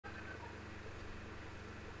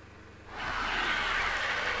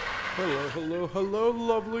Hello, hello, hello,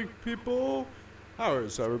 lovely people. How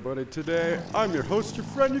is everybody today? I'm your host, your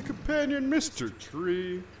friend, your companion, Mr.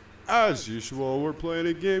 Tree. As usual, we're playing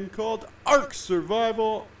a game called Ark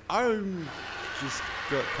Survival. I'm just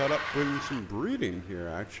got caught up with some breeding here,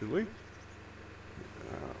 actually.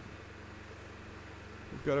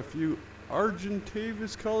 We've got a few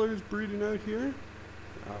Argentavis colors breeding out here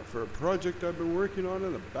for a project I've been working on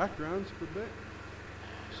in the background for a bit.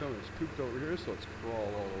 Someone's pooped over here, so let's crawl all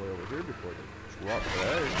the way over here before they drop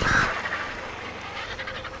their eggs.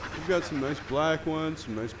 We've got some nice black ones,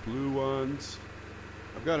 some nice blue ones.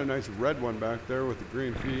 I've got a nice red one back there with the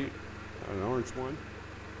green feet, and an orange one.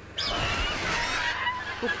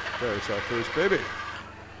 Oop, there's our first baby.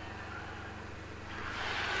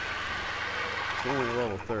 It's only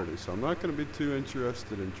level 30, so I'm not going to be too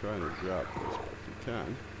interested in trying to drop this, but if you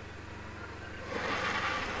can.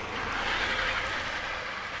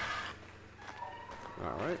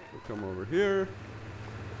 Alright, we'll come over here.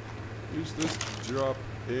 Use this to drop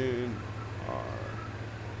in our...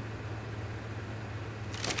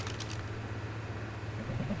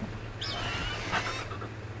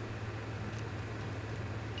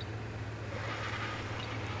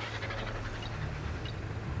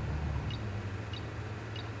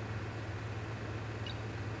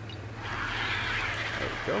 There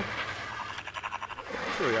we go.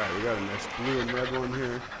 So yeah, we got a nice blue and red one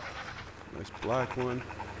here. Nice black one.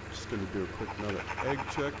 Just going to do a quick another egg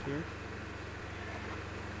check here.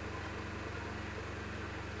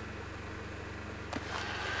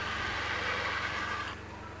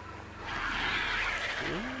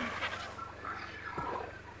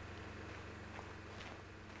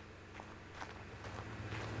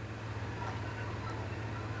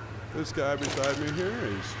 This guy beside me here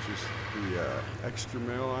is just the extra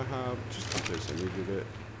male I have, just in case I needed it.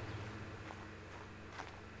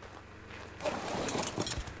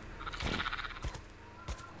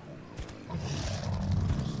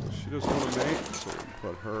 She doesn't want to mate, so we can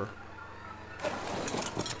put her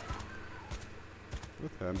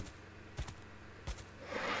with him.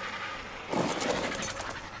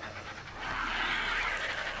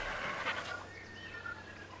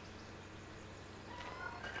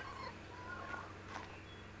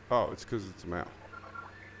 Oh, it's because it's a male.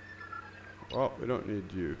 Well, we don't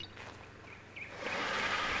need you.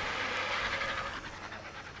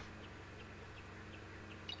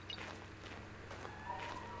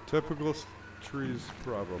 Typical trees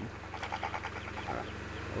problem.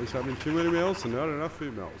 Always having too many males and not enough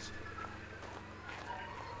females.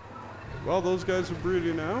 Well, those guys are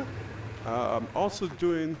breeding now. I'm also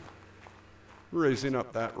raising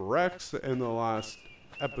up that Rex in the last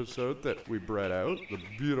episode that we bred out, the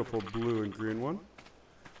beautiful blue and green one.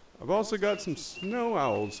 I've also got some snow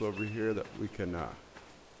owls over here that we can, let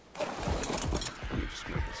me just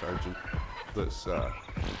make this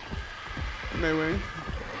Maywing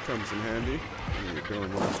comes in handy when you're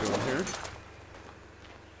doing what I'm doing here.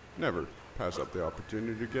 Never pass up the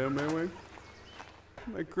opportunity to get a Maywing.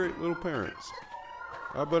 Like great little parents.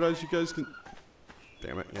 But as you guys can...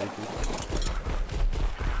 Damn it, Yankee.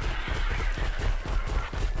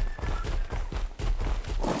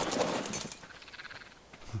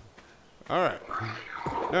 Alright,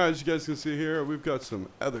 now as you guys can see here, we've got some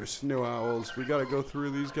other snow owls. We gotta go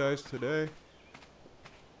through these guys today.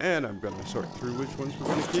 And I'm gonna sort through which ones we're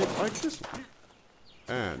gonna keep, like this one.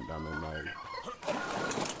 And I'm in my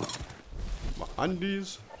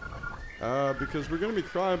undies. Because we're gonna be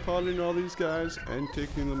cryopoding all these guys and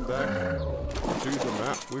taking them back to the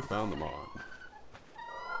map we found them on.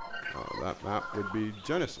 That map would be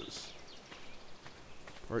Genesis.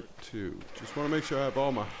 Part 2. Just want to make sure I have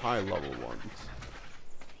all my high level ones.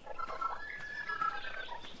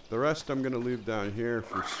 The rest I'm going to leave down here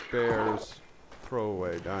for spares,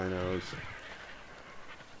 throwaway dinos,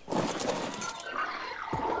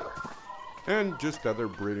 and just other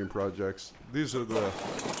breeding projects. These are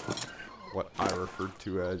what I refer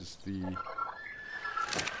to as the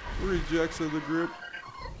rejects of the group.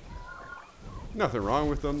 Nothing wrong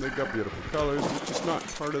with them. They've got beautiful colors. They're just not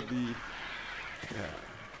part of the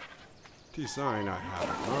design I have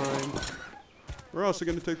in mind. We're also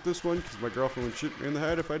going to take this one because my girlfriend would shoot me in the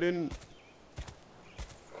head if I didn't.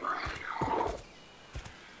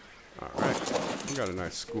 Alright, we got a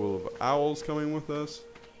nice school of owls coming with us.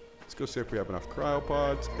 Let's go see if we have enough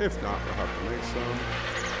cryopods. If not, we'll have to make some.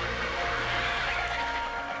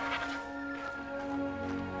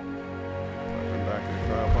 I'll come back in the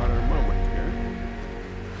cryopod in a moment here.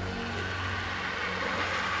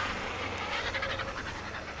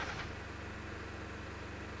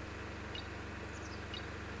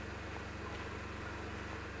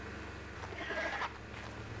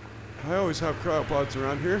 I always have cryopods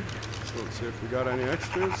around here. So let's see if we got any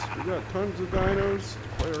extras. We got tons of dinos to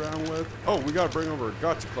play around with. Oh, we gotta bring over a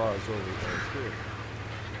gotcha claws over there too.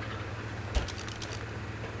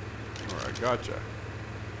 Alright, gotcha.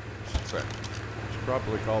 I should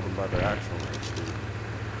probably call them by their actual names too.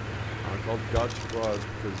 I called gotcha claws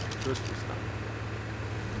because it's Christmas time.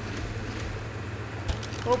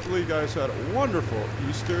 Hopefully you guys had a wonderful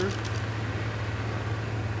Easter.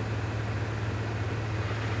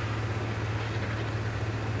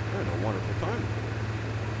 And a wonderful time.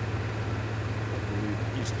 I believe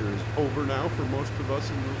Easter is over now for most of us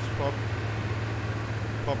in this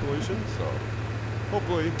population, so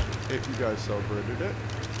hopefully if you guys celebrated it,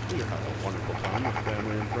 you had a wonderful time with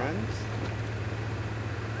family and friends.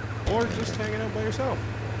 Or just hanging out by yourself.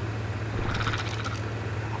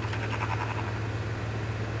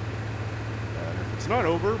 And if it's not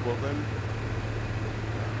over, well then,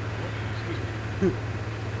 excuse me.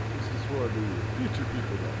 This is for the future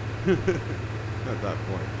people though. At that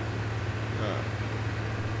point.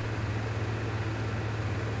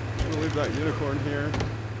 I'm gonna leave that unicorn here.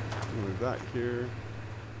 I'm gonna leave that here.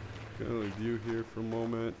 Gonna leave you here for a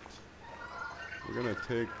moment. We're gonna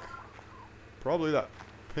take probably that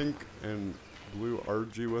pink and blue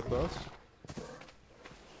RG with us.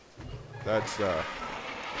 That's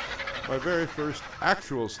my very first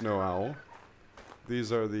actual snow owl.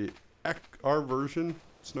 These are the our version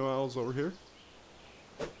snow owls over here.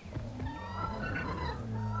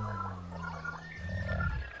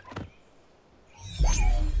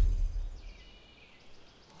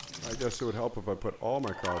 I guess it would help if I put all my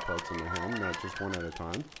cryopods in the hand, not just one at a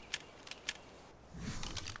time.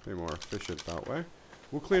 Be more efficient that way.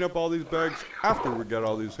 We'll clean up all these bags after we get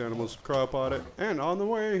all these animals cryopoded, and on the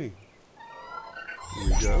way. Here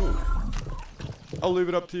we go. I'll leave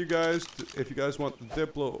it up to you guys if you guys want the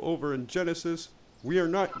Diplo over in Genesis. We are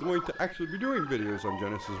not going to actually be doing videos on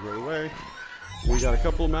Genesis right away. We got a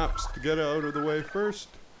couple of maps to get out of the way first.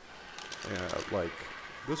 Like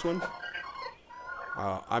this one.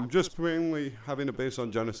 I'm just mainly having a base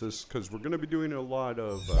on Genesis because we're going to be doing a lot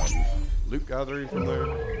of loot gathering from there.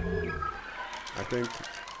 I think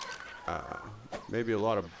maybe a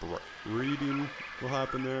lot of breeding will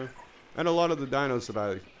happen there. And a lot of the dinos that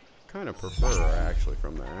I kind of prefer are actually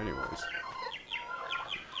from there anyways.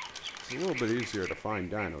 It's a little bit easier to find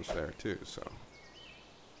dinos there too, so.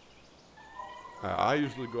 I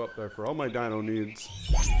usually go up there for all my dino needs.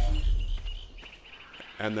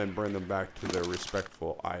 And then bring them back to their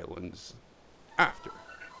respectful islands after.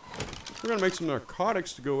 We're going to make some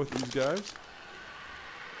narcotics to go with these guys.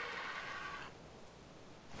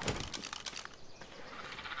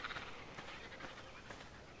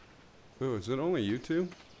 Oh, is it only you two?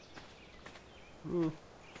 Oh.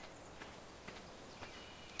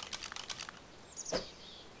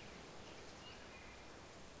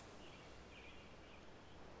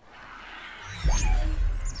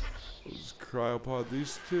 I'll just cryopod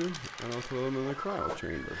these two, and I'll throw them in the cryo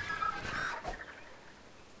chamber.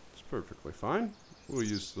 It's perfectly fine. We'll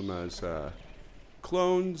use them as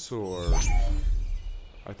clones, or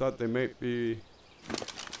I thought they might be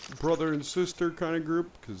brother and sister kind of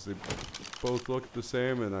group because they both looked the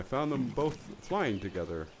same, and I found them both flying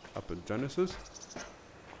together up in Genesis.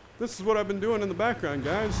 This is what I've been doing in the background,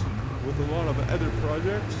 guys, with a lot of other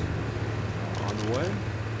projects on the way.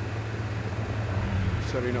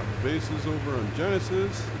 Setting up bases over on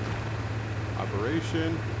Genesis,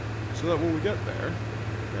 operation, so that when we get there,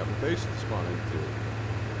 we have a base to spawn into.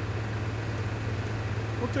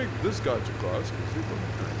 We'll take this gotcha class because he's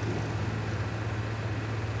looking kind of cool.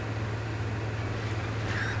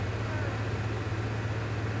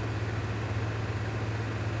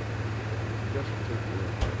 I guess we'll take the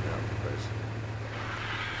little part down the base.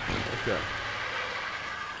 Okay.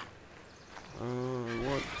 I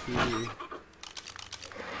want to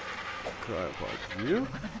cryopod you.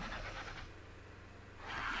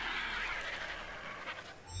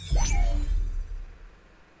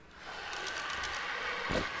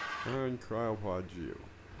 And cryopod you.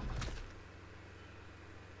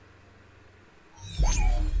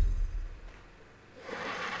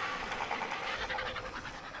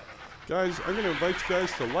 Guys, I'm going to invite you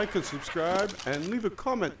guys to like and subscribe and leave a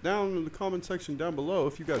comment down in the comment section down below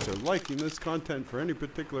if you guys are liking this content for any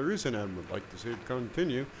particular reason and would like to see it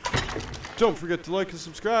continue. Don't forget to like and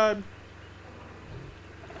subscribe.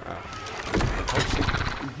 Helps the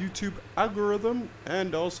YouTube algorithm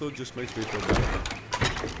and also just makes me feel better.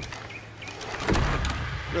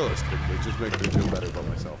 Realistically, it just makes me feel better about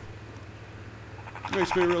myself. It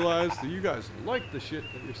makes me realize that you guys like the shit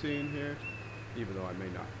that you're seeing here, even though I may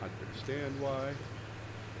not understand why,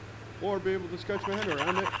 or be able to scratch my head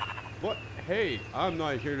around it. But hey, I'm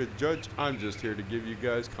not here to judge. I'm just here to give you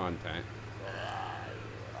guys content.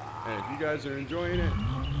 And if you guys are enjoying it,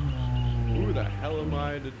 who the hell am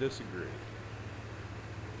I to disagree?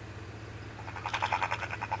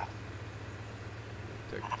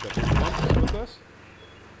 Take a couple of bumps with us.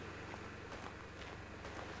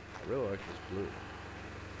 I really like this blue.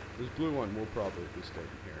 This blue one will probably be staying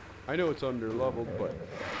here. I know it's under leveled, but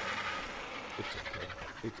it's okay.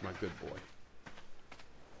 It's my good boy.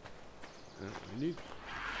 I need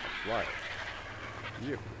a flyer.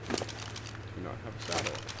 You do not have a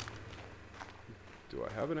saddle. Do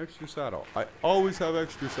I have an extra saddle? I always have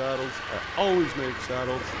extra saddles. I always make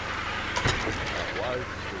saddles. Why?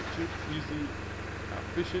 They're cheap, easy,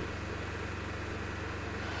 efficient.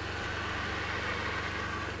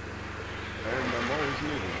 And I'm always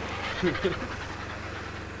needing.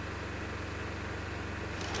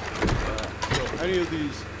 So any of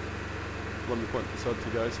these, let me point this out to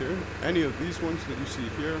you guys here. Any of these ones that you see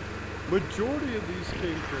here, majority of these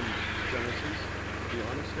came from Genesis, to be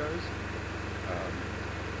honest, guys.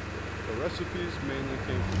 The recipes mainly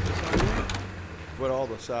came from this island, but all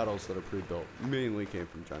the saddles that are pre-built mainly came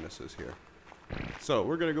from Genesis here. So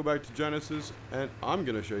we're going to go back to Genesis, and I'm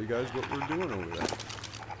going to show you guys what we're doing over there.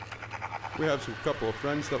 We have some couple of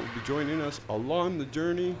friends that will be joining us along the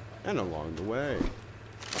journey and along the way.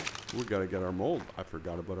 We got to get our mold. I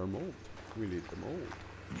forgot about our mold. We need the mold.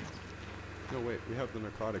 No, wait, we have the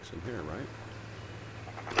narcotics in here, right?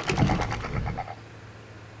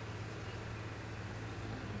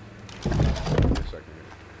 Wait a second here.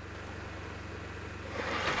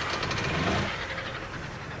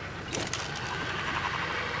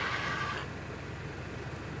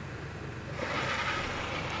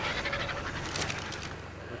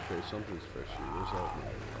 Okay, something's fishy. Where's that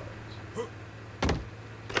narcotics?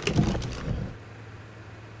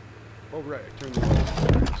 Oh, right, I turned the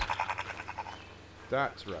mold.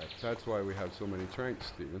 That's right. That's why we have so many tranks,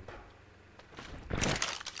 Steven.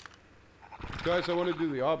 Guys, I want to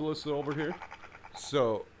do the obelisk over here.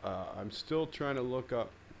 So, I'm still trying to look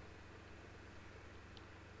up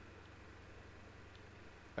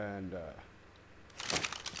and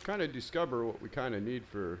kind of discover what we kind of need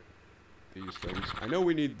for these things. I know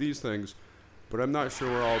we need these things, but I'm not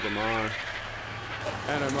sure where all of them are.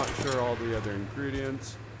 And I'm not sure all the other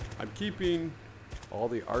ingredients. I'm keeping all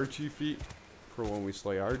the Archie feet for when we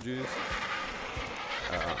slay Argies.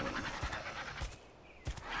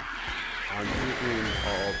 I'm keeping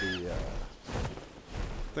all the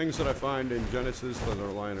things that I find in Genesis that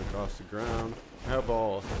are lying across the ground. I have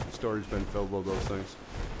all storage been filled with those things.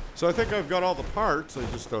 So I think I've got all the parts. I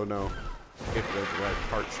just don't know if they're the right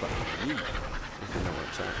parts that we need, if you know what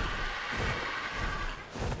I'm saying.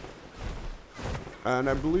 And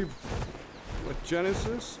I believe with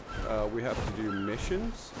Genesis, we have to do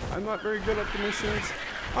missions. I'm not very good at the missions.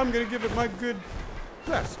 I'm going to give it my good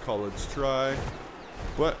best college try.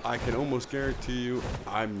 But I can almost guarantee you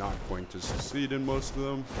I'm not going to succeed in most of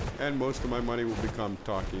them. And most of my money will become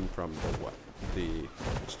talking from the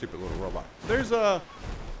stupid little robot. There's a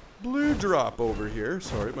blue drop over here.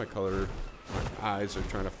 Sorry, my eyes are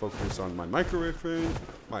trying to focus on my microwave frame.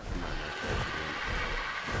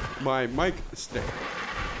 My mic stick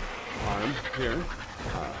arm here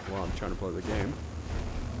while I'm trying to play the game.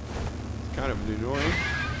 It's kind of annoying.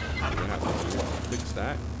 I'm gonna have to fix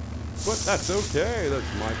that. But that's okay.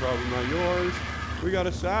 That's my problem, not yours. We got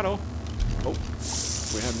a saddle. Oh,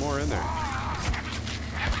 we had more in there. And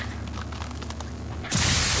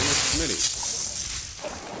a Smitty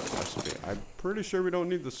recipe. I'm pretty sure we don't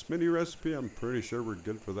need the Smitty recipe. I'm pretty sure we're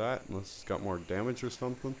good for that, unless it's got more damage or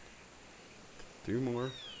something. Do more.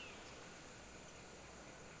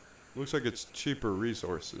 Looks like it's cheaper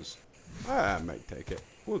resources. I might take it.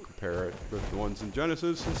 We'll compare it with the ones in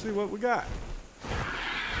Genesis and see what we got.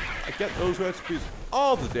 I get those recipes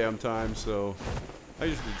all the damn time, so I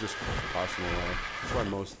usually just toss them away. That's why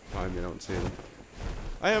most of the time you don't see them.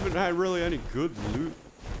 I haven't had really any good loot.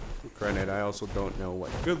 Granted, I also don't know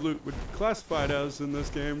what good loot would be classified as in this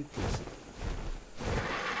game, because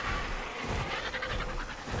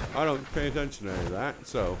I don't pay attention to any of that,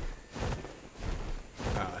 so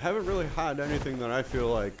I haven't really had anything that I feel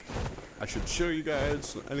like I should show you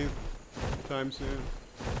guys anytime soon.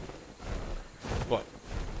 But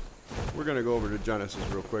we're going to go over to Genesis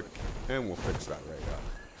real quick, and we'll fix that right up.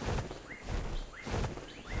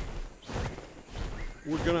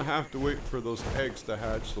 We're going to have to wait for those eggs to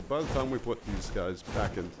hatch, so by the time we put these guys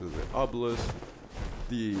back into the obelisk,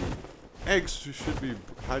 the eggs should be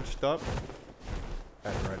hatched up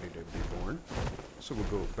and ready to be born. So we'll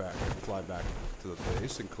go back and fly back to the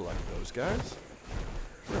base and collect those guys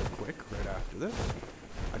real quick right after this.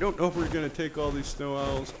 I don't know if we're going to take all these snow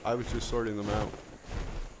owls. I was just sorting them out.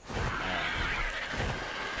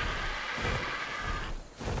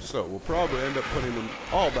 So we'll probably end up putting them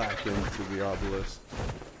all back into the obelisk.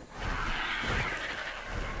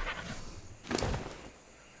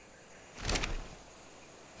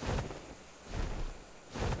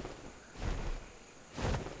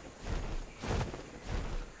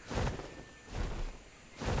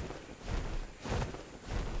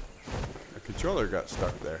 Controller got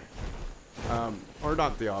stuck there. Or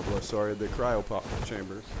not the obelisk, sorry, the cryopop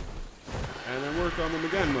chambers. And then work on them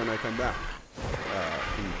again when I come back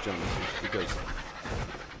in Genesis, because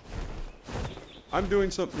I'm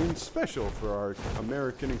doing something special for our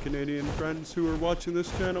American and Canadian friends who are watching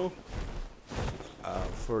this channel.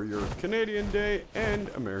 For your Canadian Day and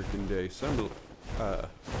American Day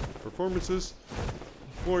performances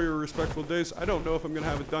for your respectful days. I don't know if I'm going to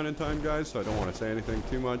have it done in time, guys, so I don't want to say anything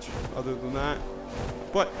too much other than that.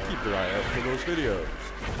 But keep your eye out for those videos.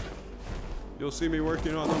 You'll see me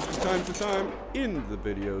working on them from time to time in the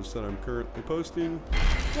videos that I'm currently posting,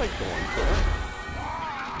 like the one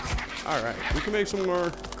there. Alright, we can make some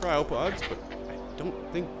more cryopods, but I don't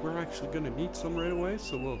think we're actually going to need some right away,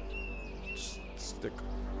 so we'll just stick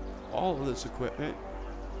all of this equipment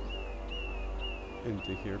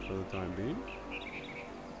into here for the time being.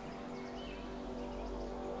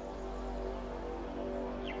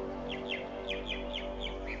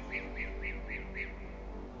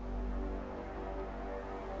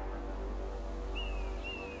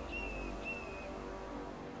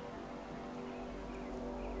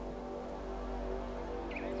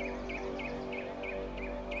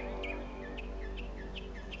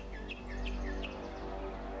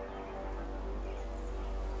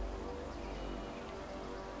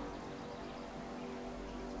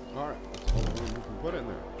 Alright, that's all the room we can put in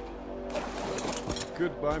there.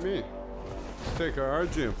 Good by me. Let's take our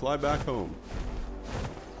RG and fly back home.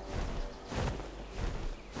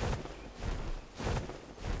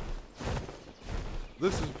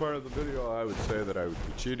 This is part of the video I would say that I would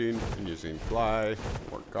be cheating and using fly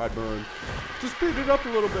or god mode to speed it up a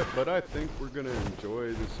little bit, but I think we're going to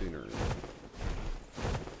enjoy the scenery.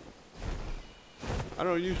 I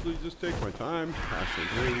don't usually just take my time passing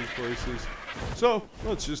through these places. So,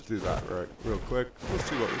 let's just do that right real quick. Let's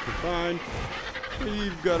see what we can find.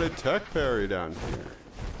 We've got a tech parry down here.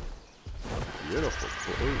 A beautiful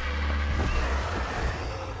blue.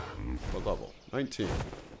 What level? 19.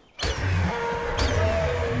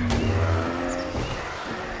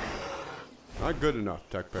 Not good enough,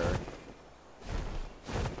 tech parry.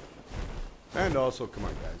 And also, come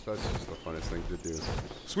on guys, that's just the funnest thing to do.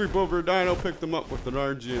 Sweep over a dino, pick them up with an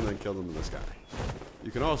RG, and then kill them in the sky.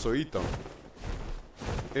 You can also eat them,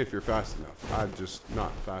 if you're fast enough. I'm just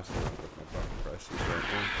not fast enough with my button presses right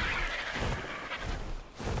now.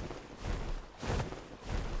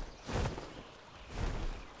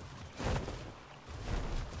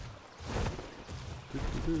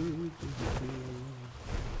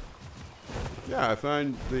 Yeah, I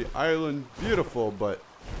find the island beautiful, but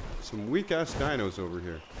some weak-ass dinos over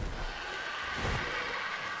here.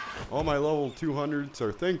 All my level 200s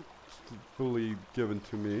are thankfully given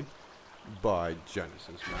to me by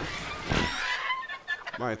Genesis, man.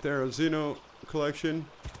 My Therizino collection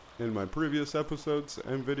in my previous episodes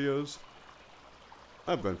and videos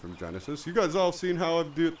have been from Genesis. You guys all seen how I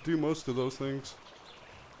do most of those things.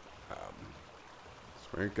 So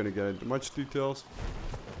we ain't gonna get into much details.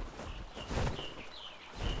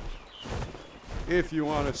 If you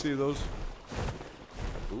want to see those,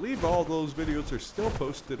 I believe all those videos are still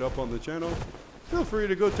posted up on the channel. Feel free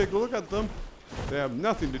to go take a look at them. They have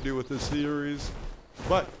nothing to do with this series,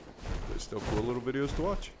 but they're still cool little videos to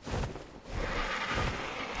watch.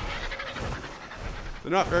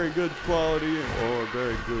 They're not very good quality or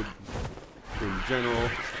very good in general.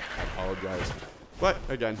 I apologize. But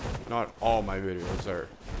again, not all my videos are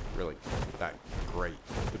really that great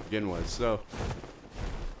to begin with, so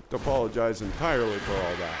to apologize entirely for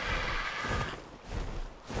all that.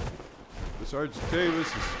 The Sergeant Davis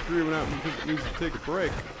is screaming at me because it needs to take a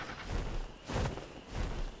break.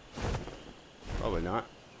 Probably not,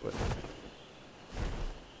 but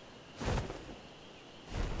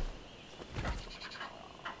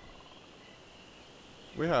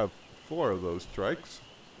we have 4 of those strikes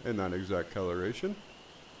in that exact coloration,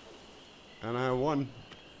 and I have 1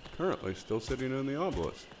 currently still sitting in the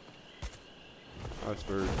obelisk. That's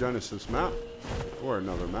for Genesis map, or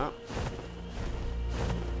another map.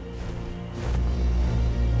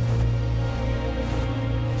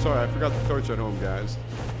 Sorry, I forgot the torch at home, guys.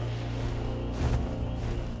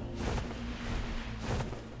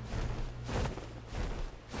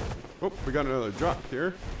 Oh, we got another drop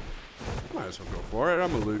here. Might as well go for it.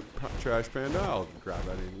 I'm a loot trash panda. I'll grab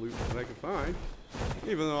any loot that I can find.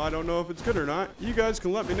 Even though I don't know if it's good or not. You guys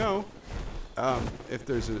can let me know. If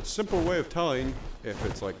there's a simple way of telling if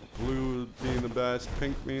it's like blue being the best,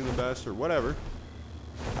 pink being the best, or whatever.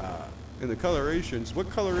 In the colorations, what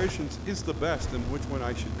colorations is the best and which one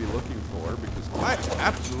I should be looking for, because I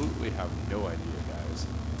absolutely have no idea, guys.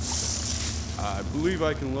 I believe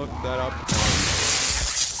I can look that up on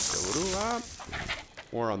the Doodle app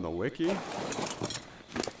or on the wiki,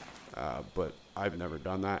 but I've never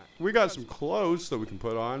done that. We got some clothes that we can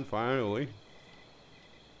put on, finally.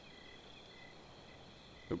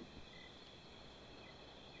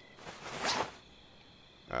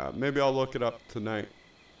 Maybe I'll look it up tonight.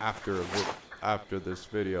 After this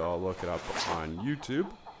video, I'll look it up on YouTube,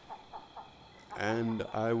 and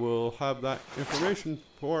I will have that information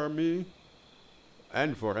for me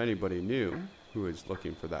and for anybody new who is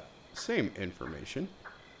looking for that same information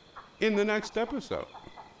in the next episode.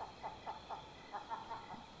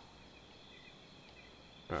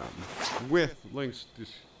 With links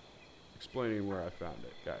explaining where I found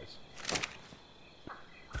it, guys.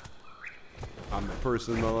 I'm the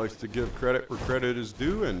person that likes to give credit where credit is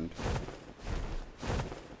due, and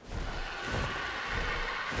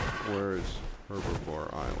where is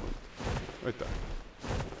Herbivore Island? Right there.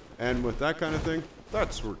 And with that kind of thing,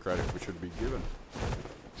 that's where credit should be given.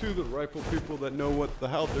 To the rightful people that know what the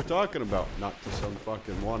hell they're talking about, not to some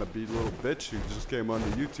fucking wannabe little bitch who just came onto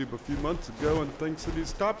YouTube a few months ago and thinks that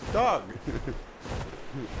he's top dog.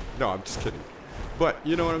 No, I'm just kidding. But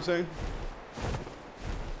you know what I'm saying?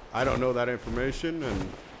 I don't know that information, and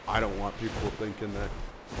I don't want people thinking that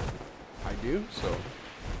I do, so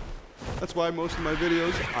that's why most of my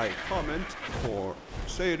videos I comment or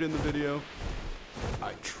say it in the video.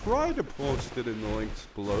 I try to post it in the links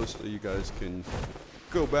below so you guys can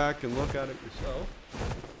go back and look at it yourself.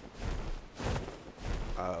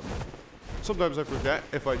 Sometimes I forget.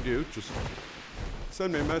 If I do, just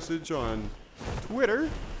send me a message on Twitter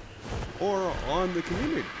or on the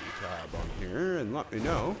community tab on here and let me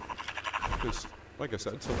know, because like I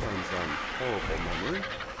said, sometimes I'm horrible memory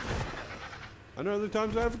and other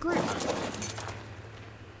times I have a great memory.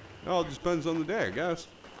 It all just depends on the day, I guess.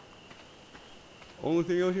 Only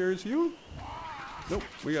thing you'll hear is you. Nope,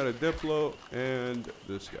 we got a Diplo and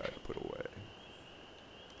this guy to put away.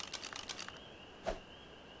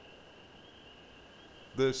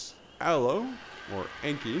 This Aloe, or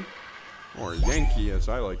Enki, or Yankee as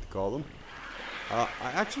I like to call them, I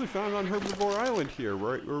actually found on Herbivore Island here,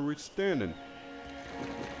 right where we're standing.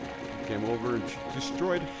 Came over and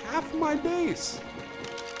destroyed half my base.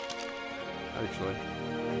 Actually,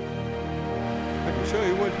 I can show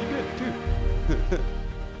you what he did too.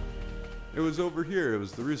 It was over here. It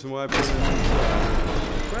was the reason why I put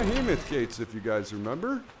in these behemoth gates, if you guys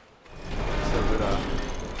remember. So that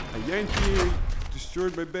a Yankee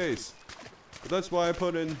destroyed my base. But that's why I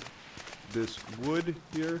put in this wood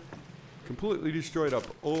here. Completely destroyed up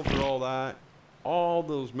over all that. All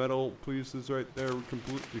those metal pieces right there were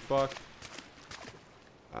completely fucked.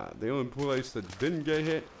 The only place that didn't get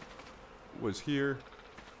hit was here.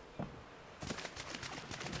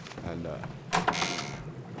 And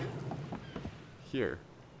here,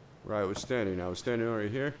 where I was standing. I was standing over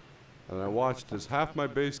here, and I watched as half my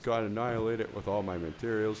base got annihilated with all my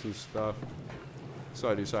materials and stuff. So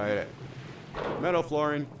I decided metal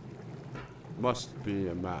flooring must be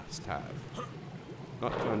a must-have.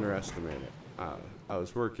 Not to underestimate it. I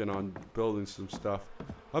was working on building some stuff.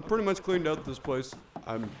 I've pretty much cleaned out this place.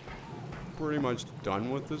 I'm pretty much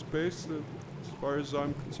done with this base as far as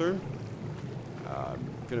I'm concerned. I'm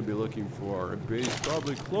going to be looking for a base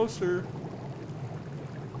probably closer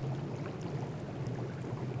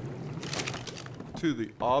to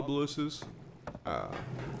the obelisks,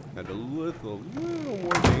 and a little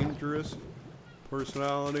more dangerous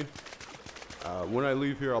personality. When I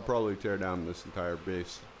leave here, I'll probably tear down this entire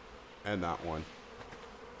base and that one,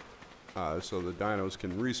 so the dinos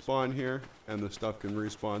can respawn here and the stuff can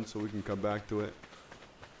respawn, so we can come back to it.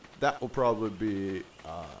 That will probably be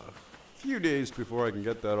a few days before I can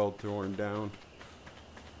get that all torn down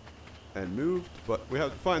and moved, but we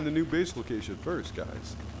have to find the new base location first,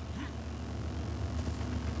 guys.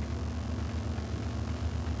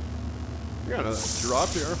 We got another drop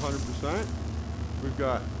here, 100%. We've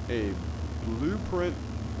got a blueprint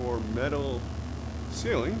for metal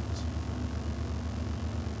ceilings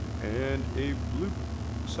and a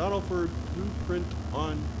saddle for blueprint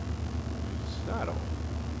on a saddle.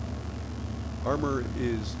 Armor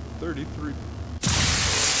is 33%.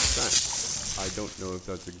 I don't know if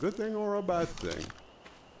that's a good thing or a bad thing.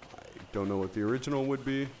 I don't know what the original would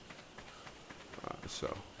be.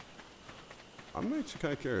 So, I'm actually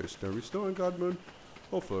kind of curious. Are we still in God mode?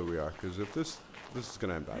 Hopefully we are, because if this is going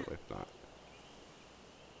to end badly if not.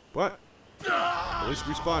 But, at least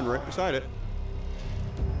we spawned right beside it.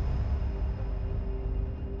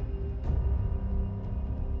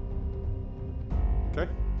 Okay,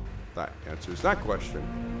 that answers that question.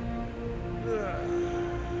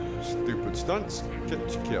 Stupid stunts get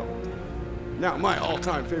you killed. Now, my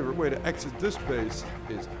all-time favorite way to exit this base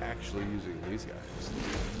is actually using these guys.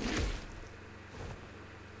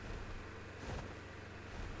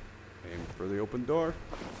 Aim for the open door.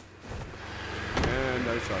 And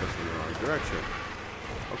I shot us in the wrong direction.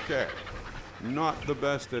 Okay, not the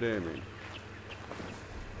best at aiming.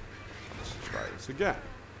 Let's try this again.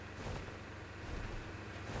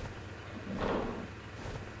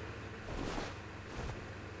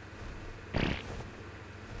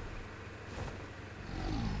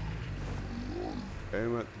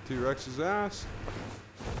 Aim at the T-Rex's ass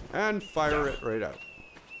and fire it right out.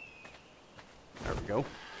 There we go.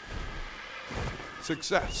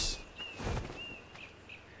 Success.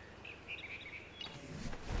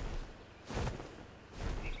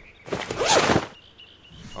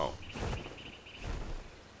 Oh.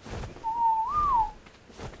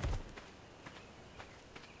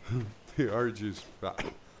 The RG's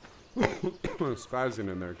spazzing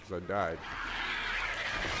in there because I died.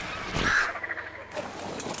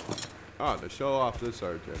 Ah, to show off this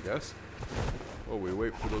RG, I guess. Well, we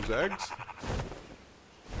wait for those eggs.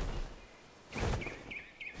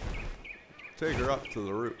 Take her up to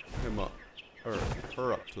the roof. Him up. Or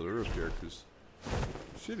her up to the roof here, because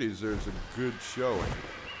she deserves a good showing.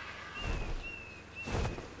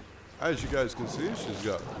 As you guys can see, she's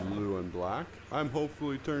got blue and black. I'm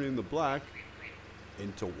hopefully turning the black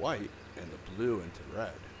into white and the blue into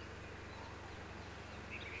red.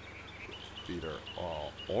 Feet are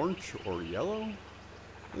all orange or yellow.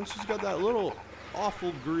 And she's got that little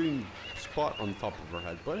awful green spot on top of her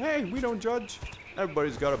head. But hey, we don't judge.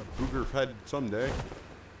 Everybody's got a booger head someday.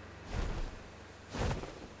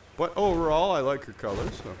 But overall, I like her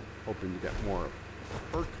colors. So hoping to get more of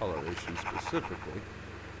her coloration specifically.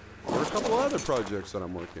 For a couple other projects that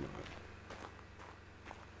I'm working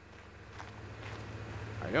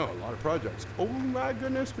on. I know, a lot of projects. Oh my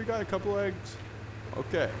goodness, we got a couple eggs.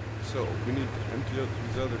 Okay, so we need to empty out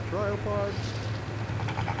these other cryopods.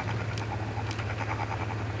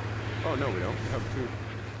 Oh no, we don't. We have 2.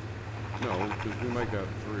 No, because we might have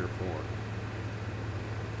 3 or 4.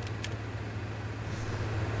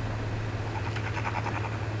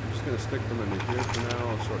 I'm just gonna stick them into here for now.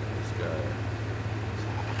 I'll sort this guy.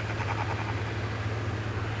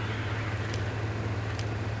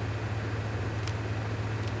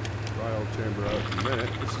 Cryo chamber out in a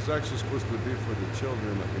minute. This is actually supposed to be for the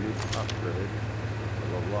children that we need to upgrade.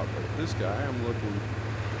 I love a lot, but this guy I'm looking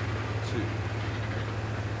to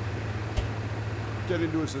get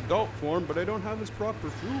into his adult form, but I don't have his proper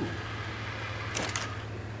food.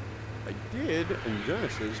 I did in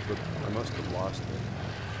Genesis, but I must have lost it.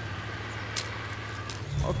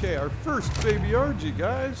 Okay, our first baby RG,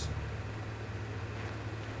 guys.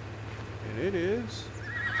 And it is...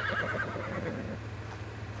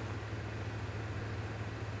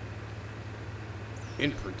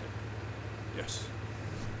 imprinted. Yes.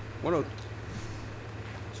 102.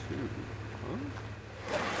 Huh?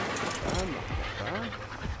 Not bad.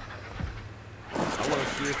 I want to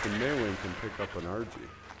see if the Maywing can pick up an RG.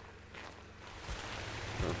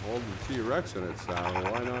 Hold the T-Rex in its saddle.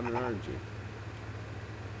 Why not an RG?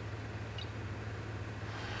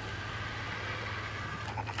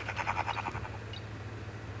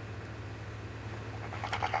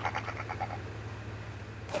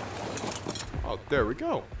 Oh, there we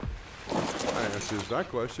go. That answers that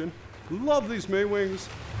question. Love these Maywings.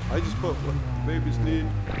 I just put what babies need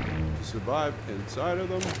to survive inside of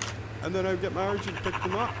them, and then I get my RG to pick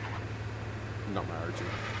them up. Not my RG.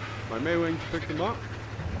 My Maywing to pick them up,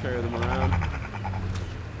 carry them around.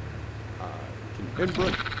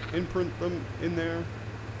 Can imprint them in there.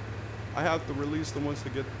 I have to release them once they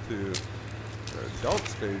get to their adult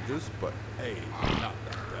stages, but hey, not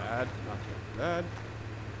that bad. Not that bad.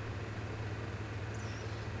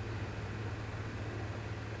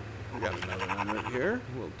 We got another one right here.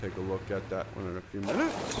 We'll take a look at that one in a few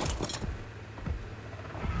minutes.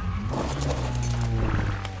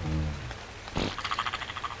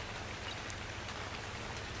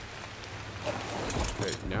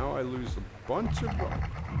 Okay, now I lose a bunch of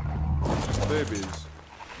babies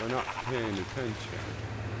by not paying attention.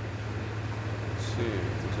 Let's see if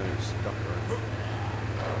there's any stuff around.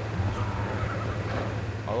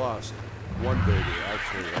 I lost one baby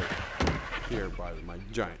actually right here by my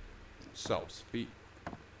giant selves. Feet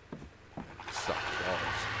suck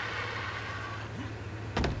balls.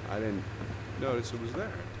 I didn't notice it was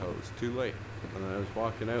there until it was too late. And then I was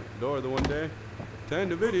walking out the door the one day to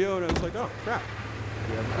end a video, and I was like, oh crap,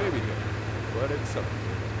 we have a baby here. But it's up.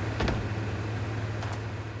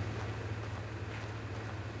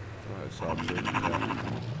 I saw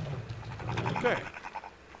okay.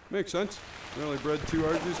 Makes sense. We only bred 2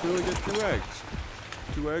 Argies, we only get 2 eggs.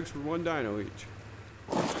 2 eggs for 1 dino each.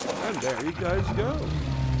 And there you guys go.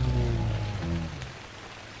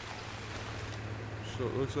 So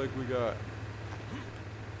it looks like we got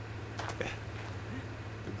the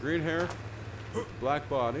green hair, black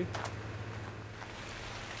body,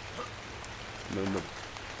 and then the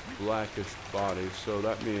blackish body. So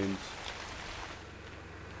that means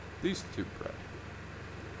these 2 bred.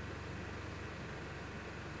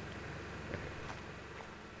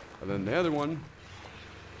 And then the other one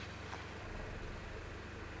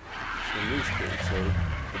is from these 2. So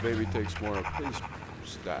the baby takes more of his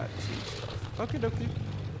stats and stuff. Okay, dokie.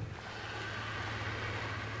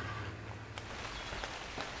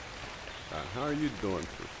 How are you doing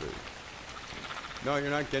for food? No,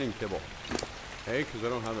 you're not getting kibble. A, because I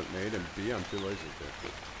don't have it made, and B, I'm too lazy to get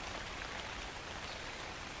it.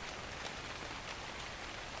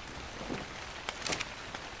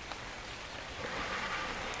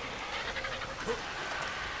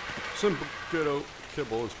 Simple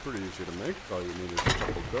kibble is pretty easy to make. All you need is a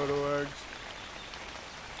couple dodo eggs,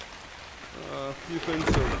 a few things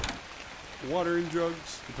of watering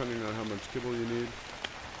jugs, depending on how much kibble you need.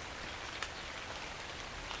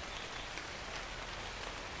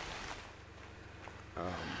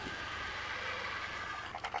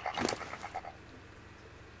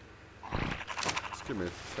 Just give me a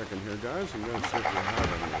second here, guys. I'm going to see if we have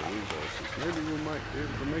any of the resources. Maybe we might be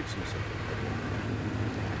able to make some simple kibble.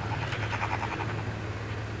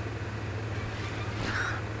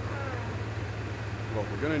 Well,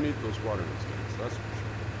 we're going to need those watering sticks, that's for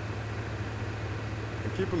sure.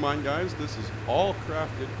 And keep in mind, guys, this is all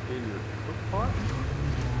crafted in your cook pot.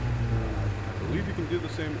 I believe you can do the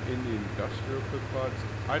same in the industrial cook pots.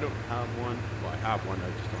 I don't have one. Well, I have one, I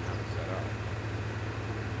just don't have it set up.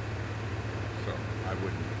 So I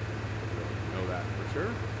wouldn't really know that for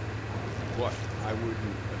sure. But I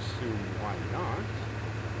wouldn't assume why not.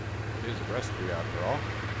 It is a recipe after all.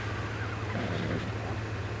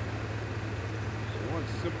 One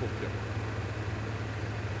simple kibble.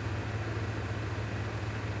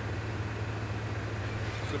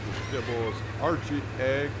 Simple kibbles, Archie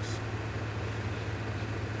eggs,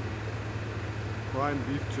 prime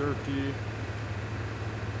beef jerky,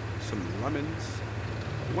 some lemons,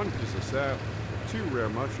 1 piece of sap, 2 rare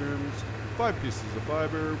mushrooms, 5 pieces of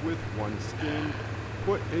fiber with 1 skin.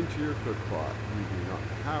 Put into your cook pot. We do not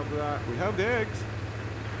have that. We have the eggs.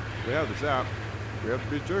 We have the sap. We have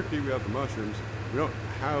the beef jerky. We have the mushrooms. We don't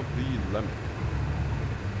have the lemon.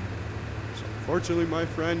 So unfortunately, my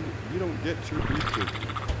friend, you don't get your beef jerky.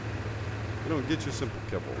 You don't get your simple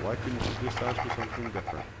kibble. Why couldn't you just ask for something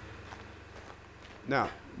different? Now,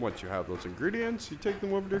 once you have those ingredients, you take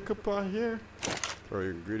them over to your cook pot here. Throw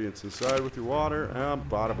your ingredients inside with your water, and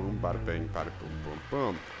bada boom, bada bing, bada boom, boom,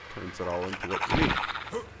 boom. Turns it all into what you need.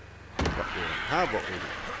 But we don't have what we need.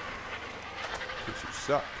 Because you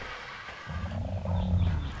suck.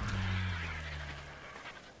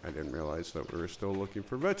 I didn't realize that we were still looking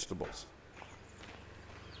for vegetables.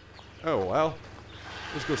 Oh well.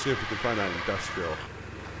 Let's go see if we can find that industrial.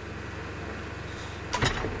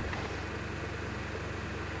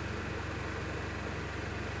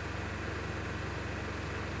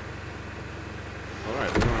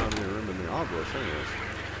 Alright, we don't have any room in the obelisk anyways.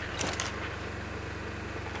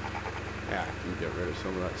 Yeah, I can get rid of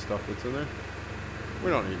some of that stuff that's in there. We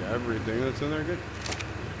don't need everything that's in there. Good.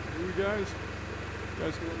 You guys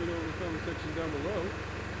can let me know in the comment section down below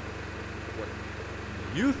what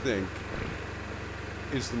you think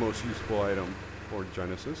is the most useful item for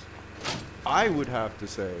Genesis. I would have to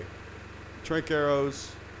say trank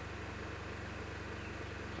arrows,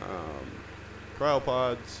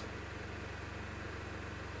 cryopods,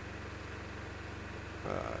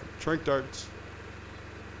 trank darts.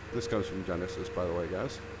 This comes from Genesis, by the way,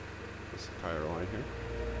 guys. This entire line here.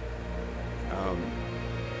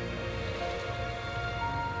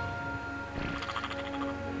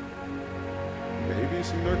 Maybe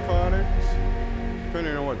some narcotics,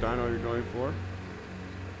 depending on what dino you're going for.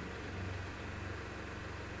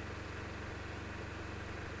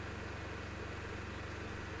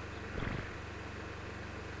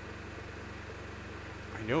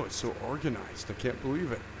 I know, it's so organized. I can't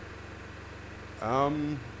believe it.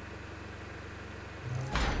 And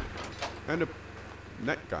a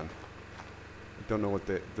net gun. don't know what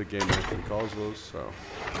the game actually calls those, so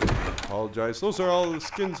apologize. Those are all the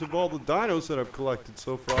skins of all the dinos that I've collected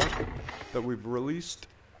so far that we've released.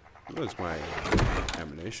 That's my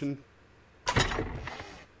ammunition.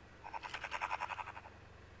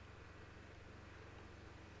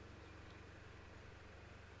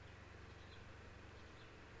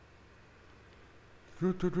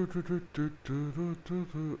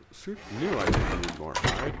 See, knew I didn't need more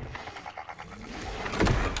hide.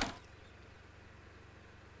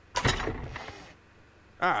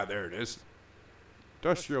 Ah, there it is.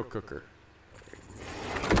 Industrial cooker.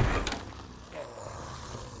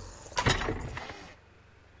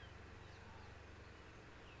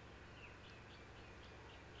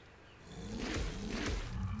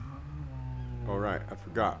 All right, I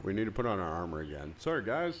forgot. We need to put on our armor again. Sorry,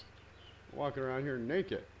 guys. Walking around here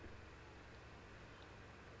naked.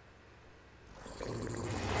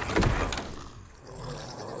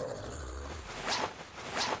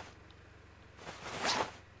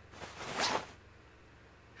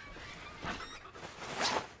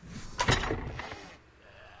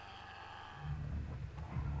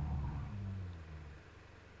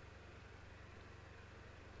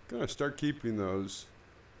 Gonna start keeping those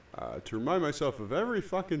to remind myself of every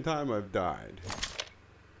fucking time I've died.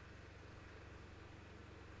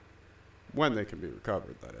 When they can be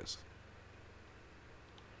recovered, that is.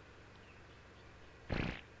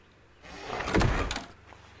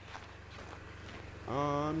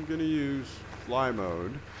 I'm gonna use fly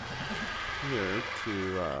mode here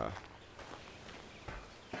to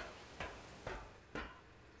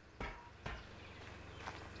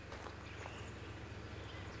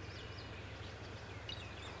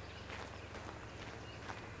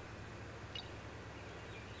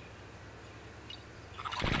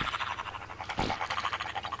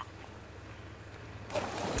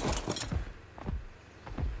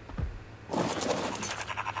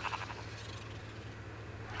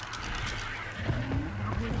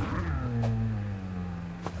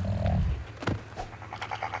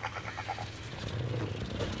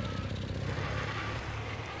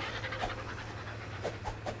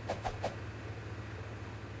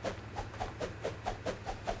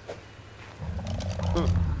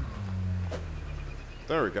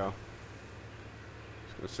there we go.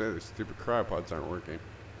 I was gonna say, these stupid cryopods aren't working.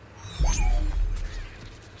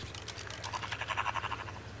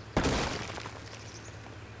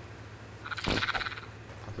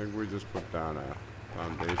 I think we just put down a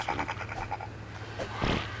foundation.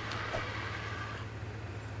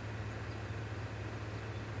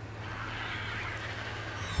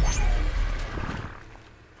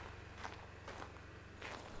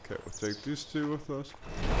 Okay, we'll take these two with us.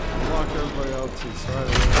 Lock everybody else inside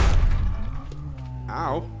of there.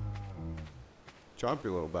 Ow! Chompy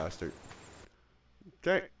little bastard.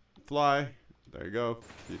 Okay, fly. There you go.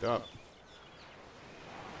 Feet up.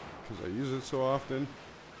 Because I use it so often.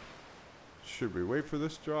 Should we wait for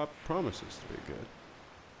this drop? Promises to be good.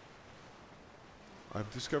 I've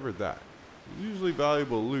discovered that. Usually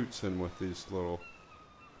valuable loot's in with these little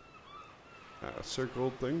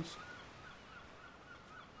circled things.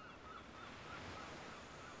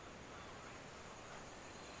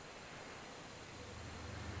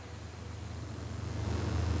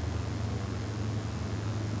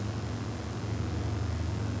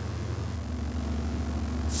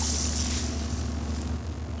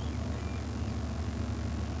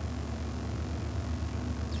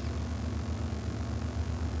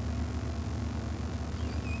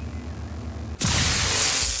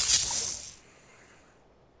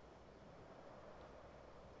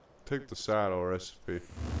 Take the saddle recipe.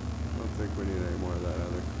 I don't think we need any more of that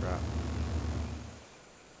other crap.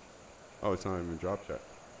 Oh, it's not even dropped yet.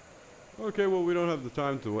 Okay, well, we don't have the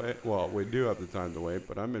time to wait. Well, we do have the time to wait,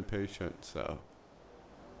 but I'm impatient, so.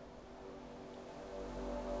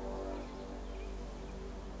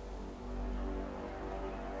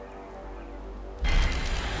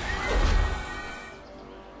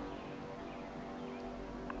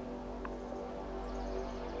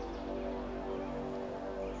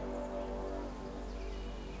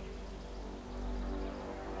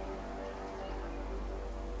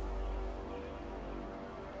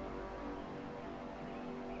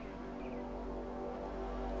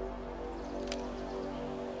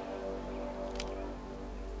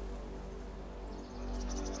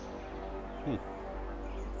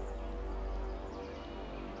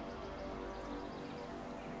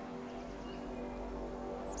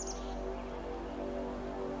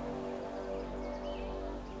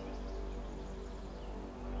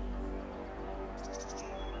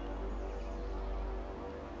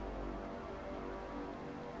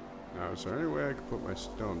 Now, is there any way I could put my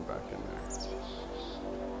stone back in there?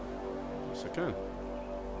 Yes, I can.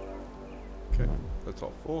 Okay, that's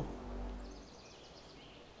all full.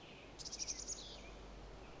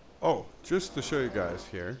 Oh, just to show you guys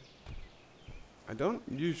here, I don't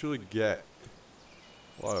usually get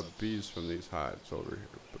a lot of bees from these hives over here,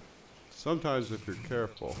 but sometimes if you're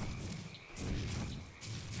careful,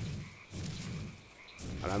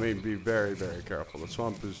 and I mean be very, very careful. The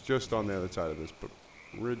swamp is just on the other side of this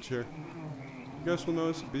ridge here. You guys will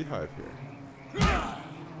notice a beehive here. Now,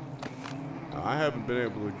 I haven't been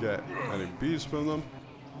able to get any bees from them.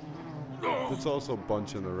 It's also a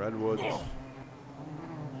bunch in the redwoods.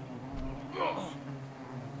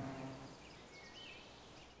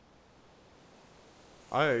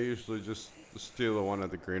 I usually just steal one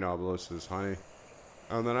of the green obelisks' honey,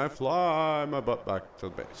 and then I fly my butt back to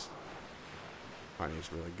the base. Honey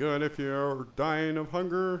is really good if you're dying of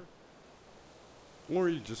hunger, or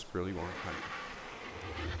you just really want honey.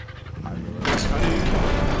 I really like honey.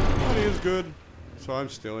 Honey is good, so I'm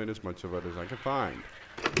stealing as much of it as I can find.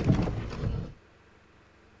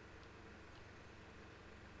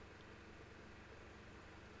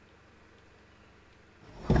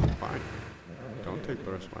 Fine. Don't take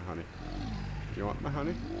the rest of my honey. You want my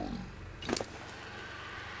honey?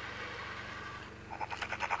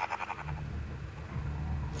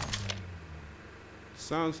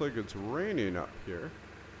 Sounds like it's raining up here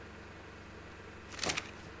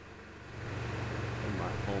in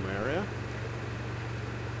my home area.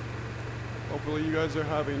 Hopefully you guys are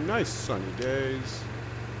having nice sunny days.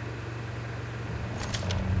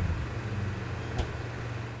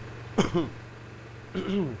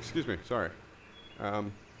 Excuse me, sorry.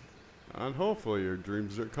 And hopefully your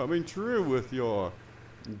dreams are coming true with your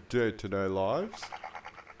day-to-day lives.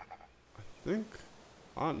 I think...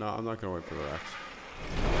 Oh, no, I'm not going to wait for the Rex.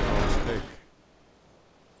 Mistake.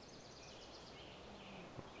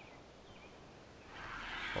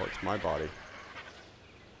 Oh, it's my body.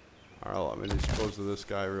 Alright, let me dispose of this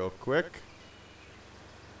guy real quick.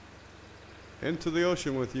 Into the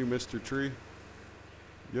ocean with you, Mr. Tree.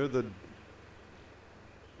 You're the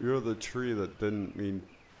tree that didn't need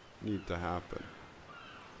to happen.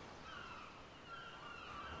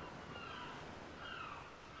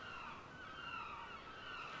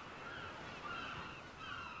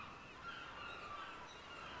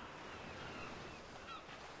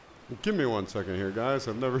 Give me 1 second here, guys.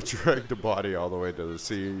 I've never dragged a body all the way to the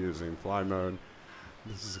sea using fly mode.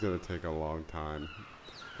 This is going to take a long time.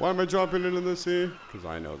 Why am I dropping into the sea? Because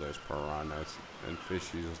I know there's piranhas and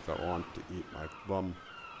fishies that want to eat my bum.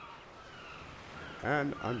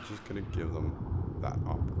 And I'm just going to give them that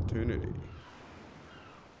opportunity.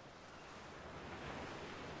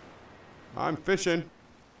 I'm fishing.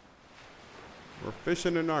 We're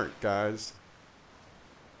fishing in art, guys.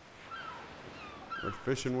 We're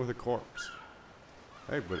fishing with a corpse.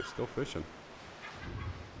 Hey, but it's still fishing.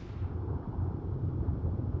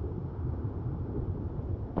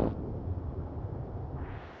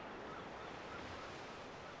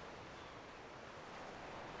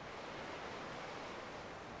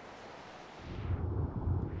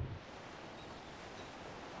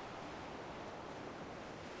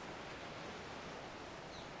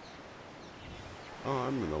 Oh,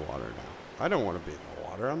 I'm in the water now. I don't want to be in the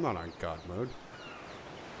water. I'm not on God mode.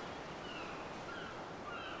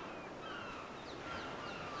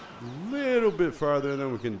 Little bit farther, and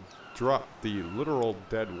then we can drop the literal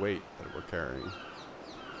dead weight that we're carrying.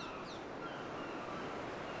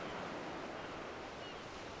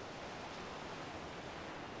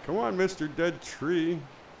 Come on, Mr. Dead Tree.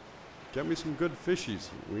 Get me some good fishies.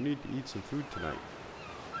 We need to eat some food tonight.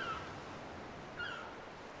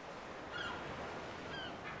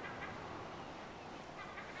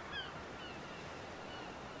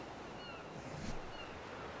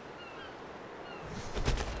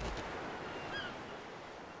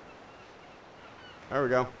 There we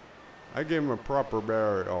go. I gave him a proper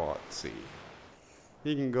burial. Oh, let's see.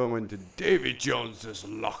 He can go into Davy Jones's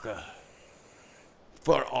locker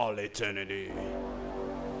for all eternity.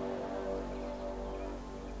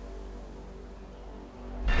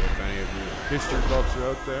 If any of you history buffs are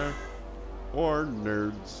out there, or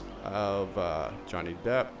nerds of Johnny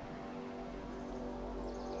Depp,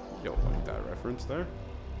 you'll like that reference there.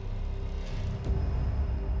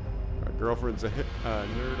 Girlfriend's a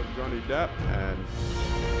nerd of Johnny Depp, and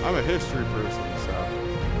I'm a history person, so.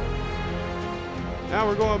 Now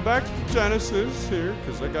we're going back to Genesis here,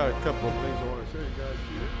 because I got a couple of things I want to show you guys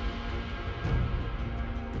here.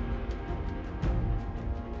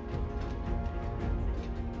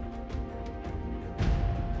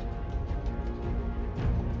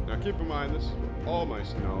 Now keep in mind, this is all my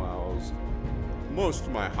snow owls, most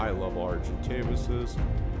of my high-level Argentavises,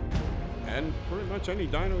 and pretty much any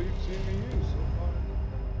dino you've seen me use so far.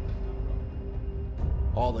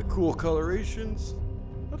 All the cool colorations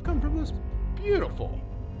have come from this beautiful,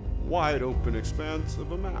 wide open expanse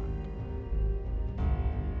of a map.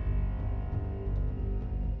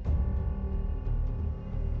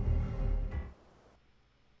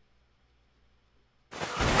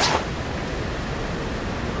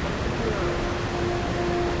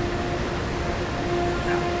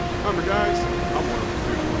 Remember guys, I'm one of the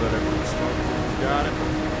people that everyone smoked if you got it.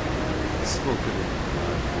 Smoke it if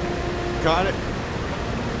you got it.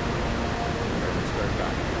 Never start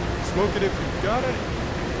back. Smoke it if you got it.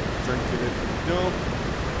 Drink it if you don't.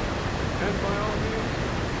 And by all means,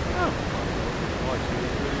 have fun watching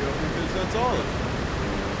this video because that's all it's for.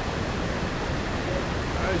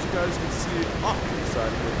 As you guys can see off to the side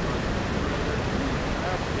of the front, we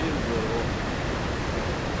have a little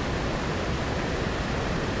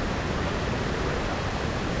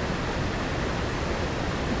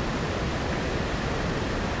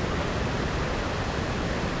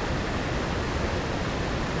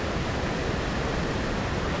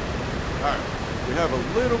Alright, we have a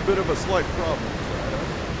little bit of a slight problem inside us.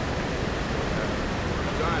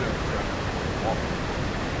 Dino trying to walk.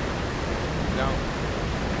 Now,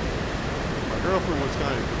 my girlfriend was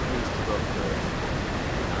kind of confused about this.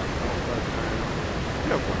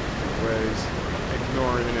 You have one of two ways.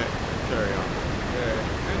 Ignoring it, carry on. Okay,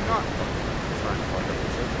 and not trying to fuck up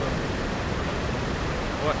the system.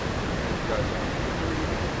 But, you guys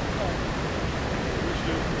all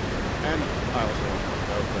and I also want to point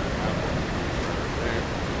out that after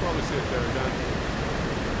you'll probably see it there again.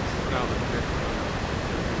 This is now the pick on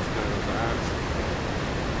these dinos' ads.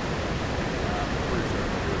 I'm pretty sure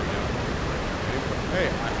I'll do it again. But hey,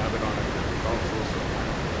 I have it on a different console, so I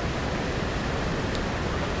don't know.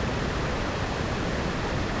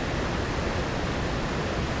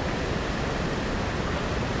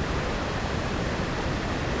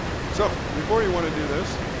 So, before you want to do this,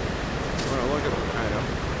 we're going to look at the item.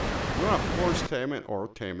 You want to force tame it or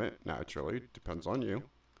tame it naturally, depends on you.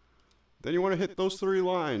 Then you want to hit those three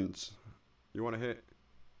lines. You want to hit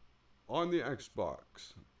on the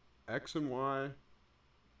Xbox, X and Y.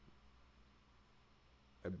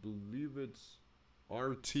 I believe it's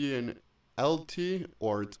RT and LT,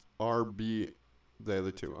 or it's RB, the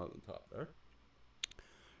other two on the top there.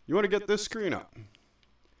 You want to get this screen up.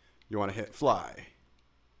 You want to hit fly.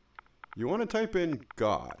 You want to type in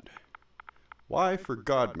God. Why for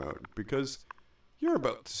God mode? Because you're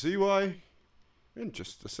about to see why in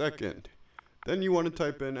just a second. Then you want to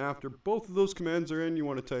type in, after both of those commands are in, you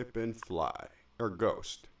want to type in fly or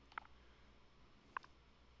ghost.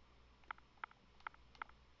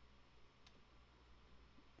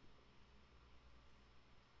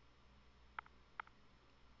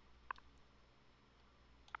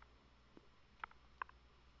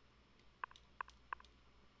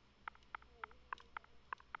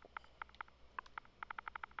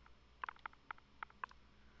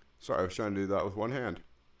 Sorry, I was trying to do that with one hand.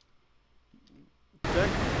 Okay,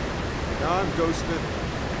 now I'm ghosted.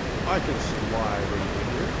 I can slide into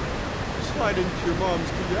here. Slide into your mom's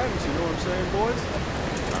DMs, you know what I'm saying, boys?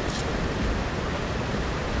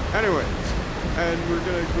 Anyways, and we're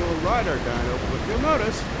gonna go ride our dino, but you'll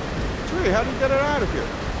notice, Tree, how do you get it out of here?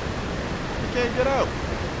 You can't get out.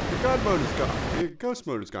 The God mode is gone. The ghost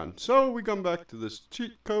mode is gone. So we come back to this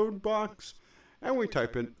cheat code box, and we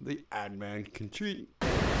type in the admin can cheat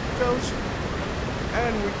ghost,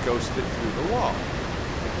 and we ghost it through the wall.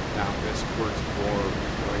 Now this works for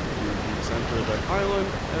going through the center of the island,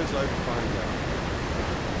 as I find out.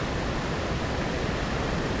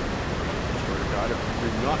 Swear to God, if you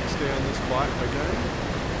do not stay on this spot again,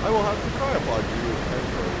 I will have to cryopod you and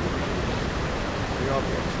throw you into the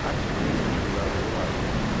obelisk. Actually, I'm going to do that really well.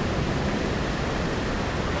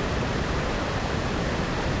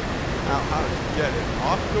 Now, how to get it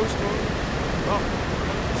off ghost mode? Well,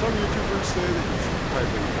 some YouTubers say that you should type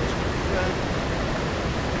in ghost mode again.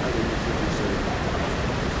 Other YouTubers say that you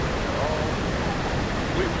should all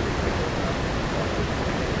completely agree with that. Watch it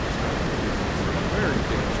 100%. This is a very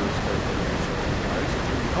dangerous code that I'm showing you guys.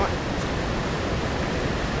 Do not use it.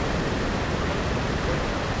 Okay?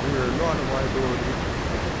 We are not a liability.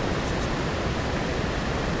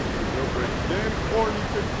 You will break the game, or you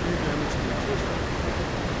could do damage to your system.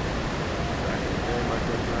 Back in the day, my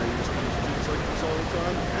friends and I used to use cheats like this all the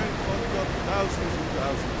time, and fucked up thousands and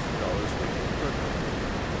thousands of dollars worth of equipment.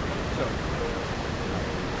 So, I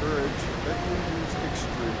would encourage that you use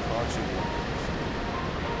extreme caution with this.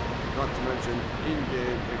 Not to mention,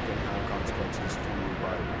 in-game, it can have consequences to you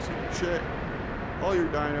by losing your shit, all your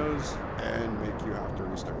dinos, and make you have to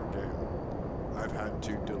restart your game. I've had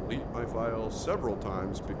to delete my files several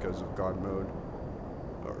times because of God mode,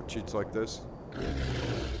 or cheats like this,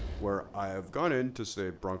 where I have gone in to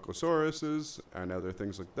save Broncosauruses and other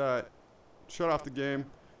things like that, shut off the game,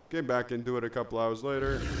 came back into it a couple hours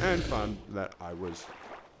later, and found that I've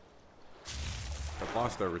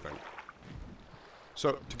lost everything.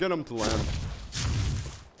 So, to get them to land,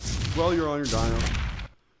 while you're on your dino,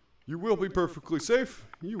 you will be perfectly safe,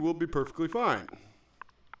 you will be perfectly fine.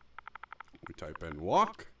 We type in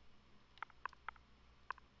walk,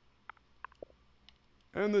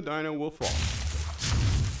 and the dino will fall.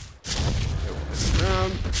 It will hit the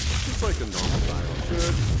ground, just like a normal dino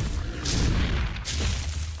should.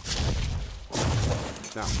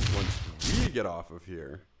 Now, once we get off of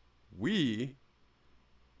here, we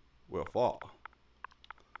will fall.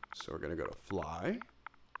 So we're going to go to fly.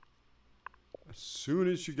 As soon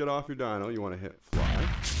as you get off your dino, you want to hit fly.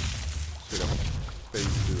 So you don't face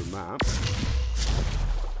through the map.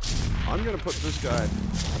 I'm going to put this guy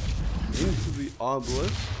into the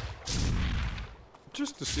obelisk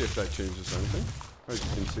just to see if that changes anything. As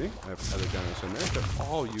you can see, I have other dinos in there. They're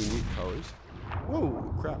all unique colors.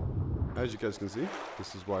 Whoa, crap. As you guys can see,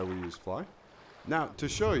 this is why we use fly. Now, to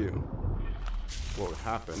show you what would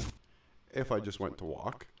happen if I just went to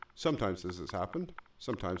walk. Sometimes this has happened,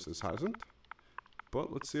 sometimes this hasn't.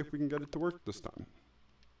 But let's see if we can get it to work this time.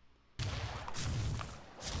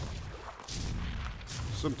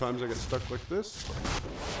 Sometimes I get stuck like this.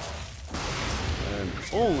 And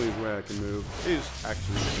the only way I can move is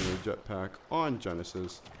actually using a jetpack on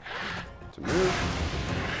Genesis to move.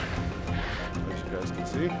 As you guys can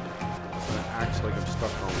see, when it acts like I'm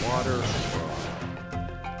stuck on water or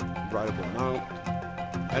rideable mount.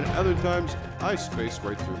 And other times, I space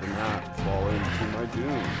right through the map, fall into my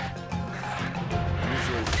doom.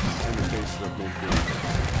 Usually, in the case of me being...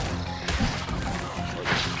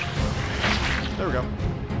 There we go.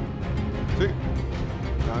 See?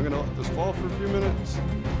 Now I'm going to let this fall for a few minutes.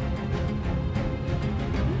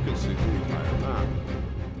 You can see the entire map.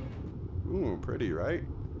 Ooh, pretty, right?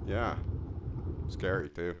 Yeah. Scary,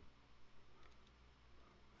 too.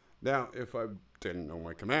 Now, if I didn't know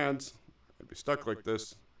my commands, I'd be stuck like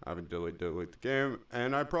this, having to delete the game,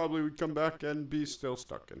 and I probably would come back and be still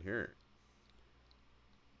stuck in here.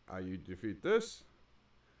 How you defeat this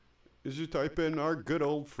is you type in our good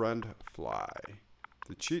old friend fly,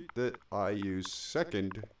 the cheat that I use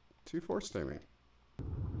second to force taming.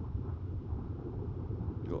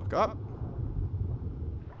 You look up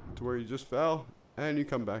to where you just fell, and you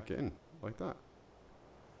come back in like that.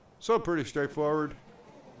 So pretty straightforward.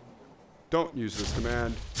 Don't use this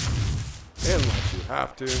command unless you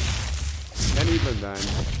have to, and even then,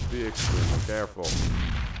 be extremely careful.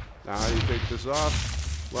 Now, how do you take this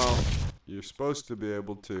off? Well, you're supposed to be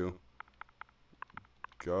able to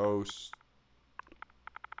go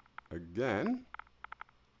again.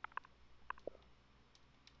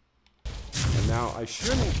 And now, I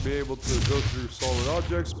shouldn't be able to go through solid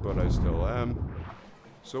objects, but I still am.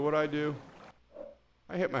 So what I do,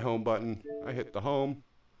 I hit my home button, I hit the home,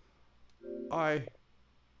 I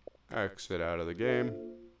exit out of the game,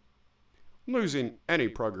 losing any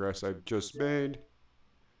progress I've just made,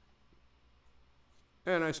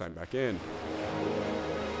 and I sign back in.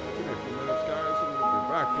 Give me a few minutes, guys, and we'll be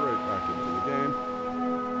back right into the game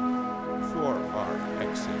for our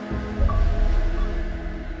exit.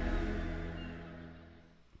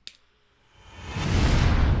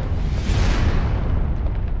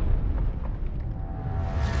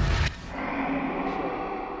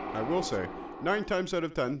 I will say, 9 times out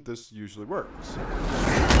of 10, this usually works.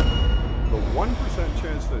 The 1%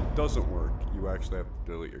 chance that it doesn't work, you actually have to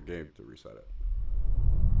delete your game to reset it.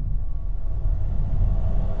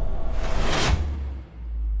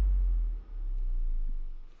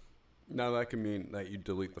 Now that can mean that you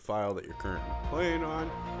delete the file that you're currently playing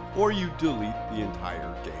on, or you delete the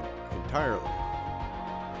entire game entirely.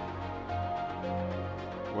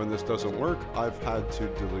 When this doesn't work, I've had to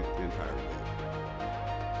delete the entire game.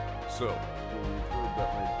 So, when you've heard that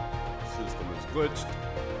my system is glitched,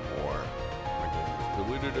 or my game has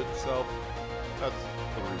deleted itself, that's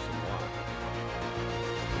the reason why.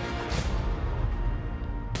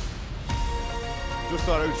 Just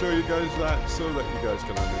thought I would show you guys that so that you guys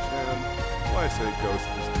can understand why I say Ghost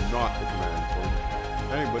is not the command for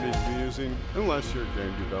anybody to be using unless you're a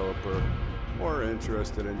game developer or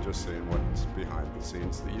interested in just seeing what's behind the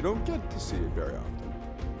scenes that you don't get to see very often.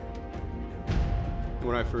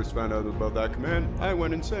 When I first found out about that command, I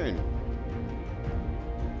went insane.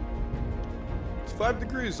 It's 5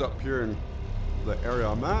 degrees up here in the area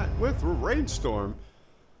I'm at with a rainstorm.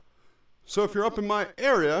 So if you're up in my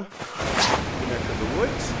area, the neck of the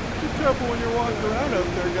woods, be careful when you're walking around out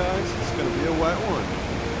there, guys. It's going to be a wet one.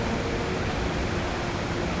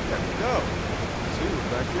 There we go. See,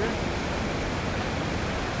 we're back here.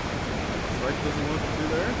 Strike doesn't look to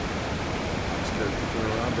be there. I'm scared to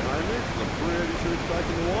turn around behind me because I'm pretty sure it's back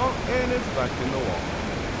in the wall, and it's back in the wall.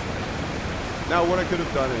 Now what I could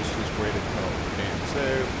have done is just waited till the game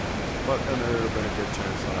saved, but then there would have been a good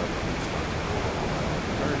chance that I would have been stuck on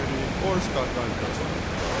eternity or stuck on coastline.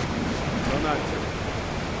 So not too.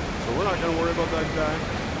 So we're not going to worry about that guy.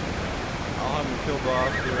 I'll have him killed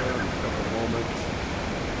off here in a couple of moments.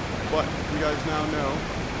 But you guys now know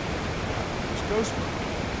this ghost mode.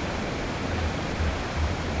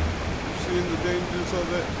 You've seen the dangers of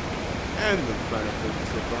it and the benefits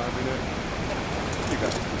of having it. You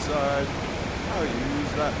guys decide how you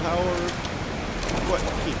use that power. But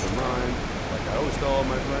keep in mind, like I always tell all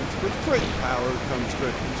my friends, with great power comes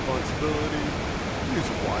great responsibility. Use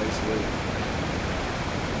it wisely.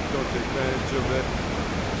 Don't take advantage of it.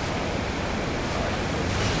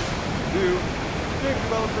 Do. Game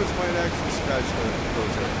developers might actually scratch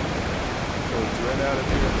those right out of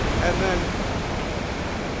here. And then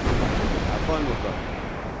have fun with them.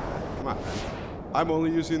 Come on, man. I'm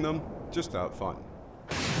only using them just to have fun.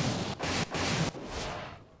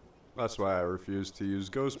 That's why I refuse to use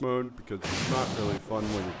ghost mode, because it's not really fun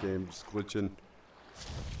when your game's glitching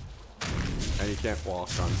and you can't walk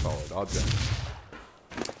on solid objects.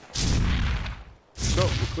 So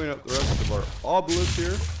we'll clean up the rest of our obelisk here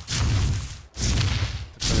to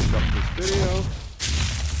finish up this video.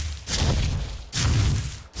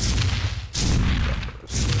 Got the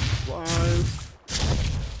rest of our supplies.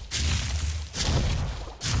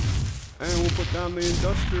 And we'll put down the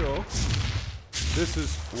industrial. This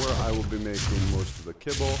is where I will be making most of the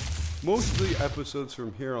kibble. Most of the episodes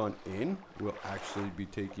from here on in will actually be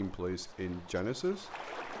taking place in Genesis.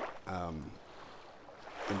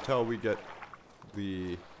 Until we get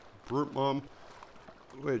the brute mom,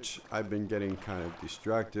 which I've been getting kind of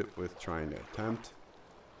distracted with trying to attempt.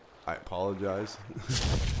 I apologize.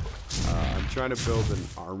 I'm trying to build an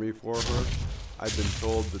army for her. I've been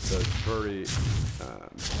told that the furry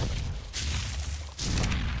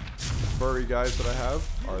guys that I have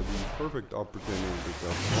are the perfect opportunity to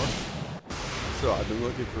jump more. So I've been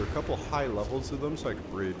looking for a couple high levels of them so I can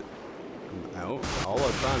breed them out. All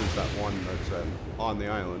I've found is that one that's on the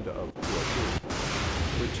island of 202,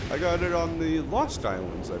 which I got it on the Lost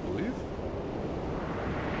Islands, I believe.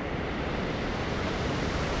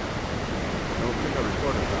 I don't think I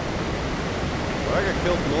recorded that one. But I got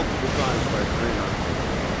killed multiple times by green archers.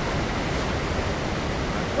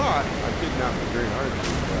 I thought I kidnapped the green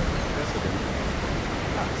archers, but I guess I didn't.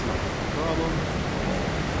 That's not a problem.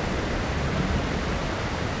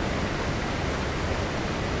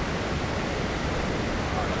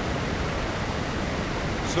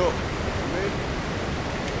 So, I made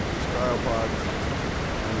these cryopods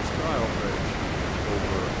and this cryo fridge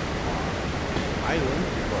over on the island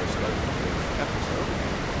before I started this episode.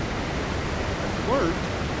 I've learned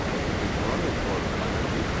that you can run the port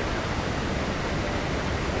underneath it.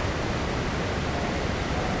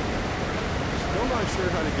 Still not sure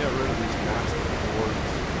how to get rid of these massive boards.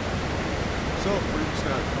 So, we're just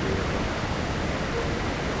going to have to deal with them.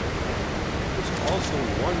 There's also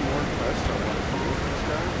one more quest I want to do with this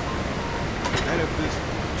guy. And if this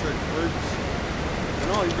trick works,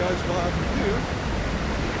 then all you guys will have to do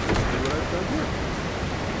is do what I've done here.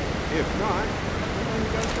 If not, then all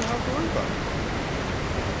you guys will have to worry about it.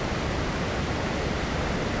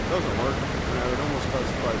 Doesn't work, and I would almost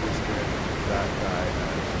classify this guy, that guy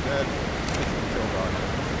as dead. It's a kill dog.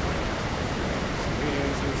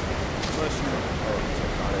 Experiences, unless you are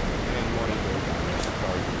psychotic and want to go down and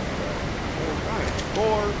start or dying.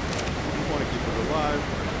 Or if you want to keep it alive,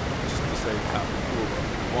 just to say how cool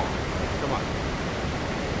you want. Come on.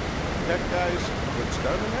 Tech guys, what's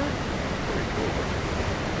down in there? Pretty cool.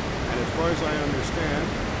 And as far as I understand,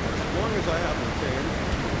 as long as I have them tamed,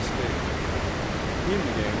 he will stay in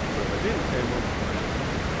the game. But if I didn't tame him,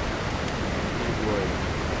 he would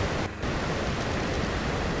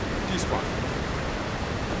despawn.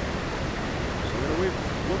 So I'm going to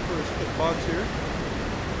look for his hitbox here.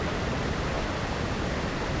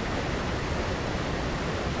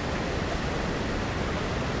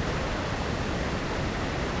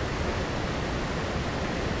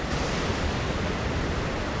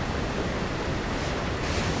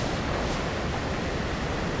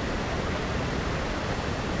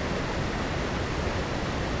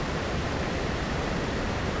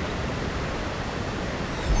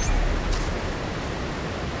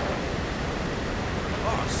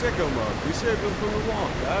 sicko mode. We saved him from the wall,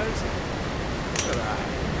 guys. Look at that.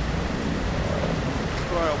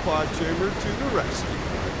 Cryopod chamber to the rescue,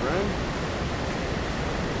 my friend.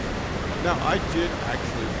 Now, I did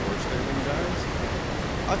actually force tame him, guys.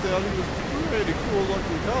 I thought he was pretty cool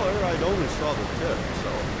looking color. I'd only saw the tip, so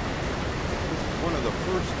this is one of the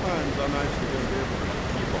first times I'm actually going to be able to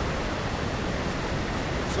keep him.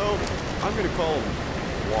 So, I'm going to call him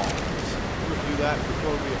Walls. We'll do that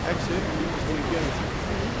before we exit. We usually get some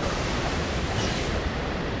food.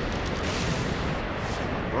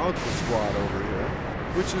 Bronco squad over here,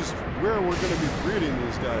 which is where we're going to be breeding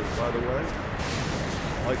these guys, by the way.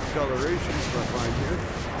 I like the colorations I find here.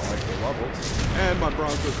 I like the levels. And my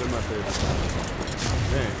Broncos are my favorite class.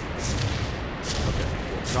 Dang. Okay,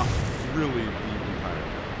 well, not really the entire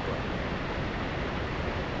thing, but.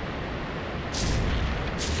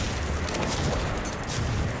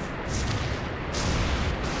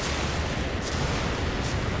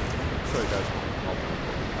 Show you guys all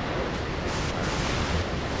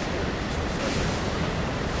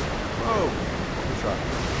oh, good shot.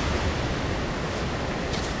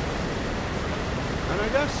 And I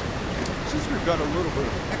guess, since we've got a little bit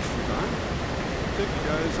of extra time, I'll take you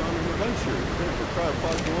guys on an adventure. We're going to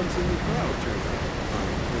cryopod the ones in the cryo chamber.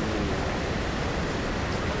 In the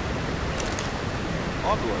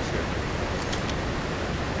obelisk here.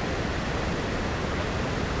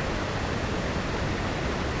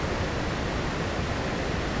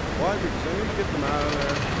 Why? Because I need to get them out of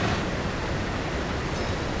there.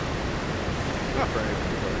 Not for any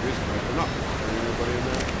particular reason, right? They're not bothering anybody in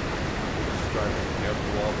there. Try to get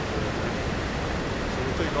the wall to in there. So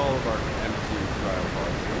we'll take all of our empty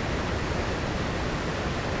cryopods here.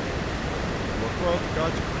 We'll throw out the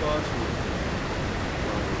gotcha claws and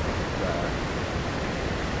run back.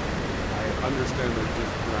 I understand they're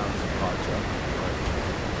just pronounced gotcha, but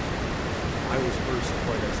I was first,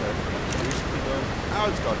 like I said, used to them.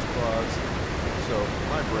 Now it's gotcha claws. So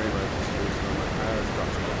my brain registers them as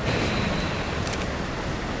gotcha claws.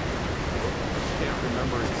 Can't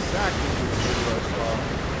remember exactly which video I saw.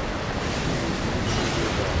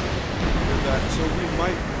 Did that, so we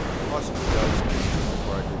might possibly, guys,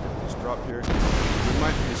 before I can get this drop here, we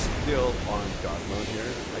might be still on God mode here.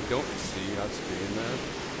 I don't see us being there.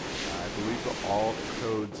 I believe that all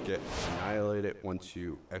codes get annihilated once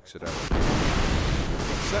you exit out.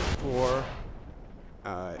 Except for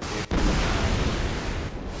if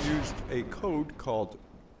you used a code called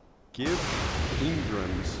Give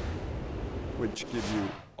Ingrams, which give you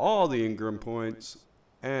all the Ingram points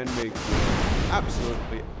and make you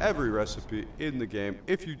absolutely every recipe in the game.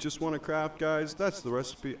 If you just want to craft, guys, that's the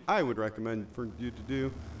recipe I would recommend for you to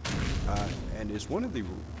do. And is one of the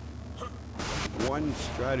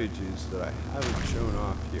strategies that I haven't shown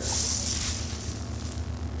off here.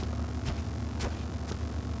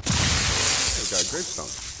 We got a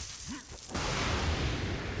gravestone.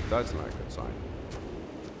 That's not a good sign.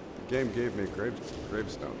 The game gave me a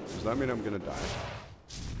gravestone. Does that mean I'm gonna die?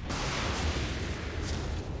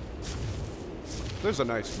 There's a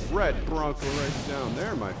nice red Bronco right down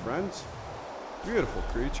there, my friends. Beautiful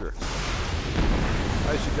creature.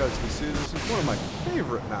 As you guys can see, this is one of my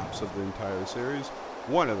favorite maps of the entire series.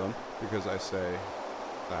 One of them, because I say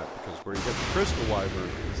that because where you get the Crystal Wyvern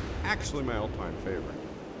is actually my all-time favorite.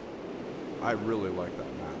 I really like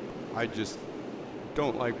that map. I just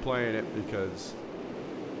don't like playing it because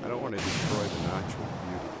I don't want to destroy the natural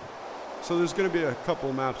beauty. So there's going to be a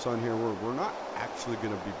couple maps on here where we're not actually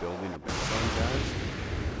going to be building a base on,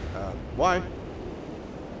 guys. Why?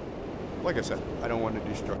 Like I said, I don't want to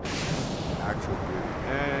destroy the actual beauty.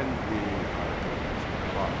 And we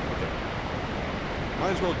are okay.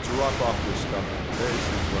 Might as well drop off this stuff. There's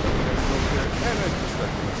what I'm going to do here. And I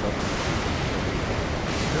distracted myself from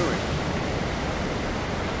doing.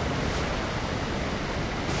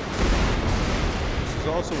 This is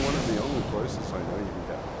also one of the only places I know you can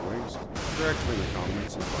get wings. They're actually in the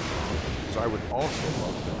comments if I'm wrong. So I would also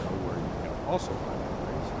love to know where you can also find the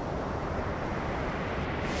wings.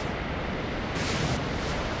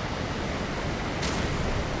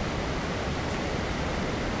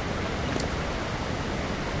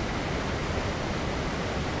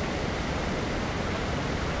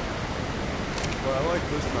 But I like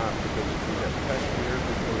this map because you can get pet here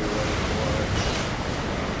before you're ready for it.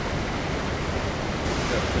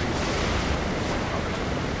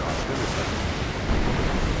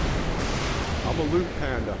 I'm a loot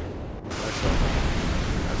panda.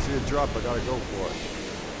 I see a drop, I gotta go for it.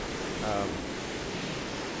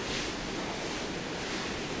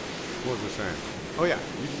 What was I saying? Oh yeah,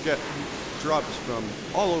 you can get drops from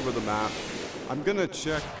all over the map. I'm gonna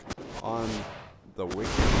check on the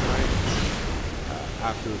weekend tonight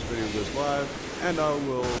after this video goes live, and I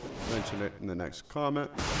will mention it in the next comment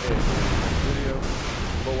and in the next video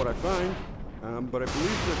about what I find. But I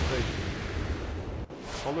believe that the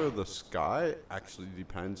color of the sky actually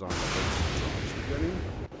depends on which drops you're getting.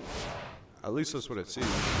 At least that's what it seems.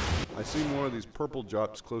 I see more of these purple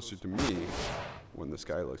drops closer to me when the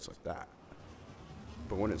sky looks like that.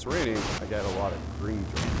 But when it's raining, I get a lot of green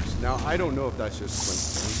drops. Now, I don't know if that's just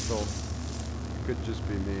coincidental. It could just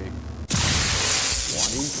be me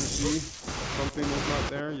wanting to see something that's not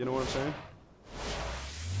there. You know what I'm saying?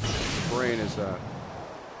 The brain is a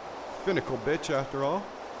finical bitch after all.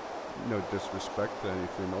 No disrespect to any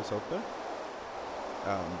females out there.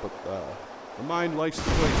 But the mind likes to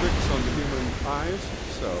play tricks on the human eyes,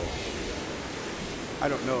 so I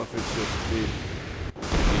don't know if it's just me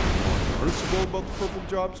more noticeable about the purple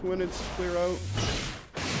drops when it's clear out,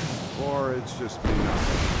 or it's just me not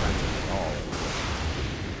paying attention at all.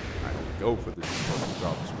 I don't go for the purple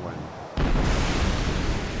drops when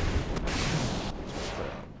it's clear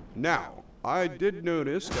out. Now, I did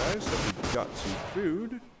notice, guys, that we got some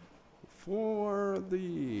food for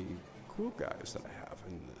the cool guys that I have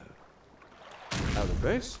in the outer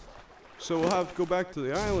base. So we'll have to go back to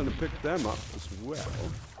the island and pick them up as well.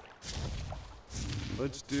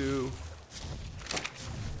 Let's do...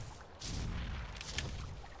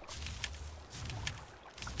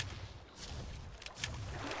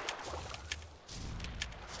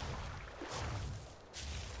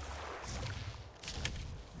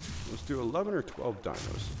 Let's do 11 or 12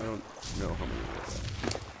 dinos. I don't know how many there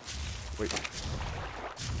are. Wait.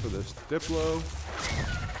 For this Diplo.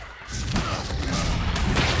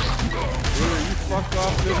 Either you fuck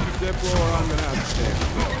off, Mr. Diplo, or I'm gonna have to stand.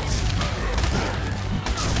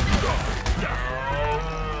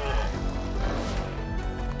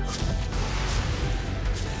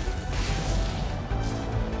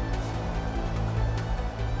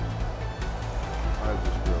 I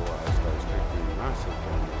just realized I was taking massive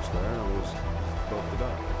damage there and I was about to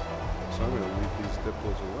die. So I'm gonna leave these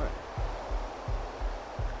Diplos away.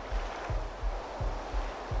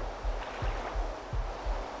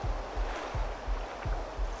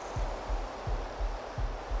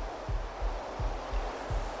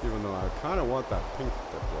 Even though I kind of want that pink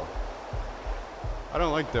Diplo. I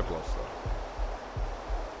don't like Diplos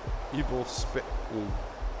though. Evil spit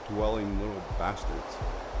dwelling little bastards.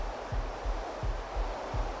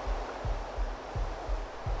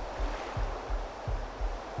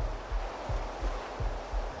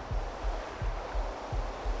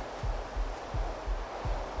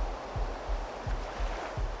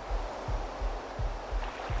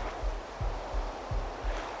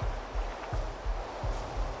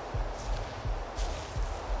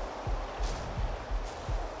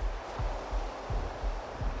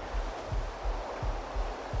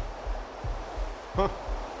 Huh.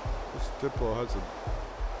 This Diplo has a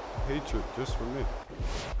hatred just for me.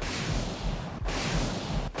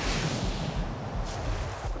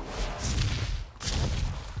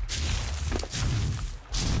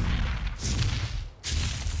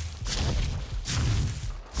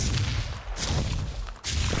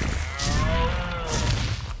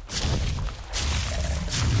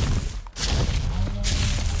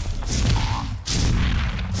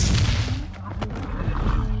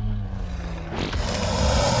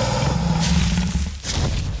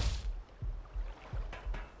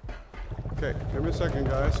 Okay, give me a second,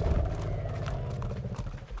 guys.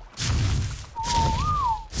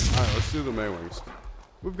 Alright, let's do the Maywings.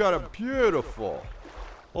 We've got a beautiful,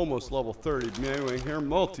 almost level 30 Maywing here,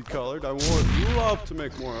 multicolored. I would love to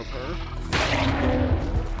make more of her.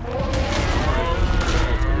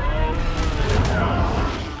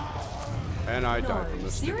 And I died from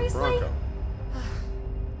this stupid Bronco.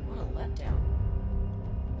 What a letdown.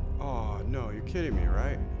 Oh, no, you're kidding me,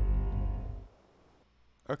 right?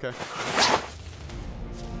 Okay.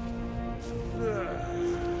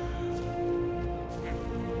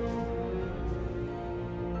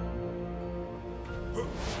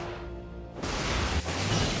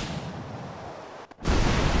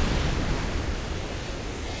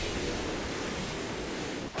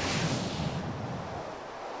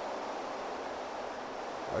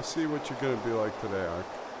 I see what you're gonna be like today, Ark.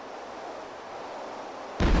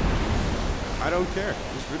 I don't care.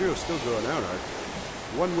 This video is still going out, Ark.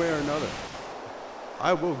 One way or another.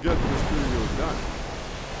 I will get this video done.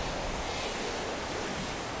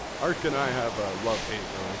 Ark and I have a love-hate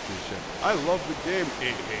relationship. I love the game,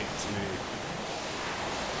 it hates me.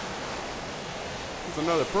 There's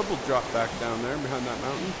another purple drop back down there behind that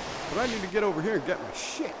mountain. But I need to get over here and get my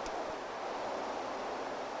shit.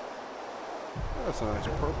 That's a nice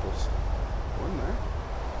purple one there.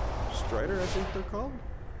 Just Strider, I think they're called.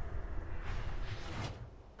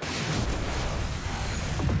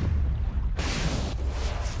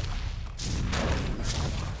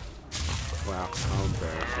 Wow, how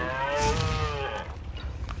embarrassing.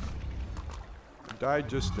 I died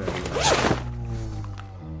just then.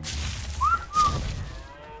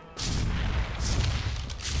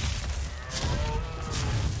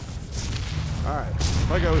 Alright,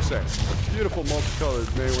 like I was saying, beautiful multicolored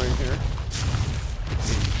Maywing here.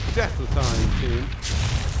 Death-a-thon team.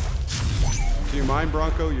 Do you mind,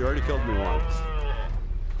 Bronco? You already killed me once.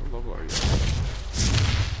 What level are you?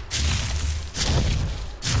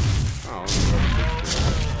 Oh,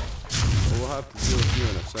 we'll have to deal with you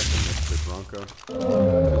in a second, Mr. Bronco.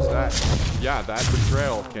 Because that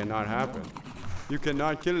betrayal cannot happen. You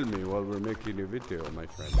cannot kill me while we're making a video, my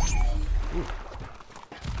friend. Ooh.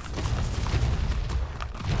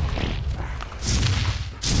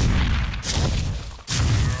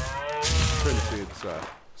 Couldn't see its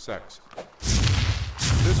sex.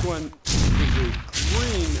 This one is a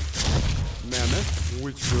green mammoth,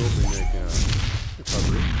 which will be making a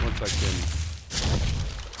recovery once I can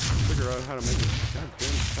figure out how to make a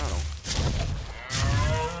goddamn saddle.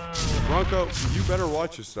 Bronco, you better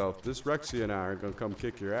watch yourself. This Rexy and I are gonna come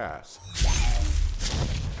kick your ass.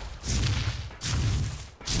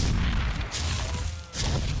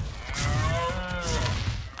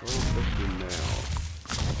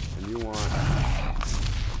 And you want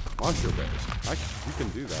mushroom berries. You can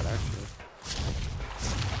do that actually.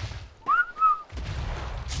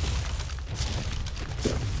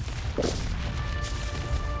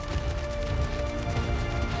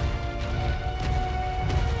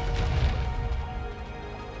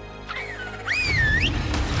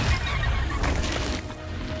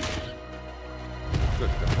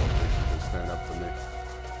 Good God, you should stand up for me.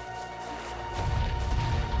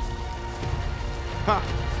 Ha!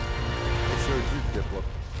 I showed you, Diplo.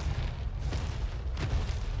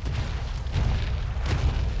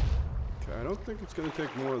 Okay, I don't think it's going to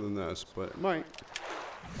take more than this, but it might.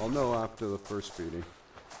 I'll know after the first feeding.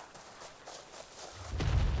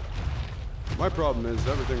 My problem is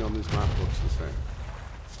everything on this map looks the same.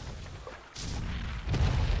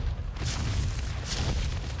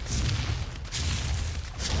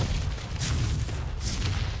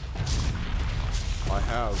 I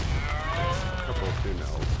have a couple of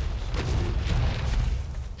females.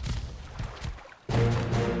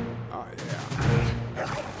 Oh,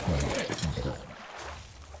 yeah.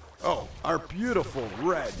 Oh, our beautiful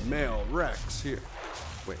red male Rex here.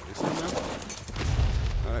 Wait, is it a male?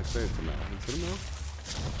 I say it's a male. Is it a male?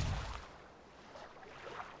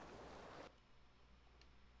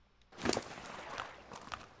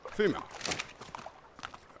 Female.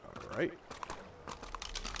 Alright.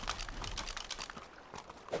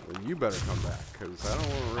 Well, you better come back, because I don't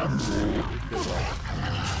want to rest.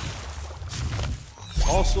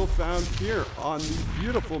 Also found here on the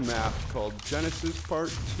beautiful map called Genesis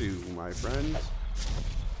Part 2, my friends.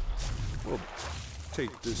 We'll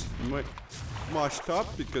take this Mosh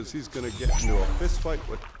Top because he's going to get into a fist fight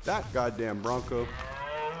with that goddamn Bronco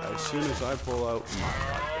as soon as I pull out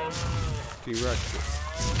my T-Rexes.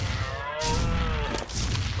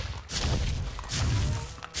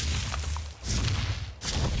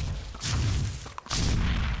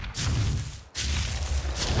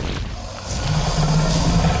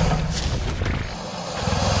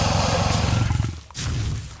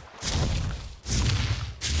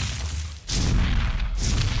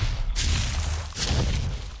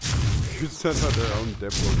 You sent out their own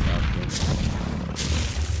Diplo captain.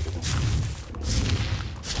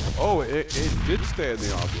 Oh, it did stay in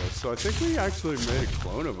the obelisk, so I think we actually made a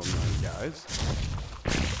clone of them then, guys.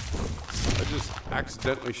 I just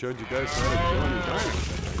accidentally showed you guys how to kill any dinos.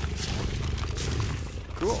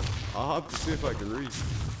 Cool. I'll have to see if I can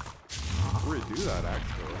redo that,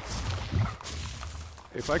 actually.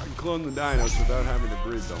 If I could clone the dinos without having to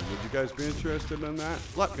breed them, would you guys be interested in that?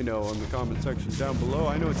 Let me know in the comment section down below.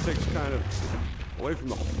 I know it takes kind of away from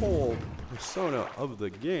the whole persona of the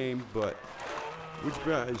game, but would you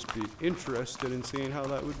guys be interested in seeing how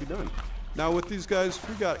that would be done? Now with these guys,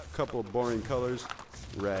 we got a couple of boring colors,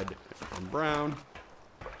 red and brown,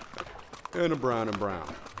 and a brown and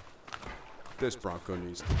brown. This Bronco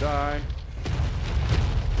needs to die.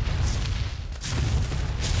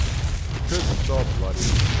 Because it's all bloody,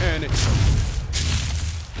 and it's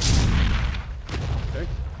okay.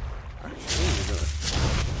 Actually, we're gonna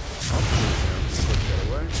put that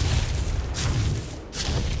away.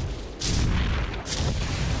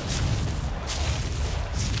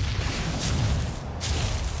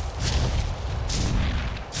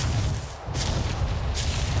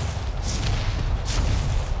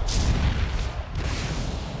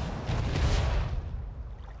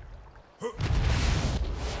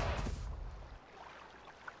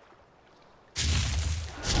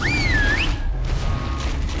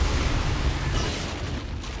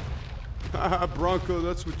 Bronco,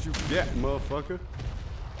 that's what you get, motherfucker.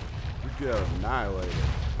 You get annihilated.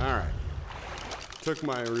 Alright. Took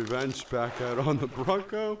my revenge back out on the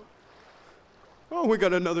Bronco. Oh, we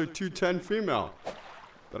got another 210 female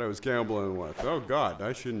that I was gambling with. Oh god,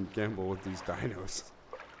 I shouldn't gamble with these dinos.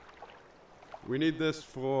 We need this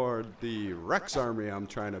for the Rex army I'm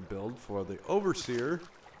trying to build for the Overseer.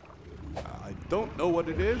 I don't know what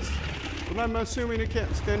it is, but I'm assuming it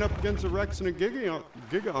can't stand up against a Rex and a Giga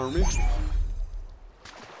army.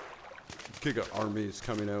 Giga army is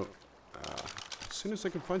coming out as soon as I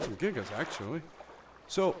can find some Gigas, actually.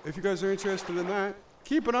 So, if you guys are interested in that,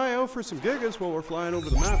 keep an eye out for some Gigas while we're flying over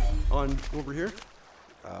the map on over here.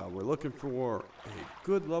 We're looking for a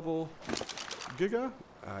good level Giga.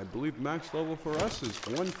 I believe max level for us is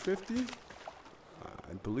 150.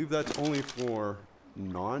 I believe that's only for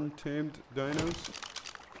non-tamed dinos.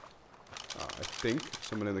 I think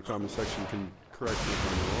someone in the comment section can correct me if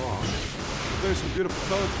I'm wrong. But there's some beautiful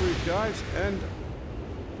colors for you guys, and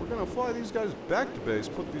we're gonna fly these guys back to base,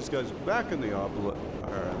 put these guys back in the obelisk, or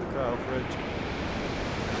the cryo fridge,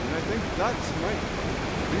 and I think that might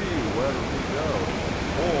be where we go.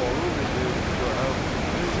 Or we do go out.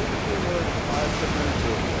 There's another 5-10 minutes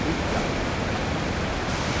of loot gathering.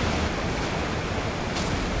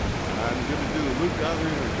 I'm gonna do the loot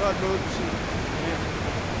gathering in God mode, so yeah.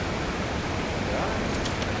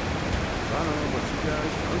 I don't know about you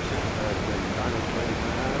guys. I'm sitting there getting kind of playing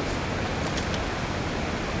my ass.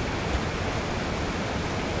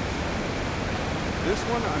 This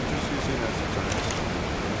one I'm just using as a giant storm.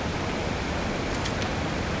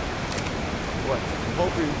 What? I'm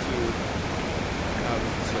hoping to have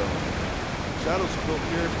so shadows built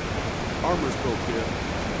here, armor's built here,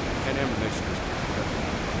 and ammunition is built here.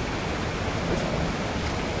 This one,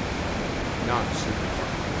 not super far.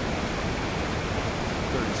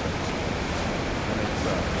 30 seconds. And it's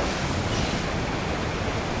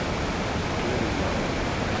really low.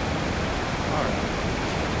 Alright.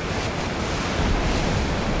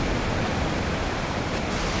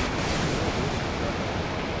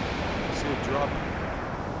 Drop,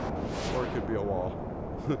 or it could be a wall.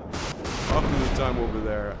 Often the time over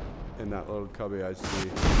there in that little cubby I see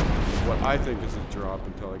what I think is a drop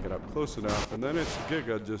until I get up close enough, and then it's a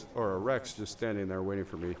Giga just, or a Rex just standing there waiting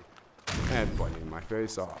for me and biting my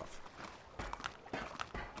face off.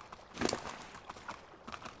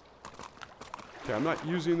 Okay, I'm not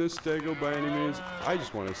using this Stego by any means. I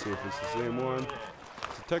just want to see if it's the same one.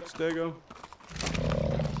 It's a tech Stego.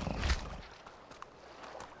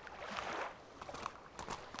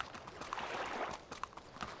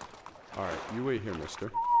 Alright, you wait here,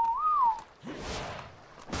 mister.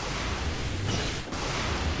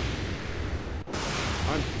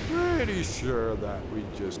 I'm pretty sure that we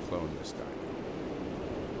just cloned this dino.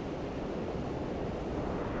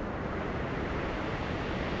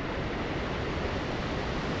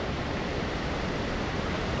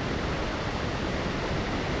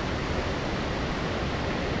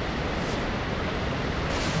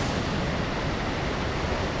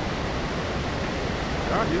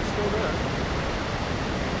 Yeah, he's still there.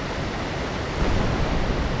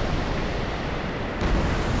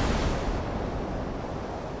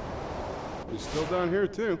 He's still down here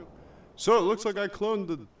too. So it looks like I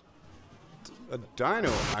cloned a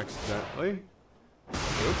dino accidentally.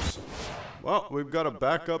 Oops. Well, we've got to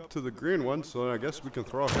back up to the green one, so I guess we can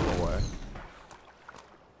throw him away.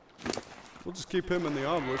 We'll just keep him in the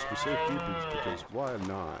obelisk for safekeeping, because why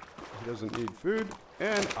not? He doesn't need food,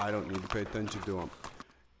 and I don't need to pay attention to him.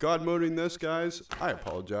 God moding this, guys. I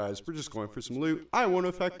apologize. We're just going for some loot. I won't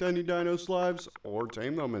affect any dinos' lives or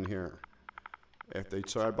tame them in here. If they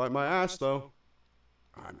try to bite my ass, though,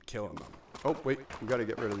 I'm killing them. Oh, wait. We got to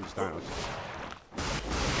get rid of these dinos.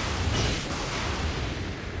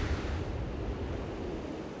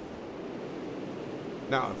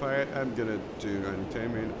 Now, if I am going to do any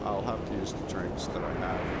taming, I'll have to use the drinks that I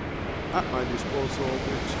have at my disposal,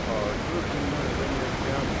 which are grouped in my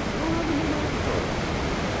account. I don't have any inventory.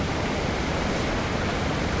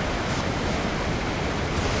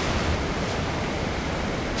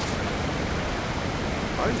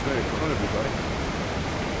 I just made fun of everybody.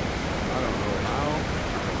 I don't know how,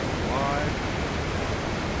 I don't know why.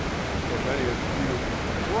 If any of you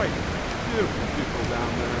bright, beautiful people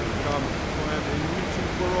down there in the comment land in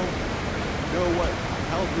YouTube world know what the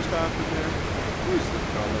hell just happened there, please leave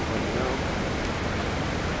a comment, let me know.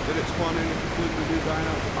 Did it spawn in a completely new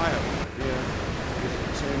dino? I have no idea. Is it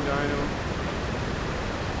the same dino?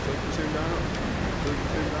 Is it the same dino? Is it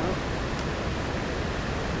the same dino?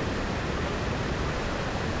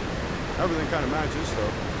 Everything kind of matches, so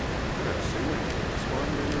let's see what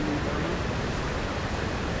spawned in a new dino.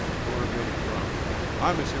 Or maybe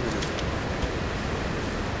I'm assuming it's a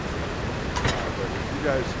car. But if you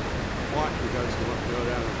guys want, you guys can let me know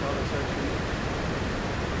down in the comment section.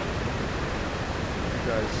 If you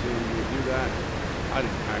guys seen me do that, I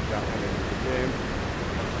didn't hack that one into the game.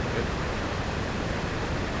 Like I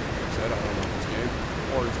said, I don't know this game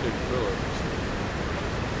or its capabilities.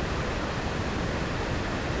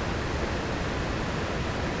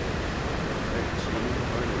 Alright, so we need to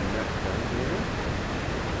find a net down here.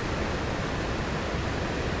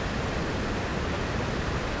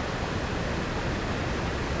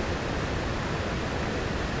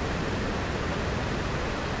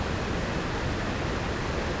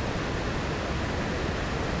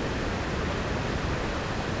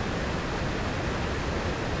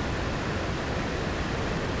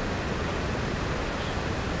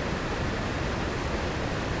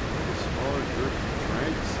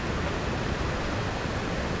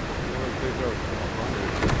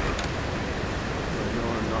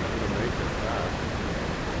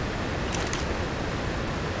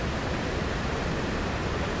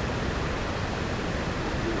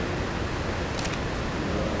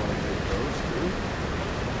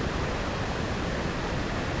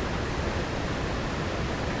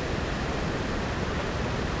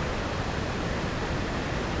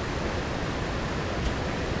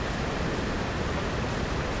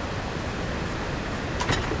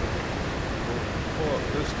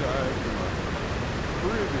 This guy from a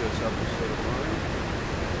previous episode of mine.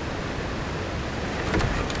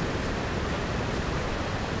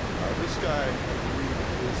 This guy, I believe,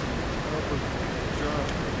 is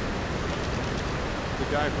the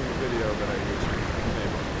guy from the video that I used to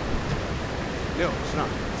name him. No, it's not.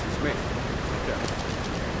 It's his mate. Okay.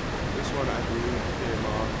 This one, I believe, came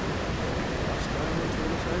off last time, I was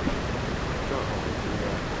going to say. Don't hold me to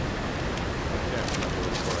that. I can't remember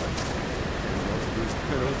before I came most of these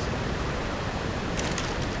pills.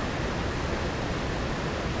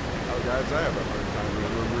 Oh, guys, I have a hard time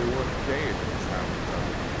remembering what game it's half the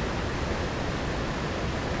time.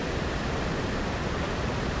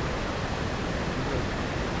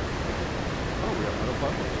 Oh, we have metal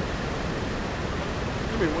platforms here.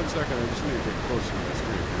 Give me 1 second, I just need to get closer to my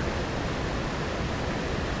screen here.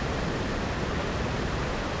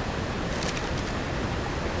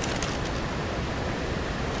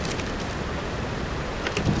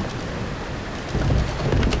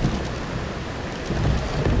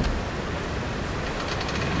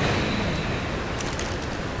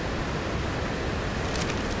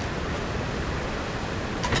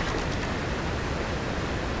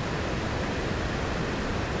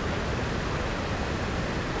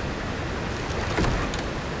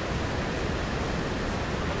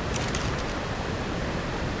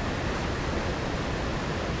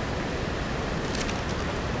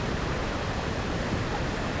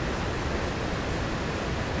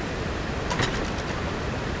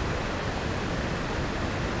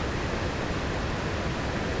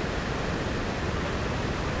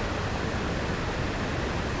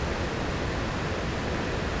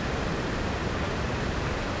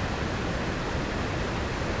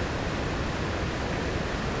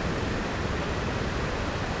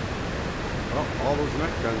 All those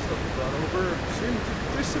net guns that we brought over seem to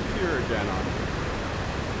disappear again on me.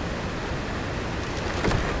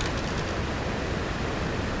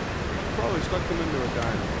 Probably stuck them into a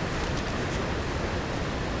dino.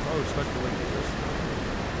 Probably stuck them into this.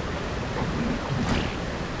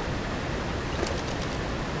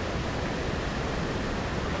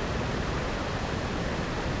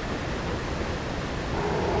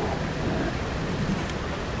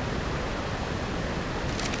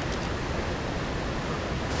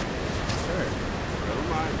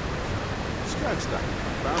 Scratch that.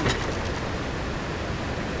 Found it.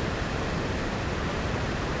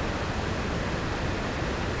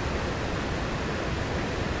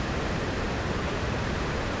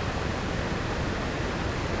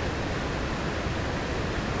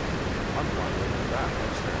 I'm wondering at that.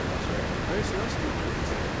 I'm staring us right in the face. That's too good.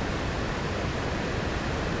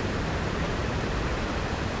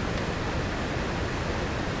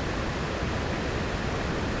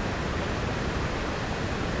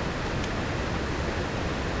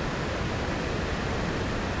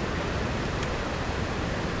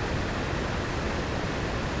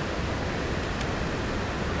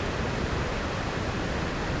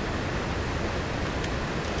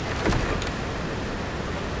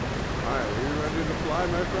 Fly,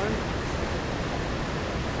 my friend.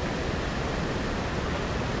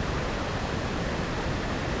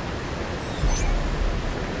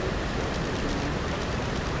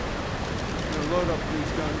 Gonna load up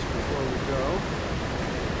these guns before we go,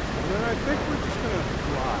 and then I think we're just gonna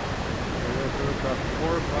fly. We're going to do about 4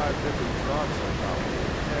 or 5 different shots on top of it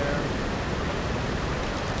there.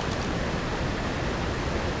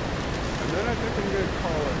 And then I think I'm going to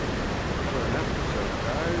call it for an episode,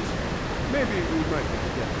 guys. Maybe we might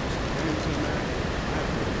get some games in there. I have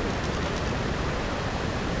no idea.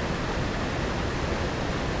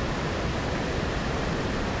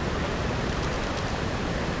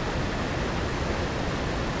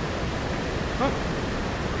 Huh.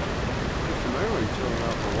 Just an ailing chilling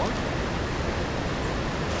out for one.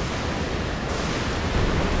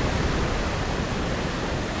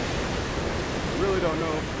 I really don't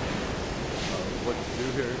know what to do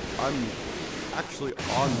here. I'm actually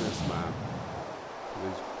on this map.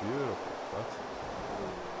 These beautiful pretzels.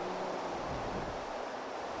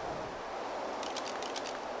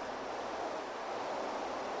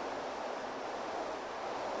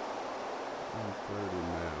 I'm 30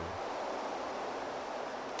 now.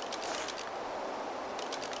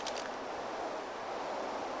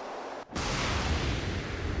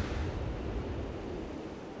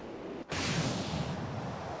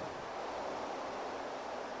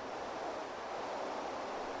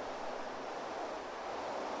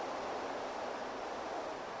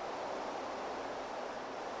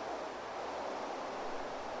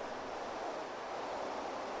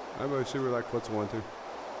 I'm going to see where that quits one to.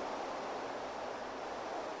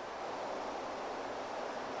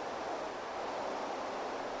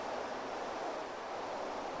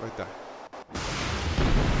 Right there.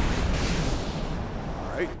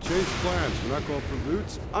 Alright, change plans. We're not going for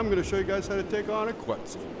loots. I'm going to show you guys how to take on a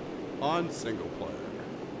Quetzal on single player.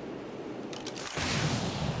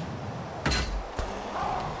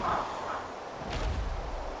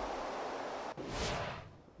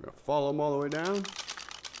 I'm going to follow them all the way down.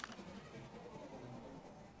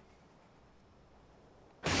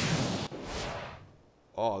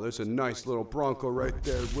 Oh, there's a nice little Bronco right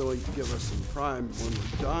there willing to give us some prime when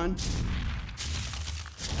we're done.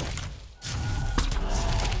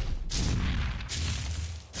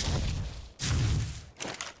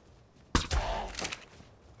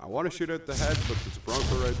 I want to shoot at the head, but there's a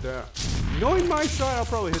Bronco right there. Knowing my shot, I'll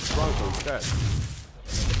probably hit the Bronco instead.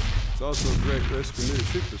 It's also a great risk for me to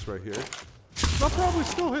shoot this right here. I'll probably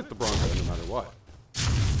still hit the Bronco no matter what.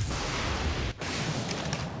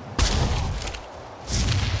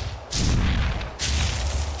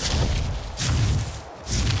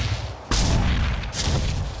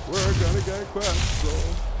 We're gonna get Quetzal.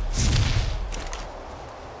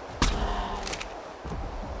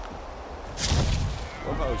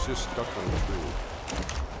 Love how it's just stuck on the screen.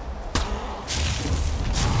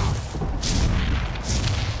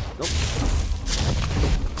 Nope.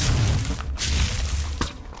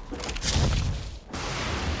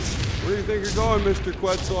 Where do you think you're going, Mr.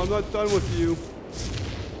 Quetzal? I'm not done with you.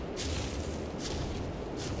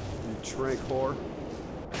 You trank whore.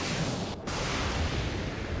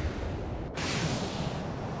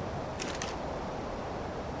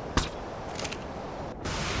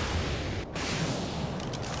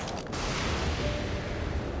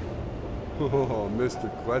 Oh, Mr.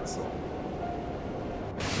 Quetzal.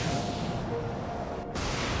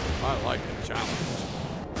 I like a challenge.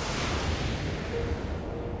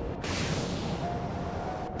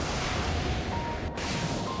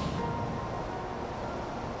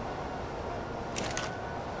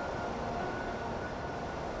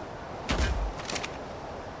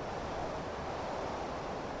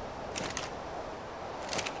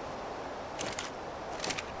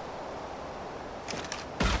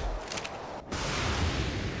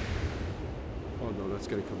 It's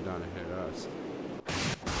going to come down and hit us.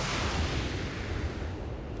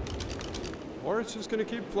 Or it's just going to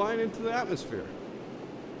keep flying into the atmosphere.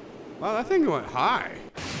 Wow, that thing went high.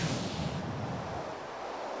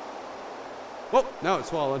 Oh, now it's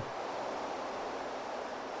falling.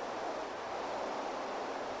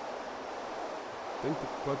 I think the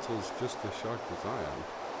Quetzal's just as shocked as I am.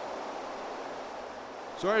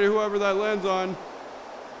 Sorry to whoever that lands on.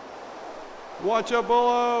 Watch out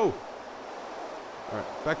below!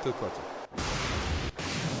 Alright, back to the Quetzal.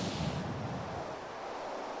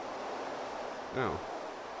 Now.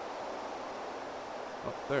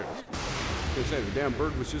 Oh, there it is. I was gonna say, the damn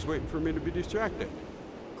bird was just waiting for me to be distracted.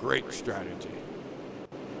 Great strategy.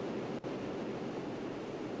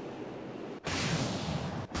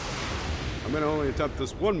 I'm gonna only attempt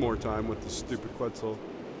this one more time with the stupid Quetzal.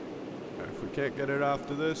 And if we can't get it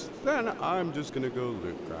after this, then I'm just gonna go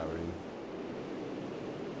loot grabbing.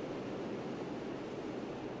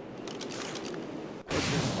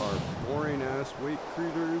 Are boring ass weight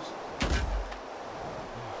creatures. Oh,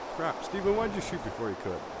 crap, Steven, why'd you shoot before you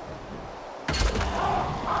could?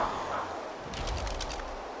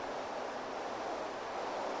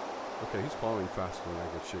 Okay, he's falling faster than I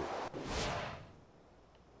can shoot.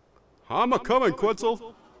 I'm a-coming,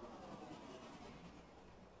 Quetzal!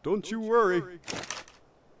 Don't you worry.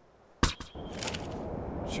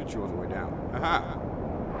 Shoot you on the way down. Aha!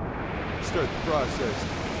 Start the process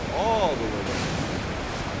all the way down.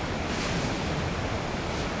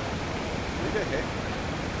 Did he get hit?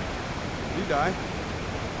 Did he die?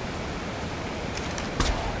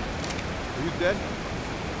 Are you dead?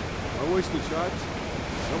 I wasted shots?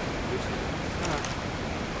 Nope. Ah.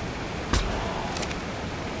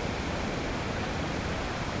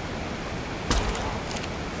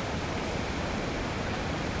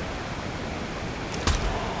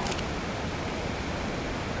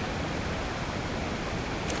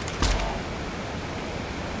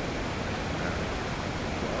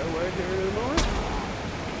 Fly away here to the north.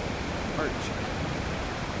 Arch.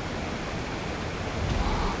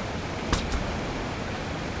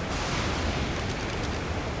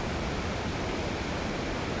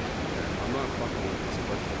 I'm not fucking with this.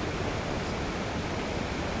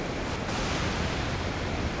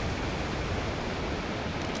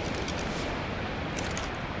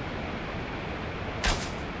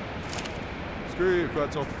 Screw you,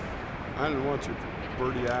 Quetzal. I didn't want your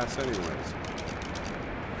birdie ass anyways.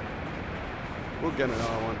 We'll get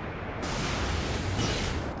another one.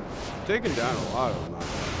 Taking down a lot of them that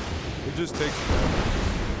way. It just takes forever.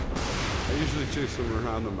 I usually chase them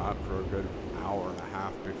around the map for a good hour and a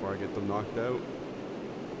half before I get them knocked out.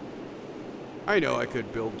 I know I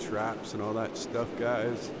could build traps and all that stuff,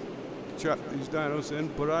 guys, to trap these dinos in,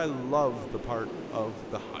 but I love the part of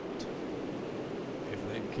the hunt. If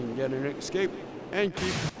they can get an escape and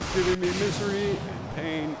keep giving me misery and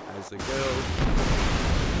pain as they go,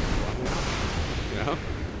 you know,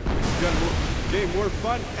 it's gonna game more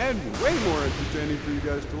fun and way more entertaining for you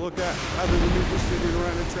guys to look at, rather than me just sitting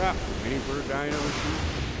around a trap waiting for a dino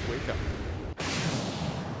to wake up.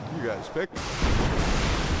 You guys pick. I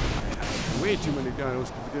have way too many dinos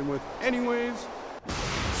to begin with anyways.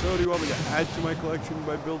 So do you want me to add to my collection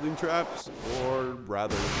by building traps, or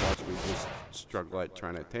rather watch me just struggle at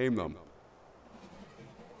trying to tame them?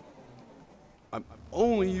 I'm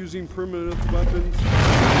only using primitive weapons.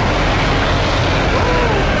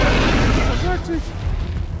 Rexy!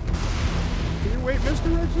 Can you wait, Mr.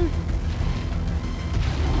 Rexy?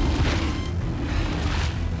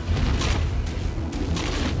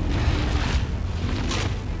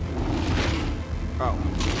 Oh.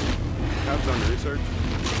 I've done research.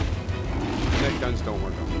 Net guns don't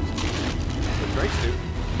work on this. But Drakes do.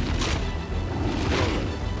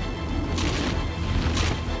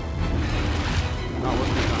 Not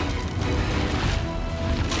worth the time.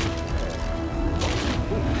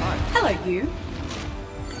 Hello, you.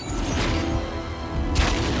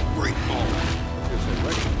 Great ball. I was gonna say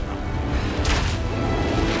right now.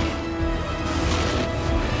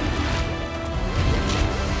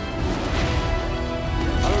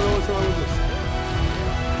 I don't know what's wrong with this.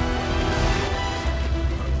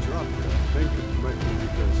 Dropped it. I think it might be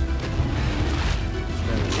because it's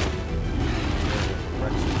standing up.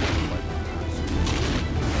 Rex is like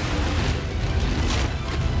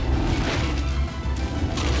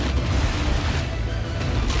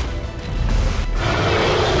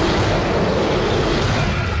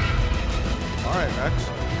Rex,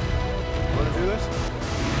 want to do this?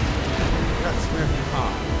 Catch me.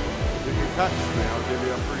 If you catch me, I'll give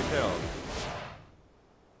you a free kill.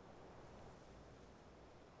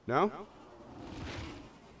 No?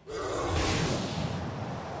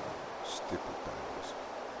 Stupid dinos.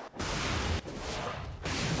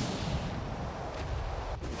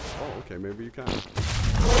 Oh, okay, maybe you can.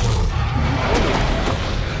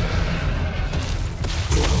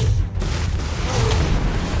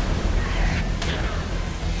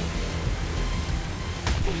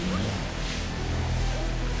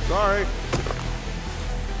 Sorry. If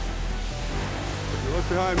you look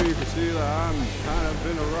behind me, you can see that I'm kind of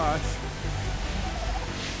in a rush.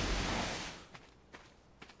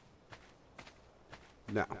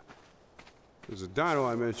 Now, there's a dino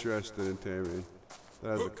I'm interested in taming that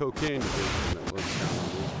has a cocaine division that lives down on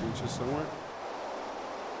these beaches somewhere.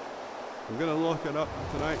 I'm gonna look it up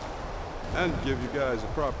tonight and give you guys a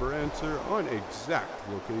proper answer on exact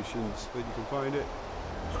locations that you can find it.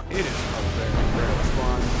 It is a very rare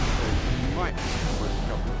spawn, and you might find a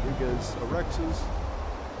couple of gigas of Rexes.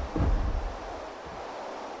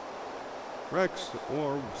 Rex,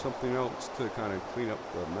 or something else to kind of clean up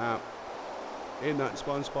the map in that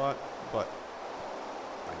spawn spot, but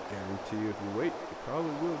I guarantee you if you wait, you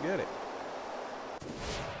probably will get it.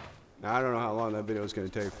 Now, I don't know how long that video is going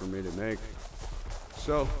to take for me to make,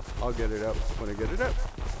 so I'll get it up when I get it up.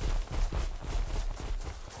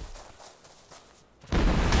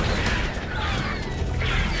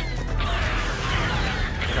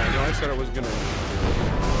 said I was gonna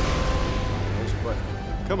but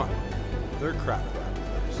come on. They're crap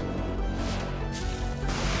raptors.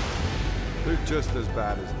 They're just as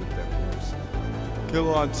bad as the dinos.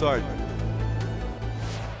 Kill on sight.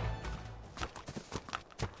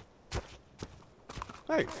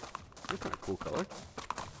 Hey, they're kind of cool color.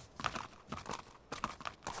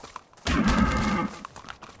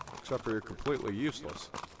 Except for you're completely useless.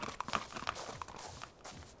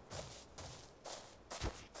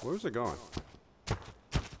 Where's it going?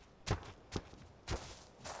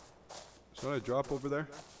 Is that a drop over there?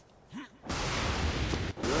 Did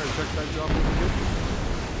you already check that drop over here?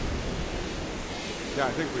 Yeah,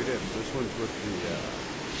 I think we did. This one's with the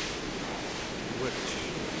witch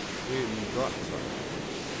in drop zone.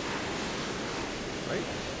 Right?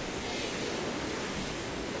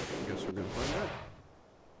 I guess we're gonna find out.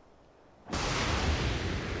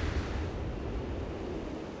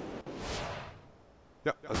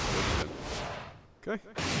 Yep, that's what it. Okay.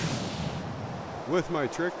 With my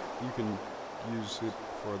trick, you can use it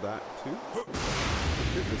for that too. Okay,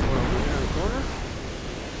 there's one over here in the corner.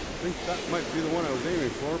 I think that might be the one I was aiming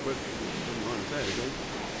for, but didn't want to say anything.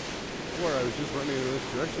 Or I was just running in this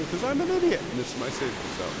direction because I'm an idiot and this is my safety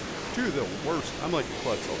zone. To the worst. I'm like a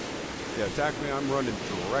Quetzal. Yeah, attack me, I'm running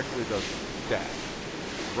directly to death.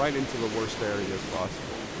 Right into the worst areas possible.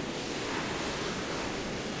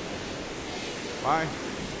 Why?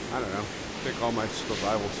 I don't know. Take all my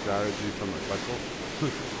survival strategy from the Quetzal.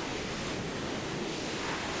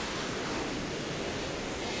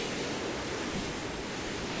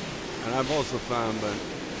 And I've also found that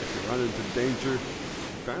if you run into danger,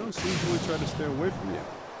 dinos usually try to stay away from you.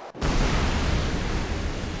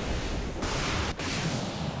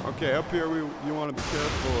 Okay, up here you want to be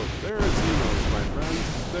careful of. There are Xenos, my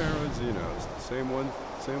friends. There are Xenos. The same one,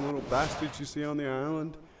 same little bastards you see on the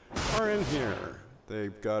island are in here.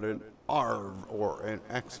 They've got an ARV or an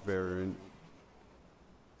X variant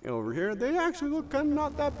over here. They actually look kind of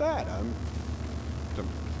not that bad. I'm to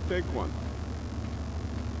take one.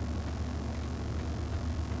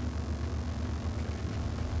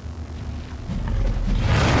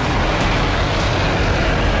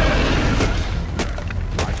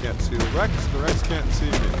 I can't see the Rex can't see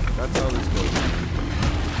me. That's how this goes.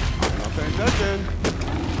 I'm not paying attention.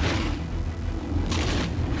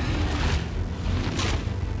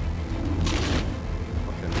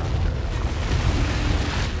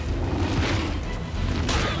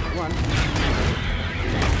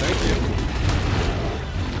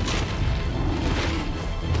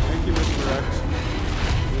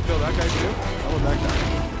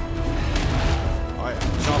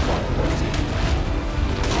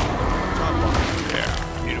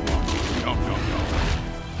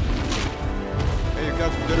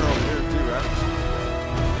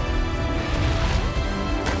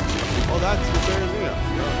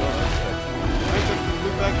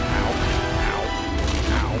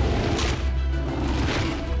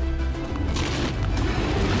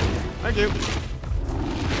 Thank you.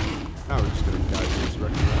 Now we're just gonna guide this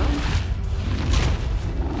wreck around.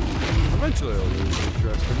 Eventually it'll lose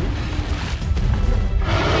interest in me.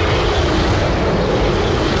 I'm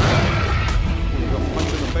gonna go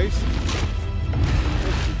punch in the face.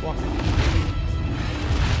 Hey, keep walking.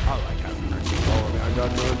 I like having Rexes follow me. I got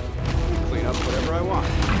to clean up whatever I want.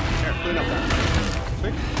 Here, clean up that.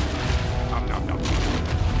 See? Nom nom nom.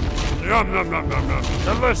 Yum nom nom nom nom.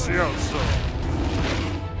 Delicioso.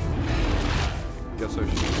 Guess I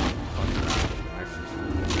should punch around and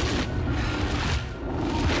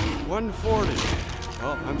 140.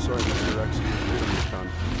 Well, I'm sorry, Mr. Rex. You're freedom is gone.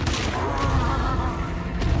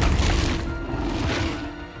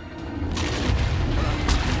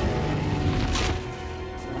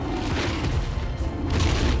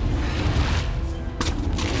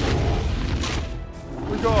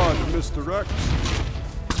 One God, Mr. Rex.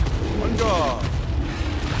 One God.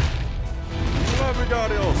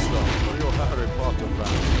 Everybody else though, for your Harry Potter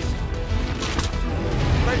fans.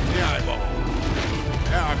 Right in the eyeball.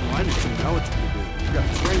 Yeah, I need to know what you can do. You got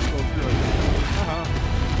strange little feelings.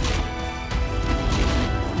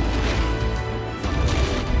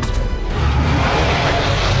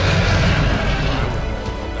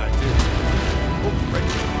 That too. Oh, right.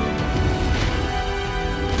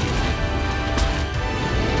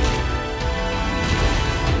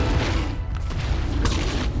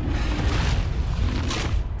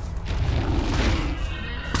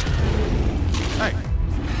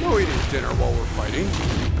 Dinner while we're fighting.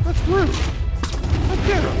 That's rude. Not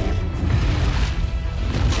dinner.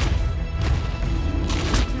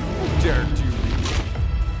 How dare you?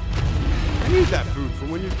 I need that food for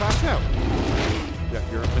when you pass out. Yeah,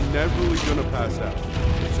 you're inevitably gonna pass out.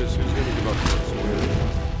 It's just who's gonna give up first.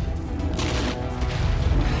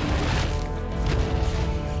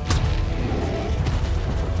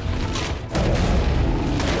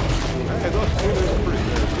 Hey, look, see, there's pretty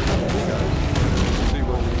good. You guys see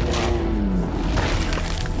what we want.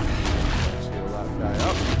 Let's heal that guy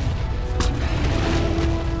up.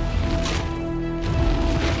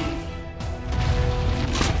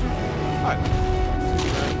 Hi.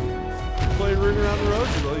 Playing ring around the road,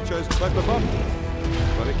 so really tries to bite my bum.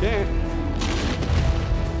 But it can't.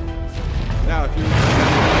 Now if you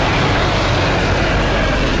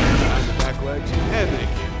behind the back legs, and they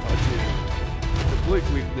can't touch you. Complete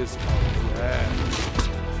weakness of rest.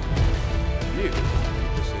 You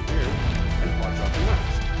just sit here and watch off your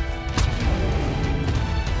nuts.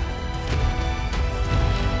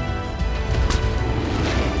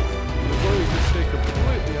 Before you can stay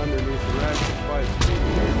completely underneath the ratchet by its feet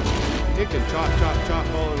here, it can chop, chop, chop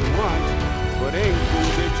all it wants, but ain't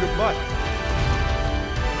gonna get your butt.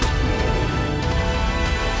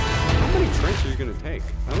 How many tranks are you gonna take?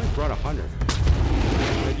 I only brought 100.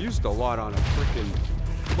 I used a lot on a freaking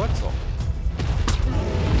Quetzal.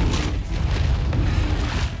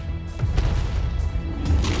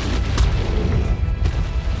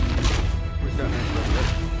 Where's that next one?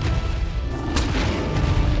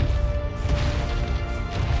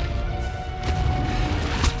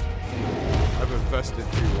 I've invested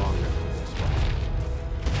too long into this one.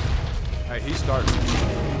 Hey, he started.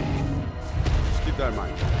 Just keep that in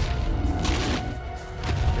mind, guys.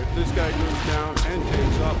 If this guy goes down and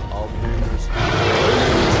takes up, I'll name this.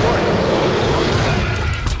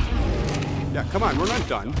 Yeah, come on, we're not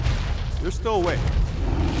done. You're still awake.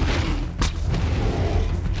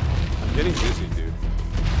 I'm getting dizzy, dude.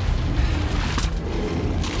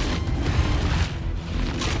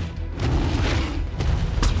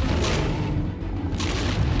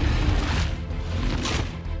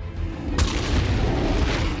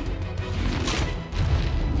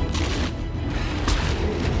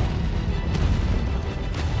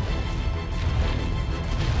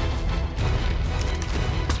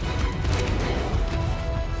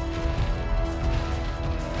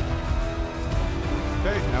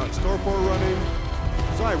 Okay, now it's torpor running,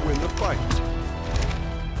 so I win the fight.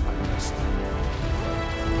 I missed.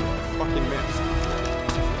 Fucking missed.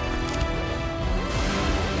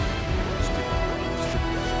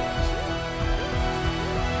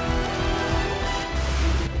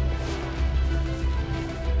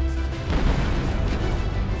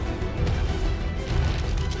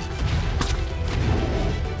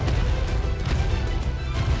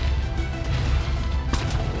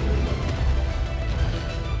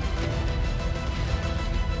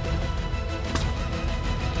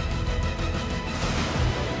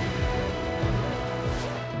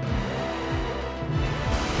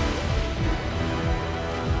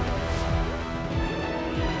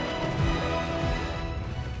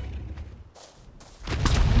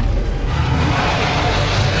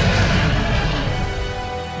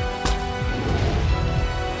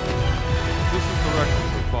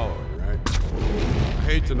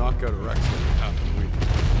 To knock out a Rex when we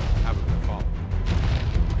haven't been followed.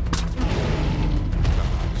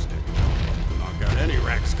 Don't knock out any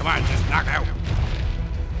Rex. Come on, just knock out.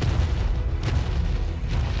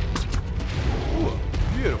 Ooh,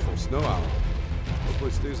 beautiful snow owl.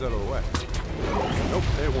 Hopefully it stays out of the way. Nope,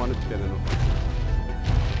 they wanted to get in the way.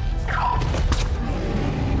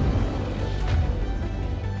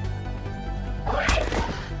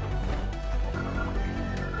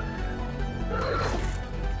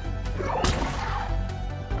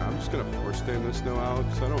 I'm just gonna force stand this snow out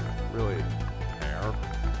because I don't really care.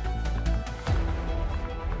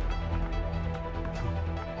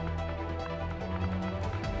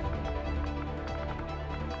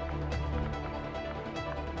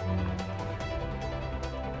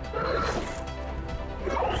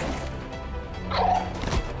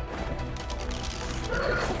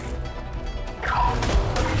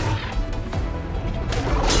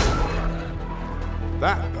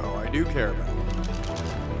 That, though, I do care about.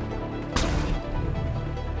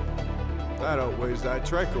 That outweighs that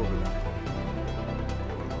trek over there.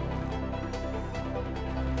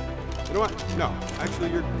 You know what? No, actually,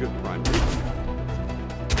 you're good, Prime.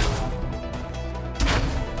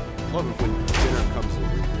 Love it when dinner comes in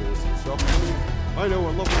and reveals itself to me. I know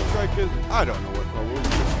what level the trek is. I don't know what level it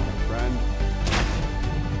is, my friend.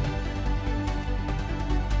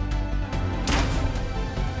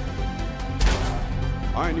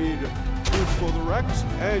 I need food for the Rex,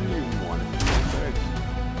 and you want it. Thanks.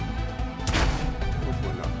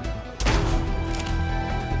 Hopefully not.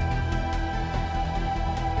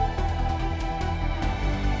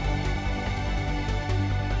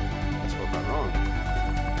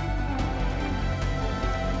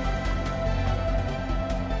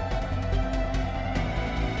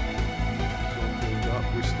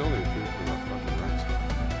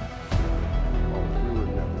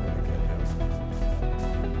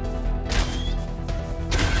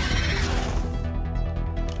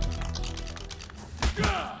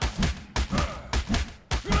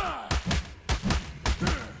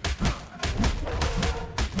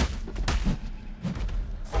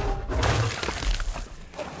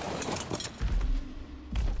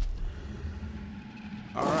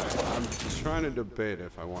 trying to debate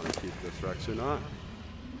if I want to keep this Rex or not.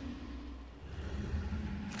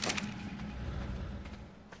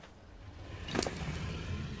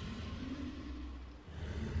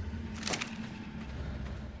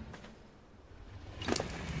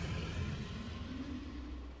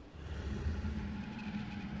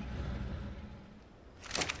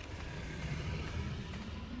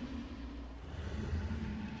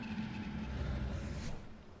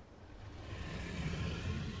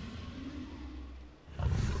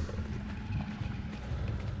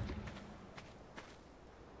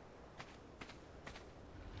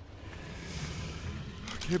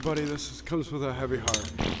 Okay, buddy, this comes with a heavy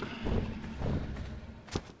heart.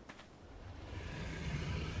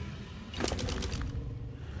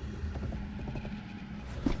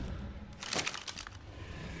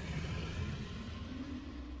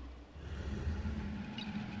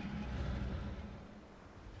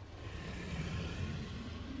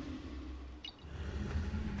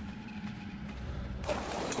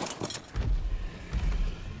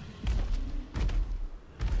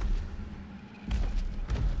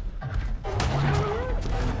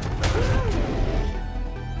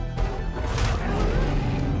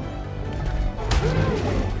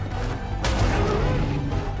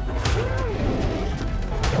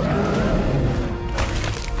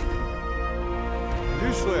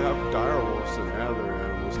 Usually I have dire wolves and other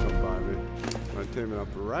animals come by me when I'm taming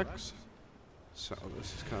up a Rex. So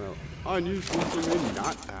this is kind of unusual for me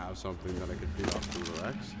not to have something that I could feed off to the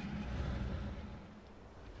Rex.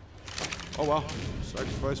 Oh well,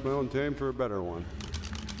 sacrifice my own tame for a better one.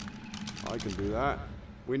 I can do that.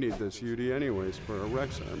 We need this UD anyways for a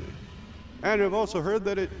Rex army. And I've also heard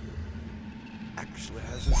that it actually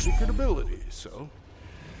has a secret ability, so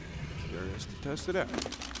curious to test it out.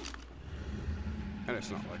 And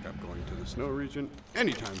it's not like I'm going to the snow region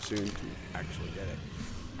anytime soon to actually get it.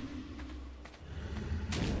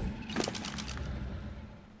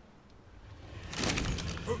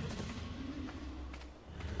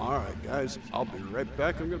 Alright guys, I'll be right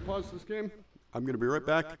back. I'm going to pause this game. I'm going to be right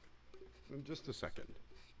back in just a second.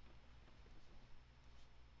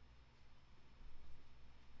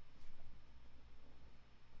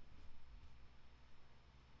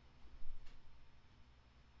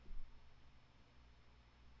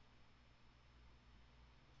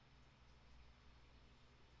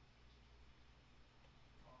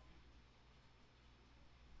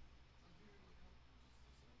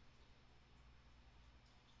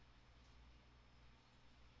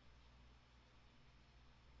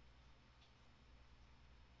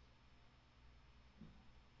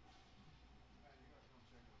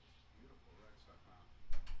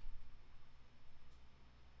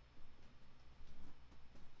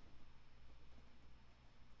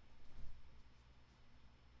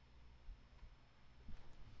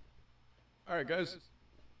 Alright guys.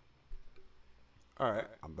 Alright,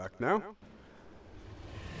 I'm back now.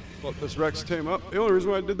 Let this Rex tame up. The only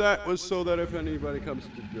reason why I did that was so that if anybody comes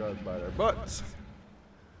to drive by their butts,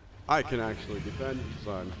 I can actually defend because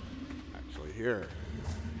I'm actually here.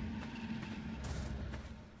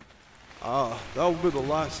 That'll be the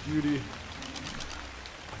last UD.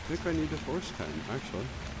 I think I need to force 10, actually.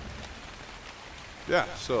 Yeah,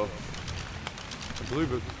 so I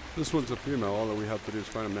believe it. This one's a female. All that we have to do is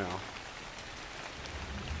find him now.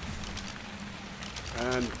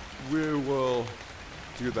 And we will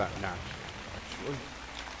do that naturally, actually.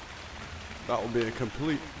 That will be a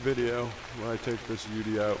complete video where I take this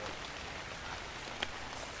UD out.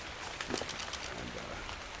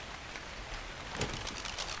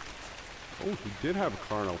 And, oh, he did have a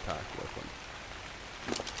carnal pack with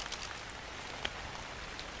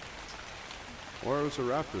him. Or it was a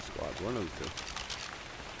raptor squad, one of the two.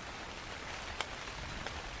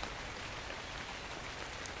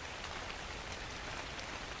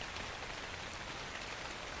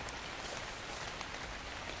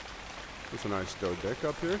 There's a nice doe dick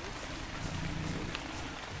up here.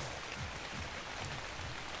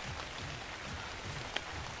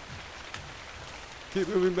 Keep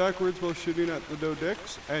moving backwards while shooting at the doe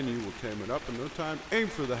dicks, and you will tame it up in no time. Aim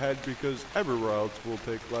for the head because everywhere else will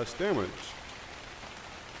take less damage.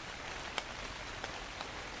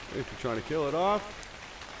 If you're trying to kill it off,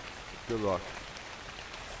 good luck.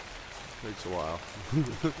 Takes a while.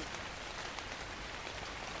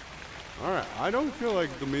 Alright, I don't feel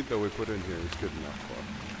like the meat that we put in here is good enough for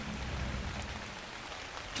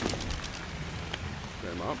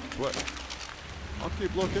him. Came up. What? I'll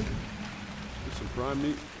keep looking. There's some prime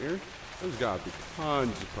meat here. There's gotta be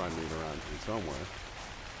tons of prime meat around here somewhere.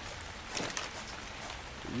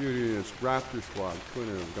 The Union and its Raptor Squad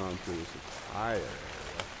couldn't have gone through this entire area.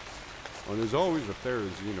 And there's always a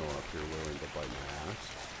Therizino up here willing to bite my ass.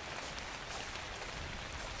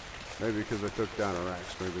 Maybe because I took down a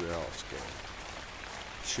Rex, maybe they're all scared.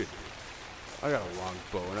 Shit. I got a long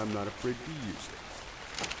bow and I'm not afraid to use it.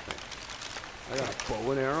 Thanks. I got a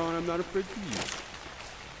bow and arrow and I'm not afraid to use it.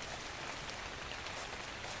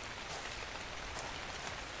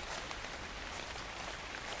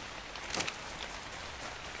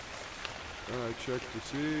 I checked to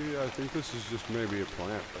see. I think this is just maybe a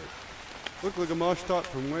plant, but looked like a mosh tot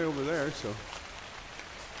from way over there, so.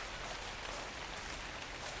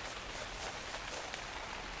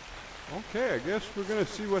 Okay, I guess we're gonna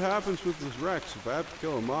see what happens with this Rex. If I have to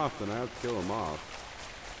kill him off, then I have to kill him off.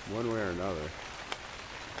 One way or another.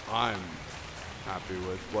 I'm happy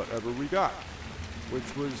with whatever we got,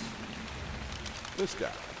 which was this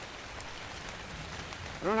guy.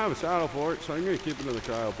 I don't have a saddle for it, so I'm gonna keep it in the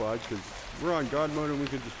cryopod because we're on God mode and we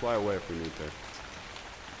can just fly away if we need to.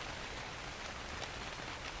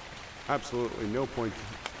 Absolutely no point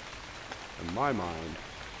in my mind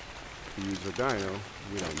to use a dino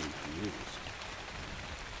we don't need to use.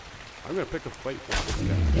 I'm gonna pick a fight with this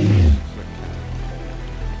guy.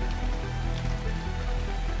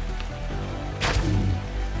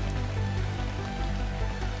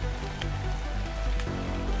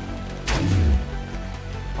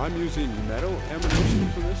 I'm using metal ammunition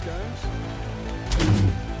for this, guys.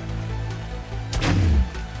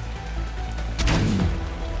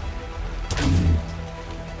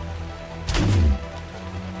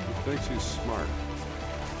 He thinks he's smart.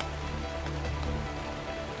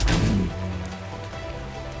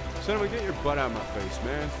 Son of a, get your butt out of my face,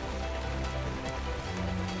 man.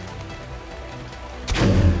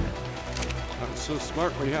 Not so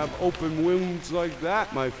smart when you have open wounds like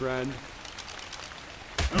that, my friend.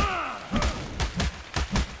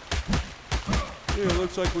 It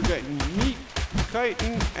looks like we're getting meat,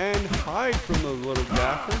 chitin, and hide from the little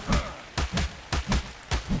gaffer.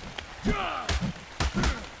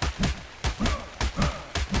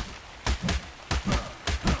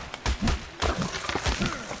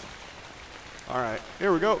 Alright,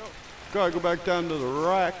 here we go. Gotta go back down to the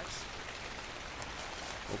Rex.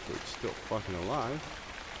 Hopefully it's still fucking alive.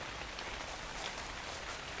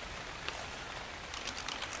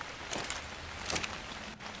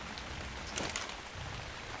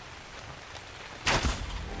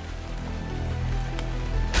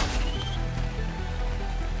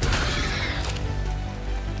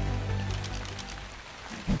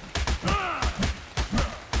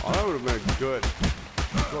 That would have been good.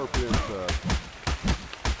 Scorpion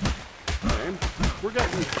game. We're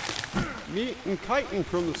getting meat and chitin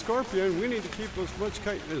from the scorpion. We need to keep as much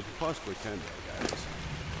chitin as we possibly can there, guys.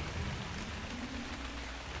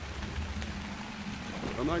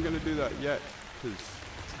 I'm not going to do that yet, because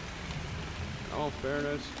in all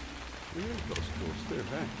fairness, we need those tools too,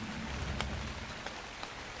 hey.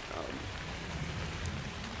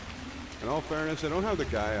 In all fairness, I don't have the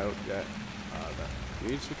guy out yet that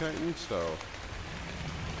needs the chitin, so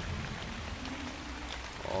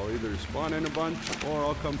I'll either spawn in a bunch or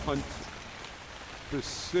I'll come hunt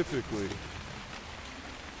specifically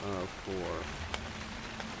for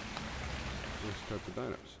this type of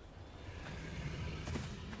dinos.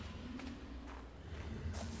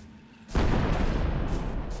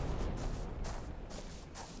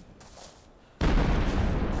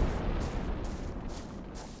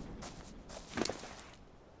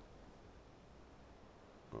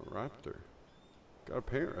 Raptor. Got a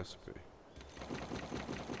paint recipe.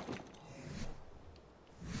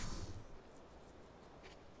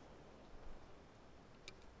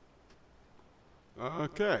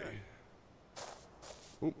 Okay.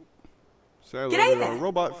 Oop. Say hello to our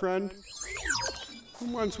robot friend, who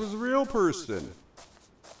once was a real person.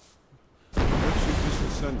 But she just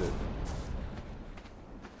ascended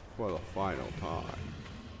for the final time.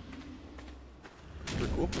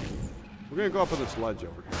 Pretty cool. We're gonna go up on this ledge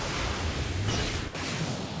over here.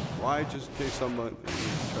 Why? Just in case somebody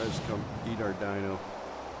tries to come eat our dino,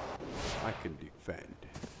 I can defend.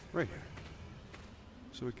 Right here.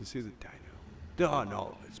 So we can see the dino done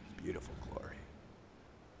all of its beautiful glory.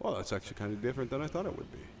 Well, that's actually kind of different than I thought it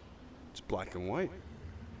would be. It's black and white.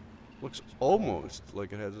 Looks almost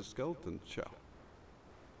like it has a skeleton shell.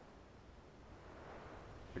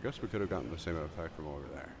 I guess we could have gotten the same effect from over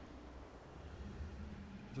there.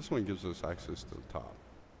 This one gives us access to the top.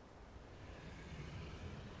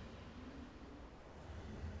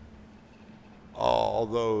 All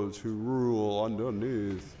those who rule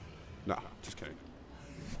underneath. No, just kidding.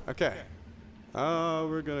 Okay.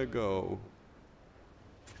 We're gonna go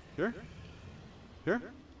here? Here?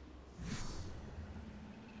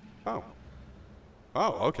 Oh.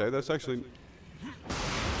 Oh, okay, that's actually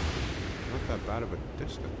not that bad of a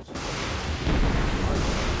distance.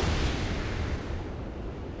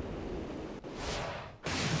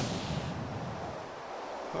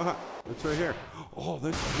 Haha, it's right here. Oh,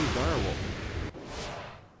 that's a blue direwolf.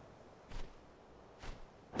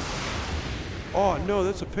 Oh no,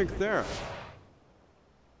 that's a pink there.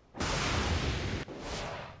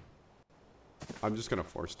 I'm just gonna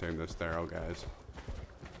force tame this Thero, guys.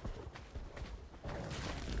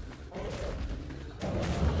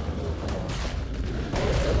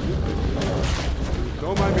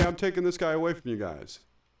 Don't mind me, I'm taking this guy away from you guys.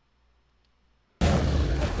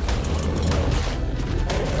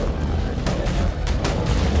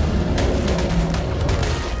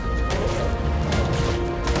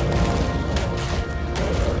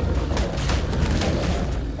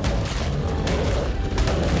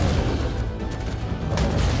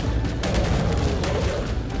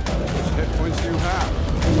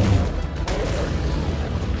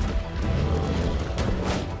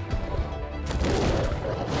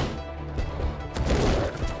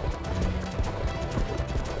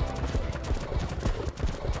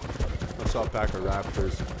 Saw a pack of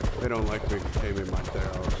raptors. They don't like me taming my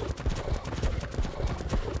Theros.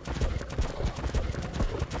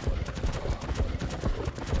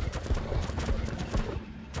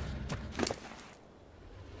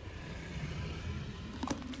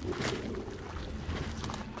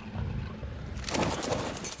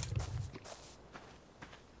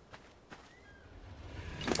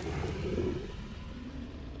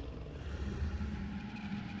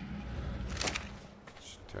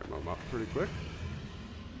 Tame them up pretty quick.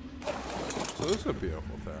 So this is a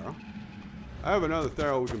beautiful Thero. I have another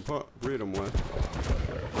Thero we can breed them with.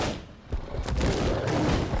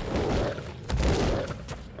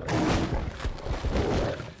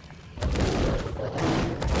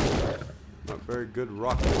 Not very good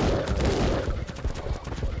rock.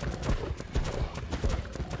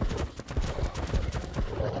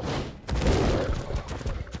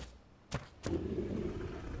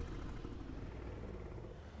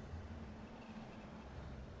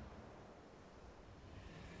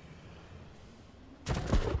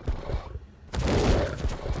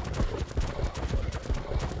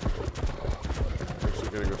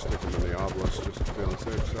 Gonna go stick them in the obelisk just to be on the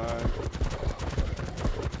safe side.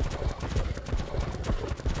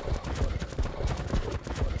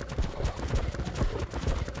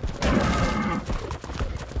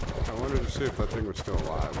 I wanted to see if that thing was still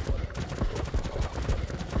alive.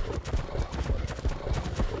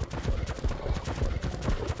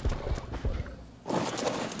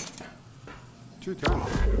 Two turns.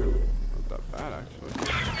 Not that bad, actually.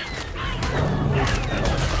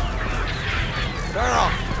 Thero!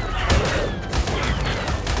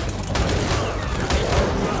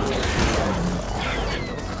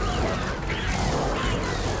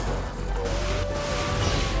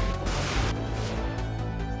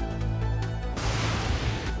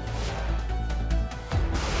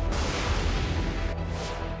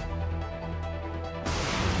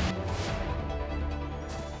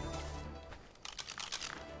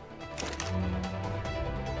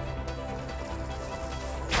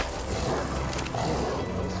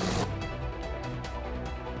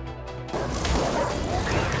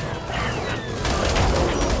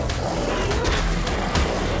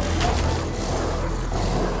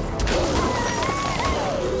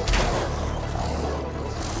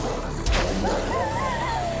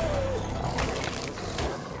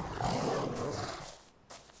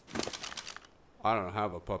 I don't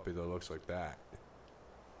have a puppy that looks like that.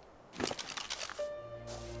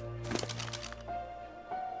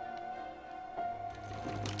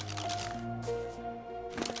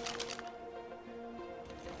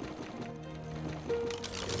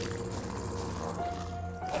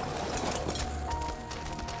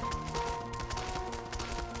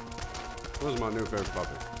 This is my new favorite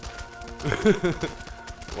puppy.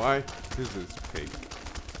 Why? Because it's pink.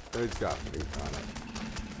 It's got pink on it.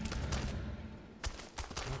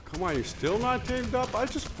 Come on, you're still not tamed up? I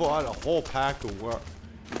just fought a whole pack of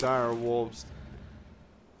dire wolves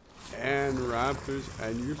and raptors,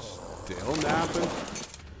 and you're still napping?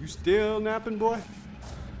 You still napping, boy?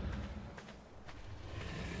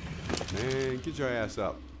 Man, get your ass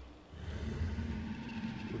up.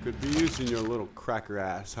 We could be using your little cracker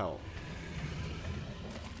ass help.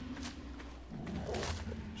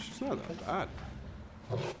 She's not that bad.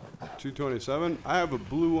 227. I have a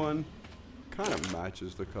blue one. Kind of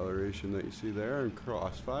matches the coloration that you see there in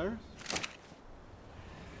Crossfires.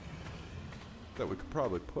 That we could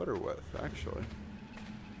probably put her with, actually.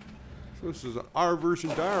 So this is our version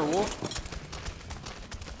direwolf.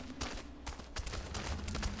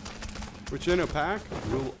 which in a pack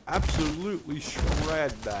will absolutely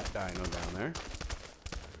shred that dino down there.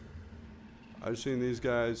 I've seen these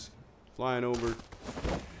guys flying over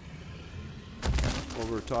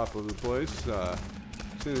top of the place.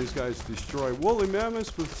 Seen these guys destroy woolly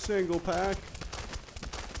mammoths with single pack.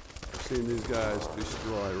 I've seen these guys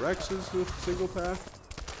destroy Rexes with single pack.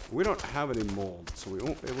 We don't have any mold, so we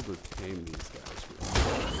won't be able to tame these guys.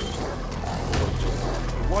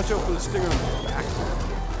 Watch out for the stinger on the back.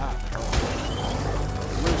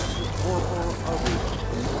 Horrible, ugly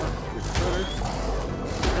critter.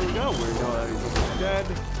 There we go. We know that he's almost dead.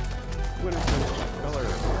 When it comes to color,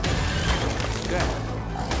 dead.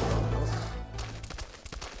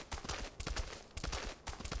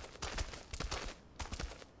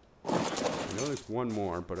 I know there's one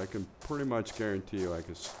more, but I can pretty much guarantee you I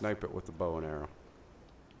can snipe it with a bow and arrow.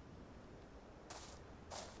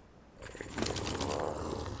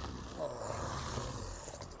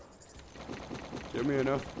 Give me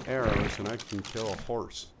enough arrows and I can kill a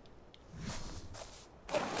horse.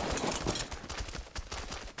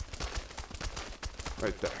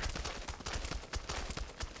 Right there.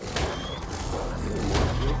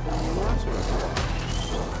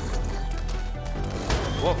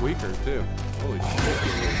 A lot weaker too. Holy shit.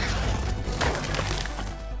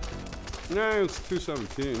 Nah, it's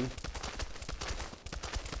 217.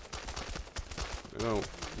 I don't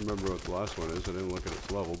remember what the last one is. I didn't look at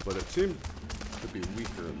its level, but it seemed to be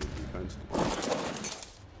weaker in the defense department.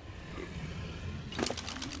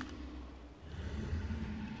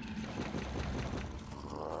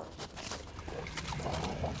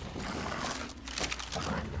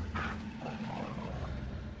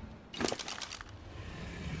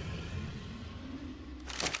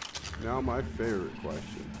 Now my favorite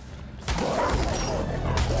question.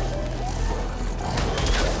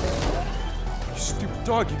 You stupid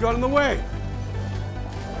dog, you got in the way!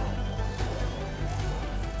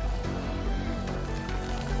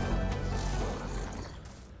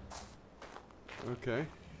 Okay.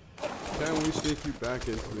 Can we sneak you back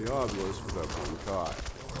into the obelisk without being caught?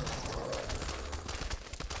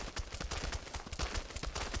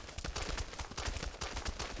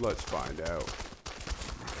 Let's find out.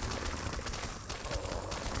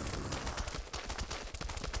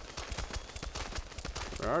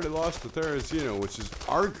 I already lost the Therizino, which is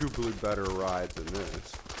arguably better ride than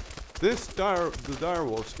this. The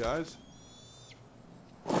direwolves, guys,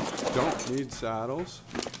 don't need saddles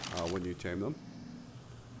when you tame them.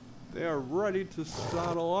 They are ready to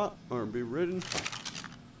saddle up or be ridden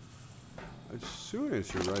as soon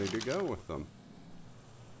as you're ready to go with them.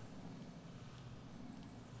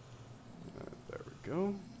 There we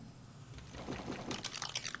go.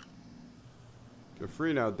 You're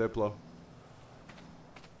free now, Diplo.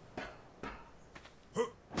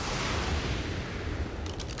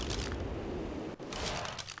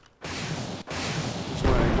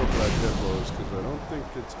 Because I don't think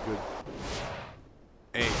it's good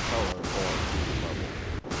A color or B level.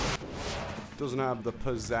 Doesn't have the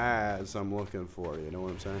pizzazz I'm looking for, you know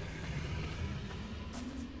what I'm saying?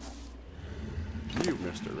 You,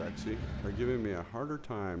 Mr. Rexy, are giving me a harder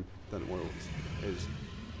time than what is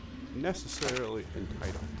necessarily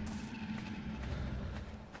entitled.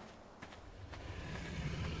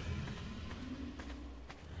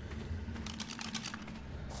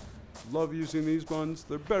 Love using these ones.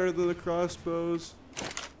 They're better than the crossbows.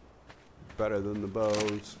 Better than the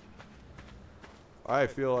bows. I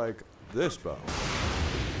feel like this bow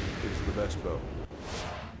is the best bow.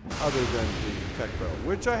 Other than the tech bow,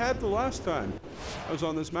 which I had the last time I was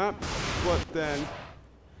on this map. But then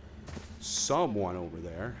someone over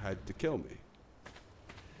there had to kill me.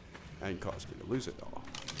 And caused me to lose it all.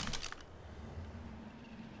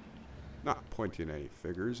 Not pointing any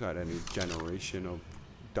fingers at any generation of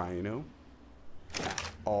dino at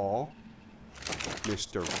all,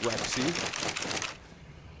 Mr. Rexy.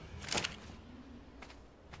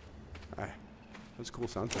 Ah, that's a cool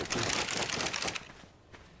soundtrack too.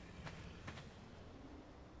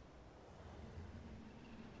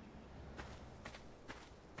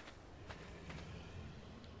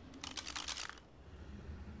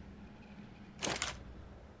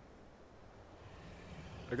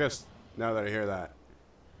 I guess now that I hear that,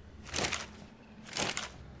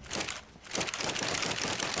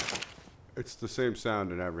 it's the same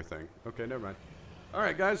sound and everything. Okay, never mind.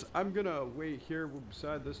 Alright guys, I'm gonna wait here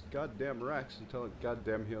beside this goddamn Rex until it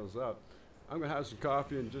goddamn heals up. I'm gonna have some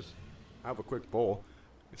coffee and just have a quick bowl.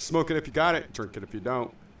 Smoke it if you got it, drink it if you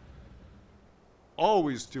don't.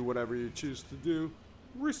 Always do whatever you choose to do.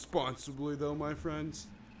 Responsibly though, my friends.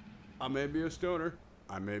 I may be a stoner,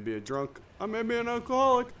 I may be a drunk, I may be an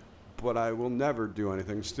alcoholic, but I will never do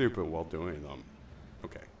anything stupid while doing them.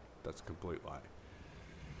 Okay, that's a complete lie.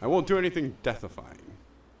 I won't do anything death-defying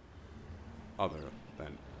other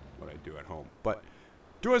than what I do at home. But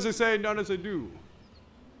do as I say, not as I do.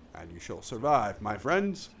 And you shall survive, my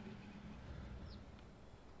friends.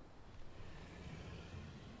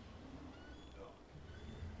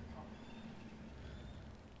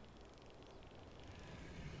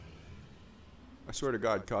 I swear to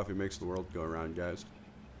God, coffee makes the world go around, guys.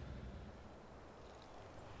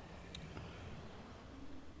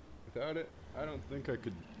 Without it, I don't think I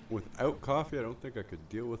could... Without coffee, I don't think I could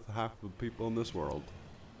deal with half of the people in this world.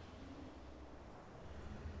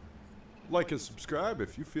 Like and subscribe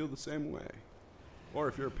if you feel the same way. Or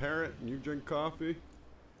if you're a parent and you drink coffee,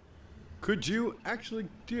 could you actually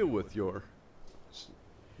deal with your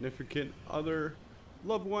significant other,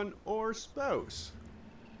 loved one, or spouse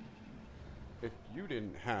if you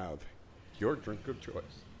didn't have your drink of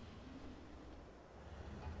choice?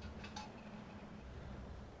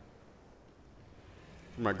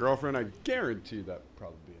 For my girlfriend, I guarantee that would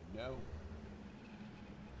probably be a no.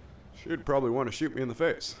 She'd probably want to shoot me in the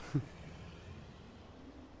face.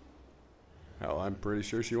 Hell, I'm pretty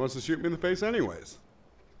sure she wants to shoot me in the face anyways.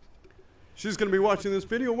 She's going to be watching this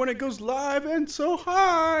video when it goes live, and so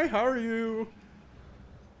hi, how are you?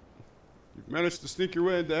 You've managed to sneak your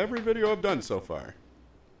way into every video I've done so far.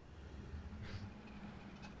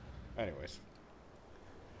 Anyways.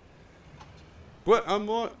 But I'm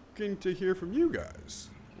looking to hear from you guys.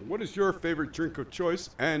 What is your favorite drink of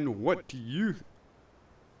choice, and what do you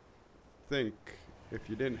think if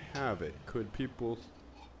you didn't have it? Could people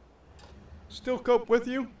still cope with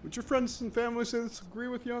you? Would your friends and family disagree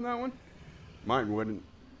with you on that one? Mine wouldn't.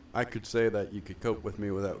 I could say that you could cope with me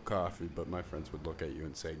without coffee, but my friends would look at you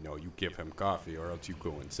and say, no, you give him coffee or else you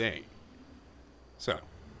go insane. So,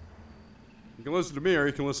 you can listen to me or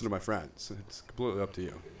you can listen to my friends. It's completely up to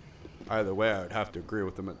you. Either way, I would have to agree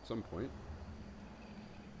with them at some point.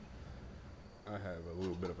 I have a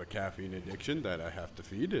little bit of a caffeine addiction that I have to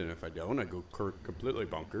feed, and if I don't, I go completely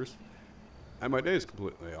bonkers. And my day is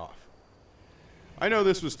completely off. I know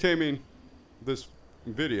this was taming. This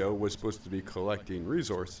video was supposed to be collecting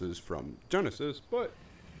resources from Genesis, but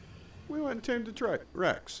we went and tamed a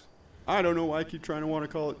Rex. I don't know why I keep trying to want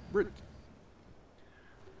to call it Brit.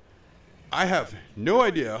 I have no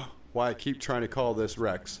idea why I keep trying to call this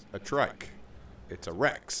Rex a trike. It's a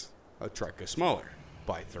Rex. A trike is smaller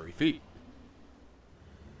by 30 feet.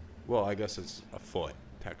 Well, I guess it's a foot,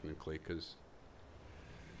 technically, because...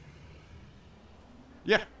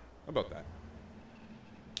 Yeah, how about that?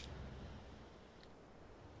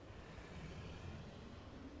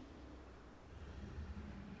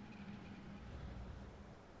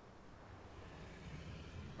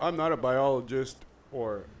 I'm not a biologist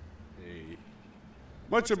or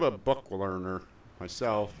much of a book learner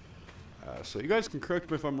myself, so you guys can correct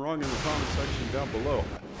me if I'm wrong in the comment section down below.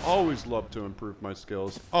 I always love to improve my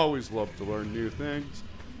skills, always love to learn new things.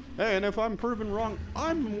 Hey, and if I'm proven wrong,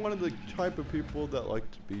 I'm one of the type of people that like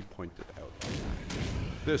to be pointed out.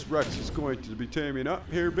 This Rex is going to be taming up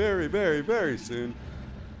here very, very, very soon.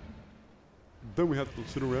 Then we have to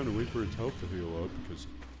sit around and wait for its health to heal up, because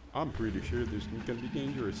I'm pretty sure there's going to be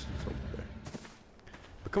dangerous over there.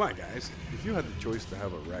 But come on, guys. If you had the choice to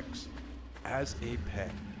have a Rex as a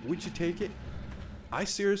pet, would you take it? I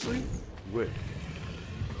seriously would.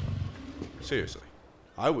 Seriously.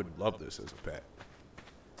 I would love this as a pet.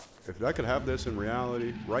 If I could have this in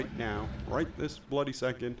reality right now, right this bloody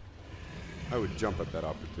second, I would jump at that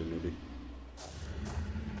opportunity.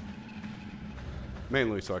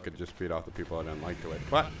 Mainly so I could just feed off the people I didn't like to it.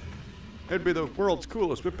 But it'd be the world's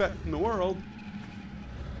coolest pet in the world.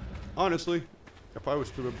 Honestly, if I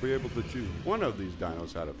was to be able to choose one of these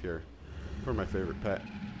dinos out of here for my favorite pet,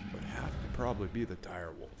 it would have to probably be the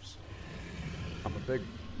dire wolves. I'm a big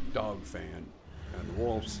dog fan, and the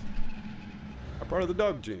wolves are part of the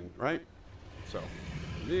dog gene, right? So,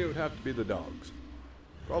 for me, it would have to be the dogs.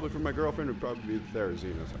 Probably for my girlfriend, it would probably be the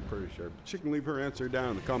Therazinas, I'm pretty sure. But she can leave her answer down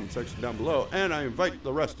in the comment section down below. And I invite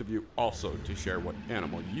the rest of you also to share what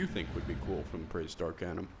animal you think would be cool from prehistoric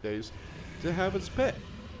days to have as a pet.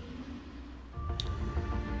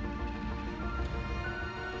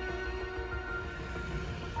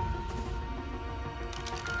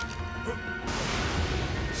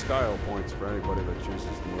 Style points for anybody that chooses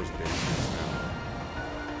the most dangerous animal.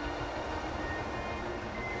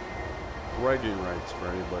 Bragging rights for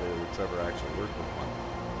anybody that's ever actually worked with one.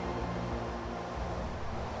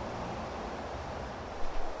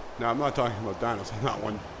 Now, I'm not talking about dinos on that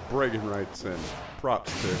one. Bragging rights and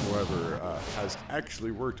props to whoever has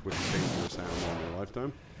actually worked with a dangerous animal in their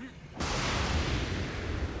lifetime.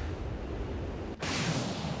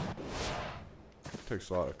 Takes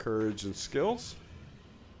a lot of courage and skills.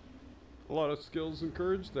 A lot of skills and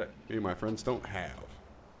courage that me and my friends don't have.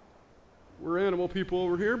 We're animal people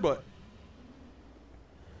over here, but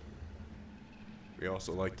we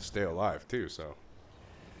also like to stay alive too, so.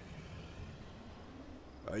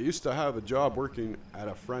 I used to have a job working at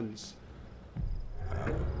a friend's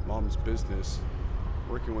mom's business,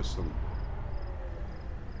 working with some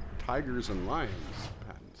tigers and lions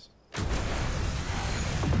pens.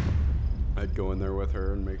 I'd go in there with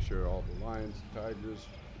her and make sure all the lions, tigers,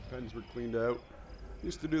 pens were cleaned out.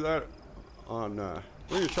 Used to do that on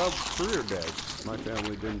during a child's career day. My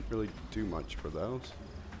family didn't really do much for those.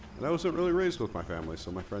 And I wasn't really raised with my family,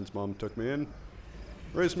 so my friend's mom took me in,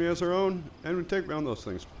 raised me as her own, and would take me on those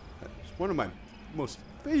things. It's one of my most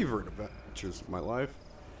favorite adventures of my life.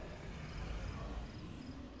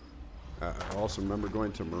 I also remember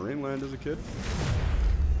going to Marineland as a kid.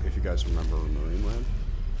 If you guys remember Marineland.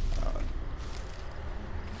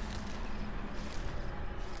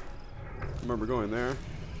 I remember going there.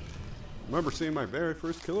 I remember seeing my very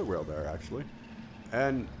first killer whale there, actually.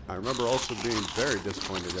 And I remember also being very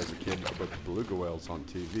disappointed as a kid about the beluga whales on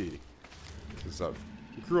TV. Because I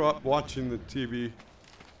grew up watching the TV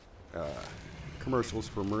commercials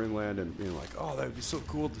for Marineland and being like, oh, that would be so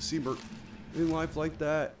cool to see marine life like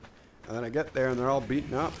that. And then I get there and they're all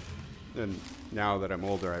beaten up. And now that I'm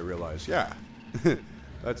older, I realize, yeah,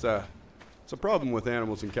 it's a problem with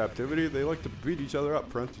animals in captivity. They like to beat each other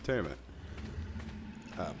up for entertainment.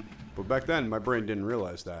 But back then, my brain didn't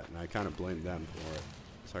realize that, and I kind of blamed them for it.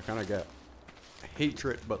 So I kind of get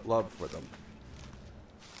hatred but love for them.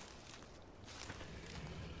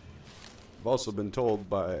 I've also been told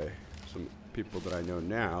by some people that I know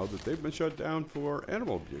now that they've been shut down for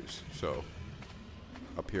animal abuse. So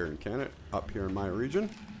up here in Canada, up here in my region,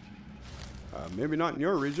 maybe not in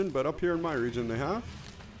your region, but up here in my region they have.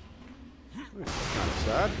 It's kind of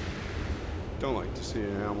sad. Don't like to see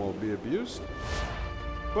an animal be abused.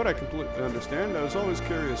 But I completely understand. I was always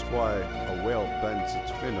curious why a whale bends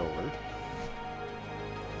its fin over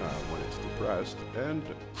when it's depressed, and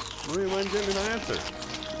Marineland gave me an answer.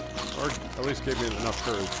 Or at least gave me enough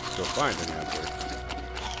courage to go find an answer.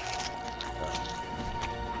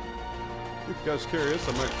 If you guys are curious,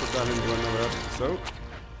 I might put that into another episode.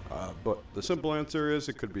 But the simple answer is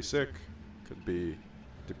it could be sick, could be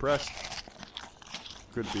depressed,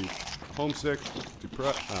 could be homesick,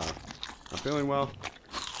 not feeling well.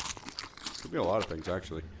 Could be a lot of things,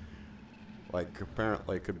 actually. Like,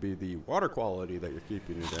 apparently, it could be the water quality that you're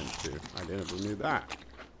keeping it into. I never knew that.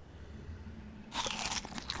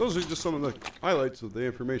 Those are just some of the highlights of the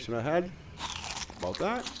information I had about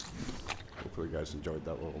that. Hopefully you guys enjoyed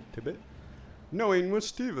that little tidbit. Knowing with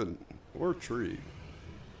Steven, or Tree.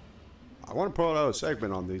 I want to put out a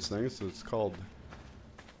segment on these things. It's called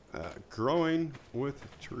Growing with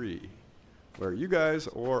Tree, where you guys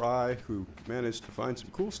or I who managed to find some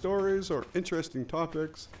cool stories or interesting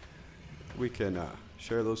topics, we can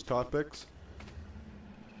share those topics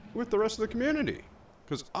with the rest of the community.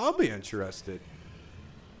 Because I'll be interested,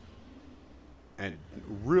 and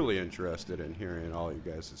really interested in hearing all you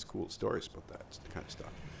guys' cool stories about that kind of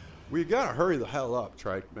stuff. We gotta hurry the hell up,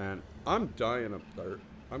 Trike, man. I'm dying of thirst.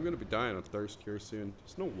 I'm gonna be dying of thirst here soon.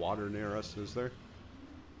 There's no water near us, is there?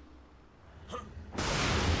 Go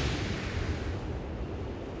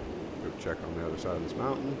check on the other side of this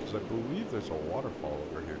mountain, because I believe there's a waterfall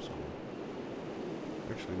over here somewhere.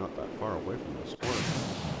 Actually not that far away from this. Or a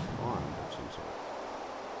pond of some sort.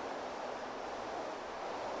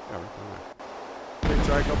 Yeah, right there. Hey,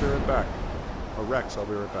 Trike, I'll be right back. Or Rex, I'll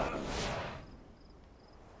be right back.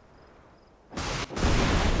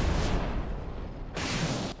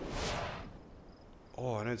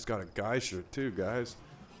 Oh, and it's got a geyser too, guys.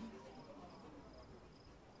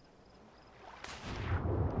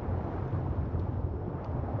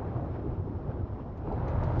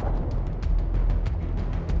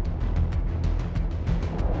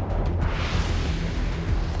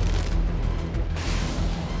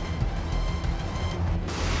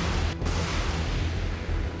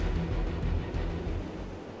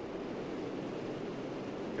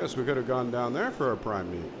 Guess we could have gone down there for our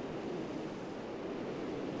prime meat.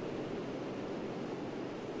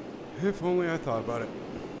 If only I thought about it.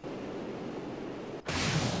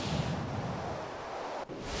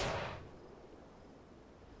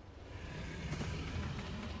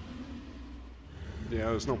 Yeah,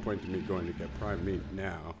 there's no point to me going to get prime meat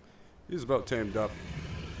now. He's about tamed up.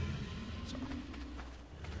 So.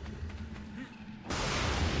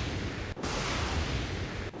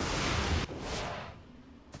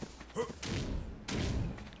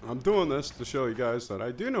 I'm doing this to show you guys that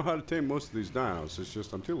I do know how to tame most of these dinos. It's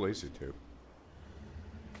just I'm too lazy to.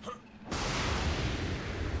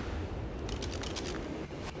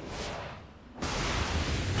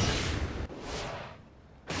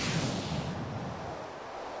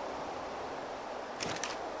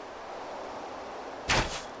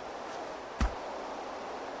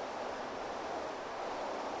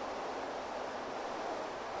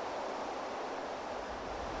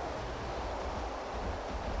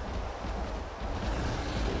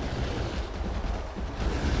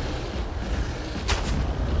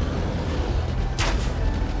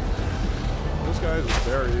 Nice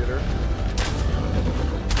little berry eater.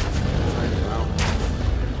 Check him out.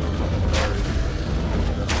 Berries.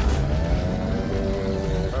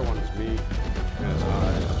 That one is meat. And his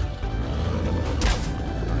eyes.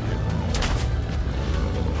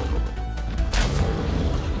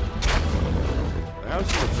 They have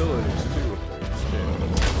some abilities too with their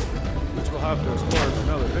scales, which we'll have to explore in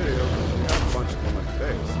another video because we have a bunch of them at the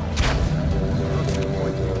base. I don't see the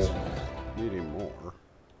point in us needing more.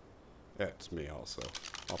 Yeah, it's me also.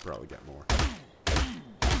 I'll probably get more.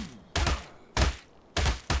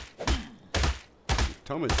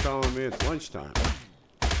 Tommy's telling me it's lunchtime.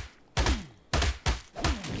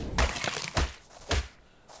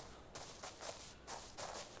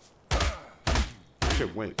 Okay,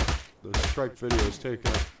 wait. The strike video is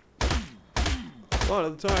taking up a lot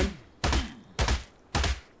of the time.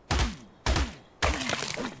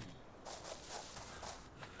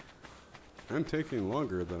 I'm taking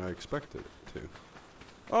longer than I expected it to.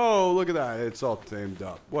 Oh, look at that. It's all tamed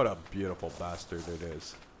up. What a beautiful bastard it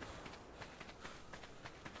is.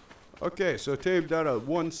 Okay, so tamed out at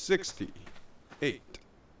 168.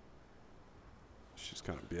 She's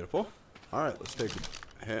kind of beautiful. Alright, let's take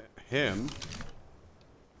him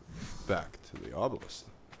back to the obelisk.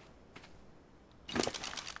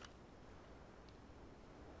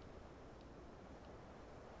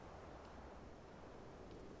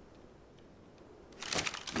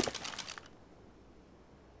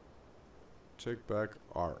 Take back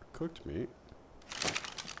our cooked meat.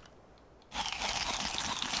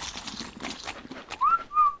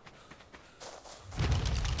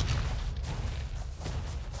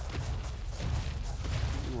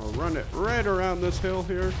 We'll run it right around this hill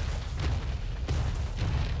here.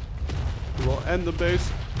 We'll end the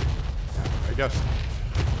base. I guess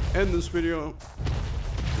end this video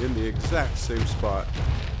in the exact same spot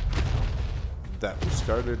that we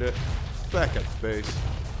started it, back at the base.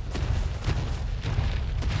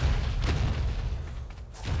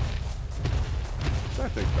 I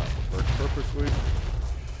think that would work perfectly.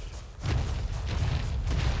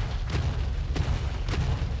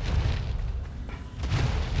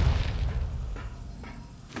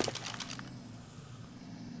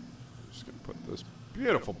 I'm just going to put this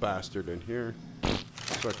beautiful bastard in here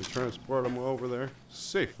so I can transport him over there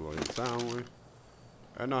safely and soundly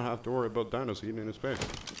and not have to worry about dinos eating his face.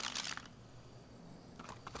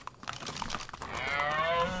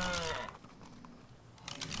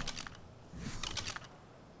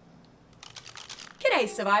 G'day,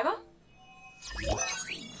 survivor.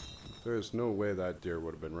 There's no way that deer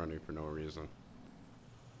would have been running for no reason.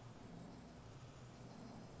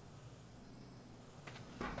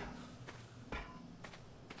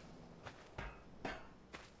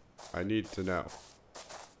 I need to know.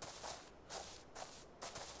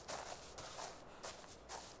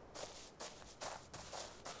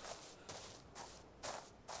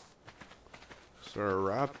 Is there a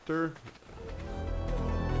raptor?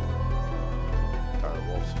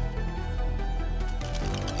 Wolves.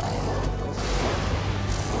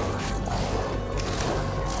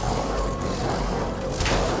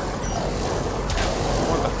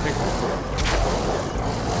 What the heck?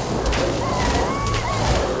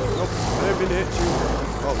 Nope, I didn't hit you.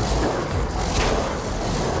 Oh, this stupid.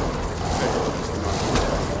 Okay, just knock it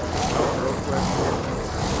out real quick.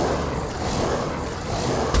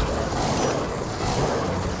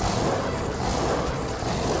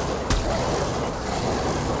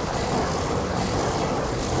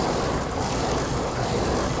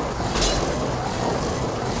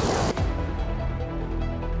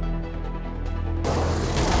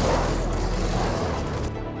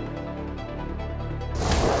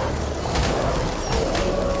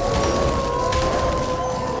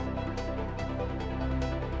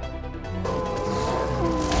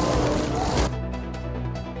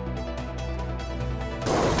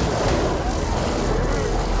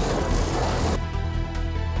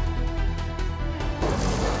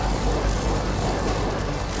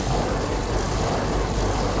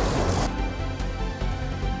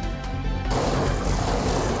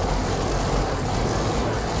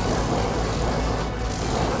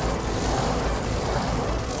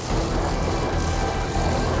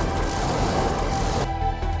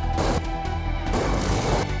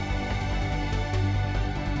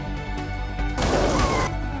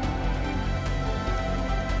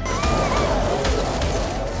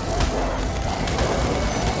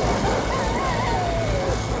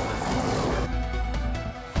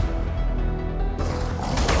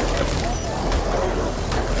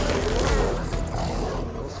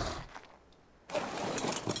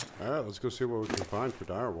 Alright, let's go see what we can find for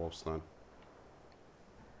dire wolves then.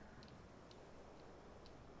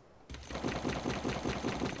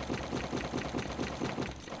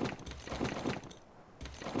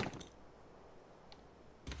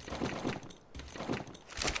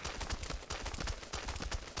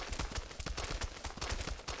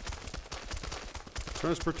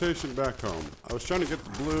 Transportation back home. I was trying to get the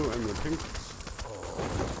blue and the pink,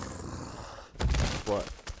 but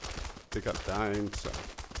they got dying, so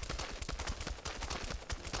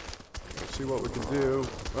we'll see what we can do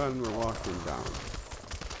when we're walking down.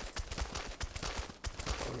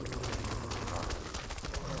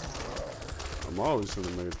 I'm always in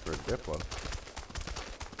the mood for a Diplo.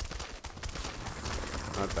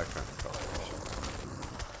 Not that kind of coloration.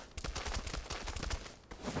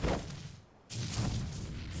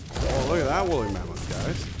 Oh, look at that woolly mammoth,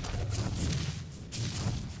 guys.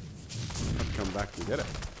 Have to come back and get it.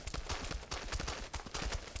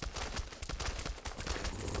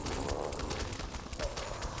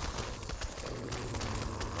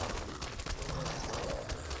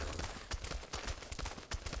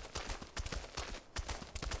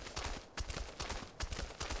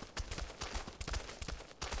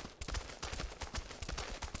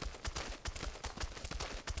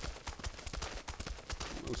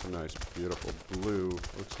 That's a nice, beautiful blue.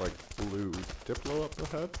 Looks like blue Diplo up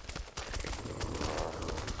ahead.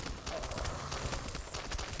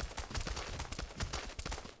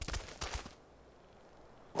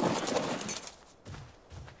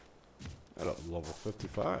 At a level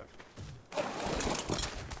 55.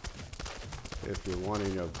 If you're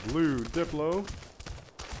wanting a blue Diplo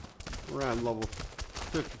around level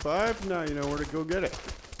 55, now you know where to go get it.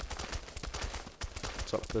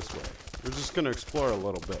 It's up this way. We're just going to explore a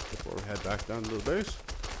little bit before we head back down to the base.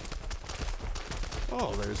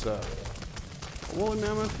 Oh, there's a woolly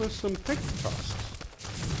mammoth with some pink tusks.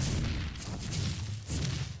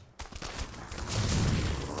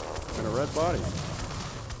 And a red body.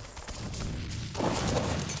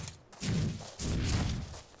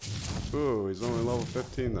 Ooh, he's only level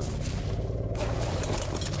 15 though.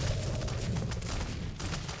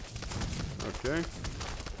 Okay.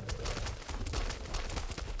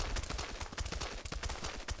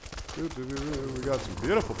 We got some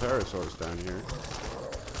beautiful pterosaurs down here.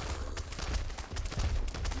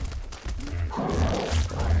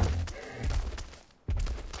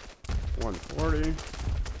 $140.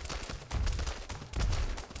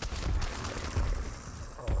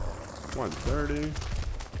 $130.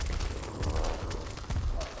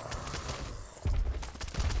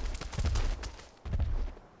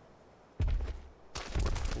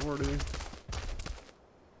 $140.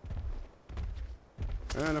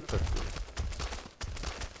 And a 50.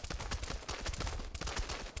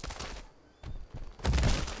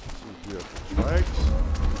 Some beautiful spikes.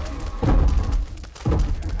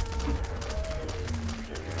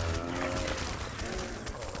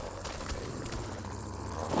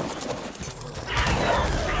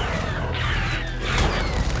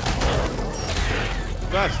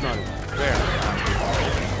 That's not even fair.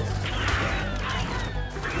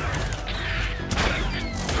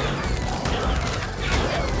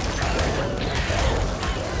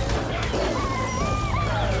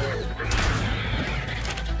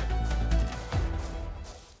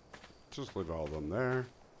 Just leave all of them there.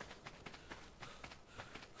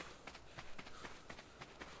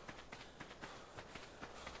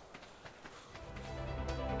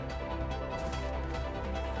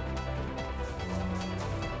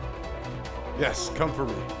 Yes, come for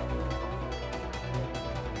me.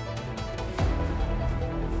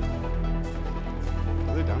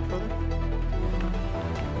 Are they down further?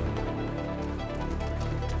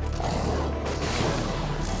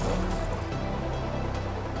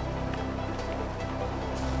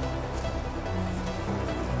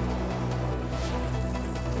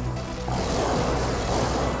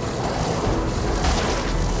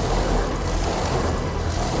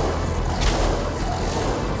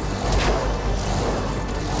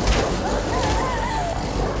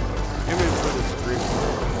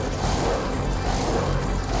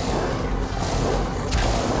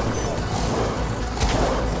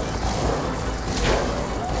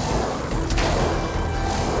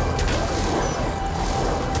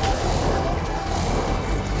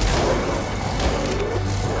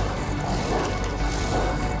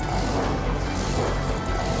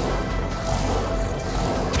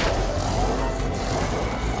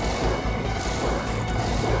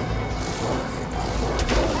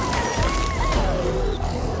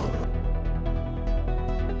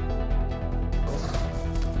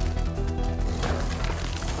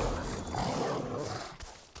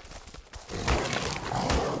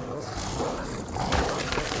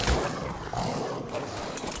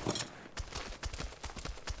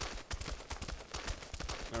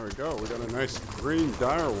 There we go. We got a nice green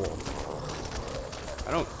direwolf.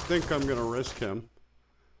 I don't think I'm going to risk him.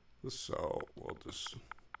 So we'll just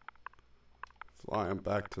fly him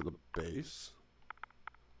back to the base.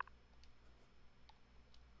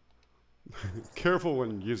 Careful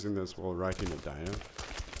when using this while riding a dino.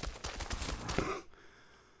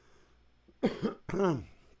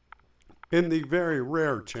 In the very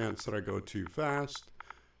rare chance that I go too fast,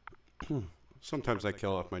 sometimes I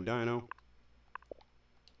kill off my dino.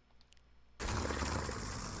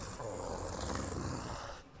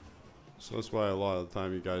 So that's why a lot of the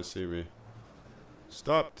time you guys see me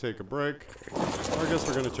stop, take a break. Or I guess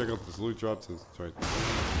we're gonna check out this loot drop since it's right there.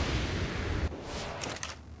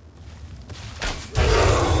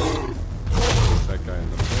 That guy in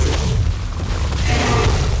the face.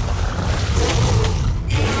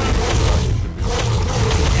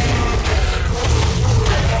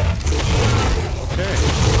 Okay.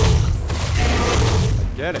 I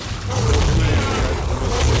get it.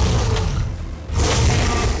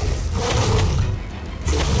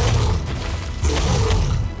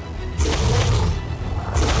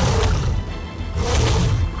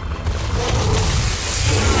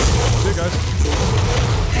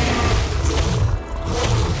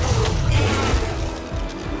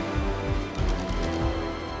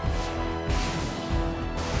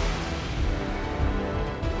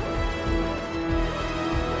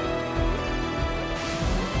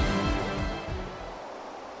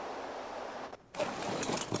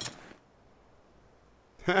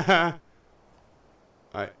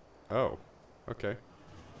 Oh, okay.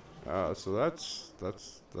 So that's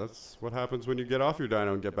what happens when you get off your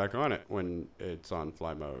dino and get back on it when it's on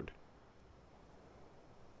fly mode.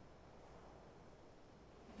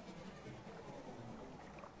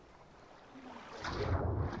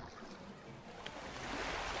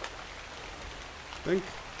 I think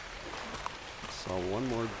saw one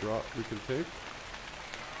more drop we can take.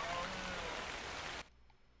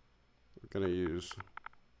 We're gonna use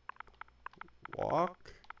walk.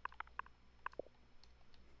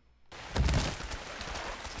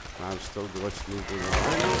 I'm still glitched moving around.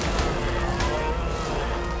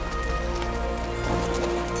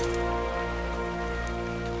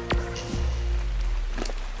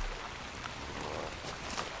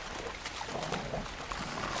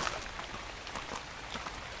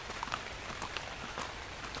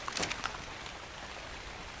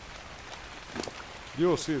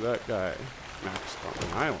 You'll see that guy next on the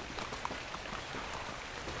island.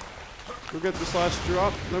 We'll get this last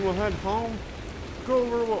drop, then we'll head home, go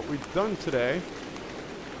over what we've done today.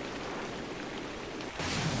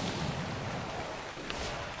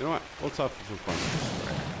 You know what? Let's have some fun with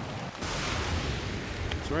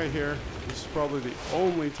this. It's right here. This is probably the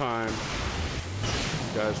only time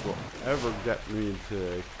you guys will ever get me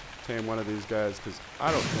to tame one of these guys, because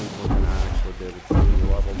I don't think we're going to actually be able to do the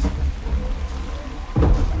levels.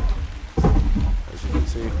 As you can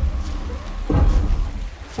see.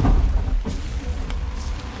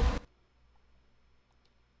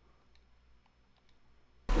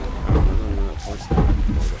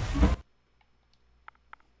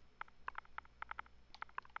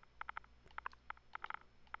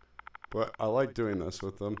 But I like doing this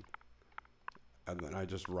with them, and then I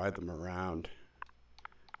just ride them around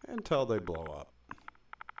until they blow up.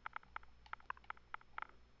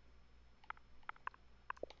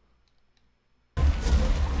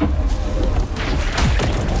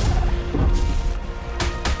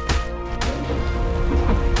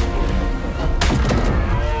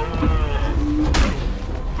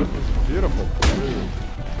 It's beautiful blue.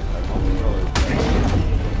 That multicolored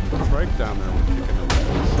trike down there with kicking in the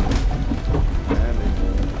face. And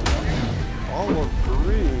all of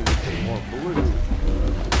green or blue.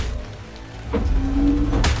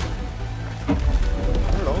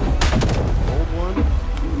 Hello, old one.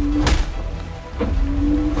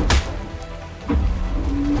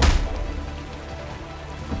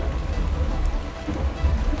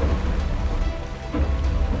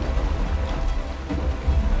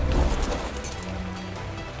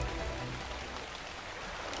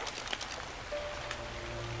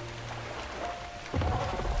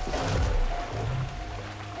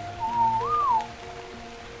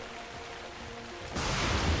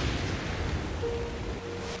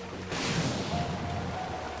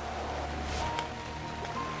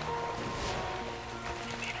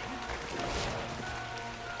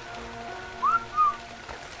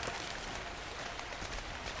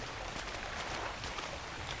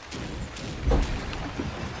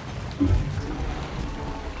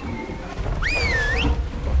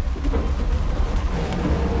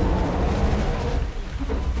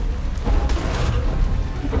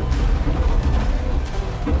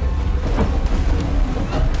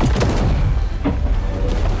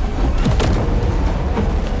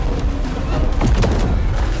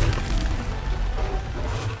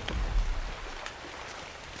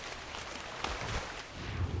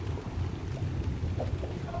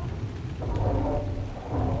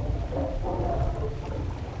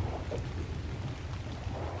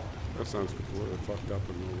 sounds completely fucked up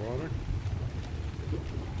in the water.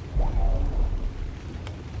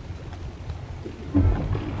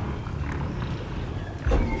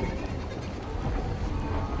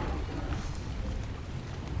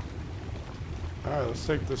 Alright, let's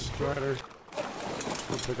take this strider.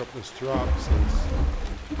 We'll pick up this drop since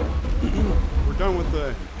we're done with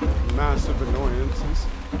the massive annoyances.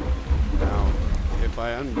 Now, if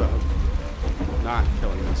I end up not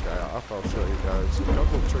killing this guy off, I'll show you guys a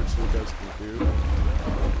couple of tricks you guys can do.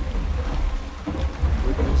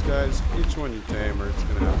 With these guys, each one you tame, or it's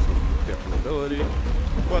going to have some different ability,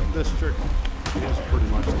 but this trick is pretty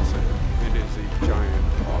much the same. It is a giant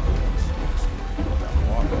obelisk that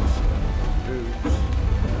waters, moves,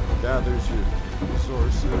 gathers your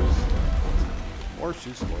resources, or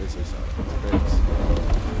shoots lasers out of space.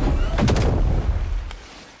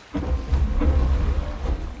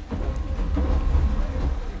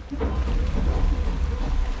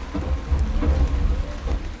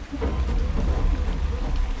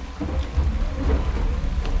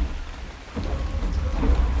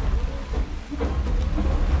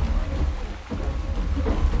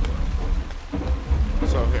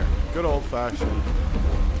 So here, good old-fashioned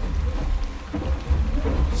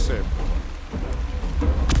sip.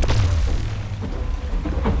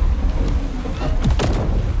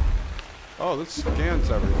 Oh, this scans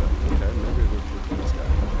everything. Okay, maybe we should do this guy.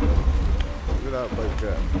 Look at that like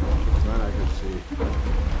that. Because then I can see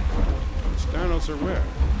which dinos are where.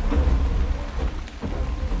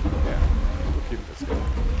 Yeah, we'll keep this guy.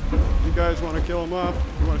 You guys want to kill him off?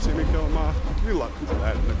 You want to see me kill him off? You let me know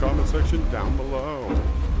that in the comment section down below.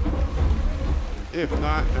 If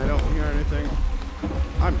not, I don't hear anything,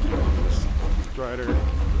 I'm keeping this strider.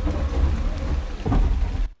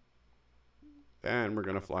 And we're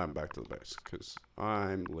going to fly him back to the base because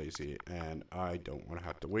I'm lazy and I don't want to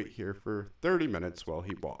have to wait here for 30 minutes while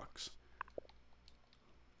he walks.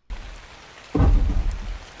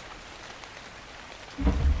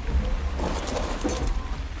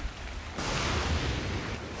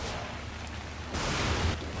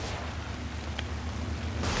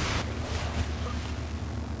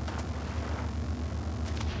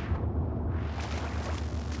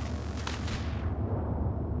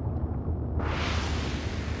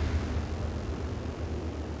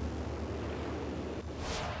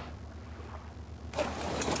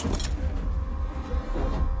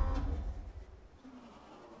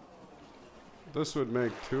 This would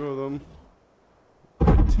make 2 of them.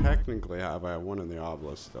 I technically have one in the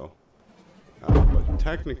obelisk still. But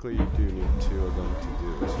technically you do need 2 of them to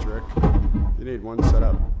do this trick. You need one set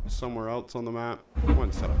up somewhere else on the map,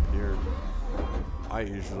 one set up here. I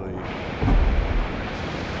usually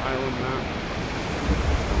island map.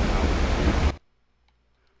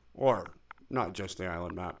 Or not just the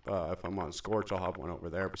island map. If I'm on Scorch, I'll have one over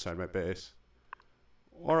there beside my base.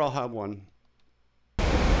 Or I'll have one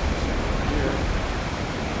here,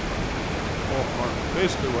 or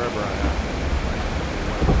basically wherever I am.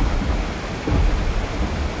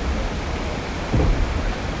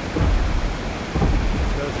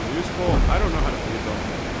 Those are useful. I don't know how to feed them.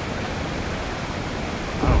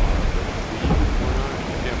 I don't know how to feed or not.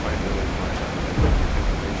 I can't find really much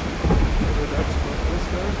information. What that's about this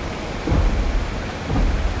guy?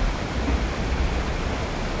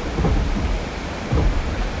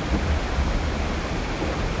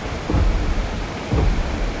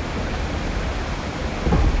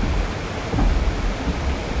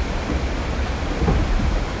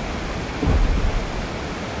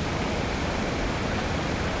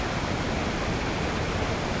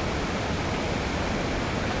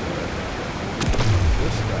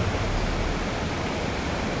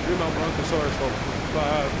 Female Brontosaurus level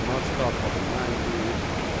 55, Monstop level 90,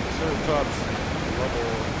 Triceratops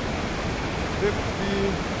level 50,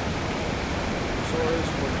 Brontosaurus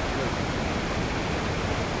 150.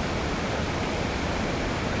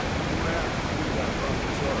 You might have to do that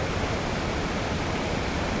Brontosaurus.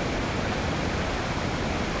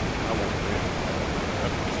 I won't do it.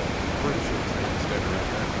 I'm pretty sure it's the one standing right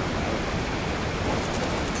there in front of my house.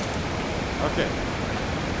 Okay.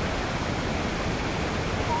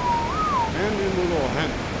 And in a little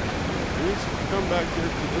hint, please come back here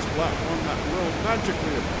to this platform that will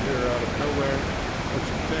magically appear out of nowhere once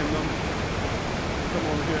you tame them. Come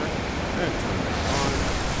over here and turn it on.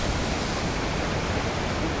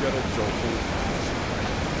 You get a jolting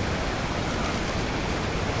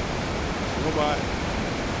robot.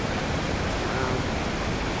 Around.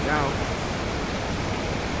 Now.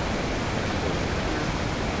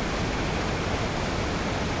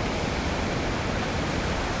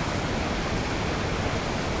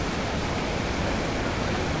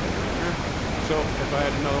 So if I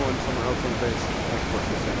had another one somewhere else on the base, I could put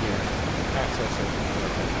this in here. Access it.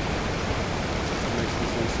 Okay. That makes this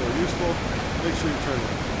thing so useful. Make sure you turn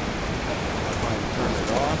it. I find turn it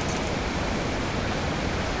off.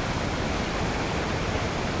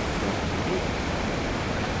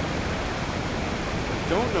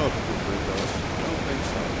 Don't know if you can bring those. I don't think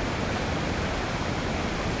so.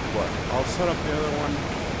 But I'll set up the other one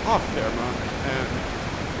off camera and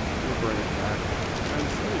we'll bring it back and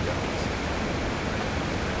show you guys.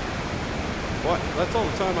 But that's all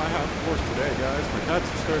the time I have for today, guys. My cats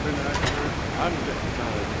are starting to act here. I'm getting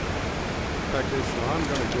kind of peckish, so I'm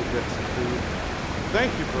going to go get some food.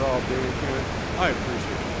 Thank you for all being here. I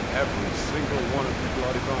appreciate every single one of you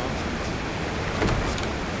bloody bastards.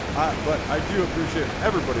 But I do appreciate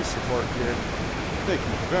everybody's support here. Thank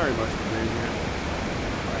you very much for being here.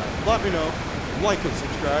 Let me know, like and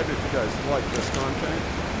subscribe if you guys like this content,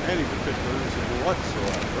 any particular reason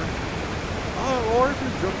whatsoever. Or if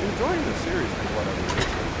you're enjoying the series for whatever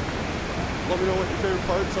reason. Let me know what your favorite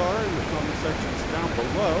parts are in the comment sections down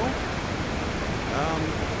below. And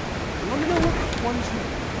let me know what ones you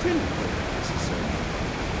didn't play necessarily.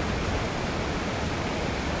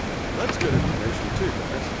 That's good information too,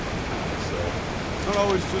 guys. So, it's not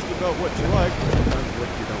always just about what you like, but sometimes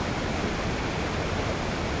what you don't.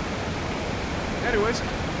 Anyways,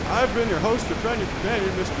 I've been your host, your friend, your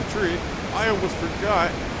companion, Mr. Tree. I almost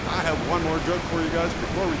forgot. I have one more joke for you guys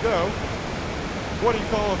before we go. What do you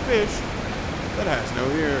call a fish that has no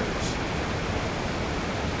ears?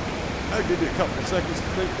 I'll give you a couple of seconds to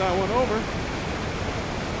think that one over.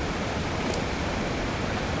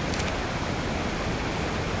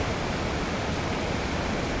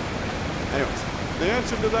 Anyways, the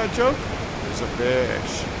answer to that joke is a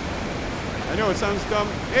fish. I know it sounds dumb,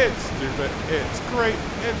 it's stupid, it's great,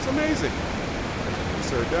 it's amazing. It's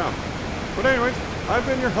so dumb. But anyways, I've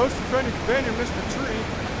been your host and friend and companion, Mr. Tree.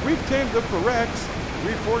 We've tamed up a Rex,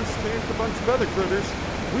 we force-tamed a bunch of other critters,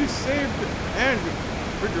 we've saved and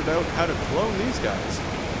figured out how to clone these guys.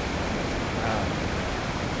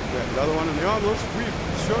 We have another one in the on list. We've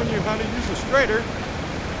shown you how to use a straighter.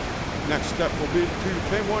 Next step will be to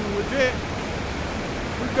tame one legit.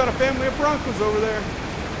 We've got a family of Broncos over there.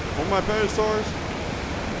 All my Petasaurs.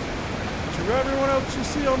 To everyone else you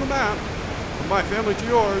see on the map, from my family to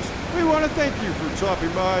yours, we want to thank you for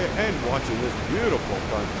stopping by and watching this beautiful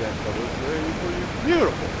content that we're creating for you.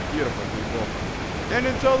 Beautiful, beautiful people. And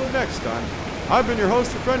until the next time, I've been your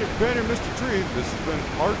host and friend and companion, Mr. Tree. This has been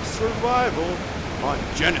Ark Survival on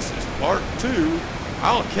Genesis Part 2.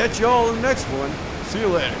 I'll catch you all in the next one. See you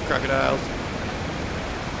later, crocodiles.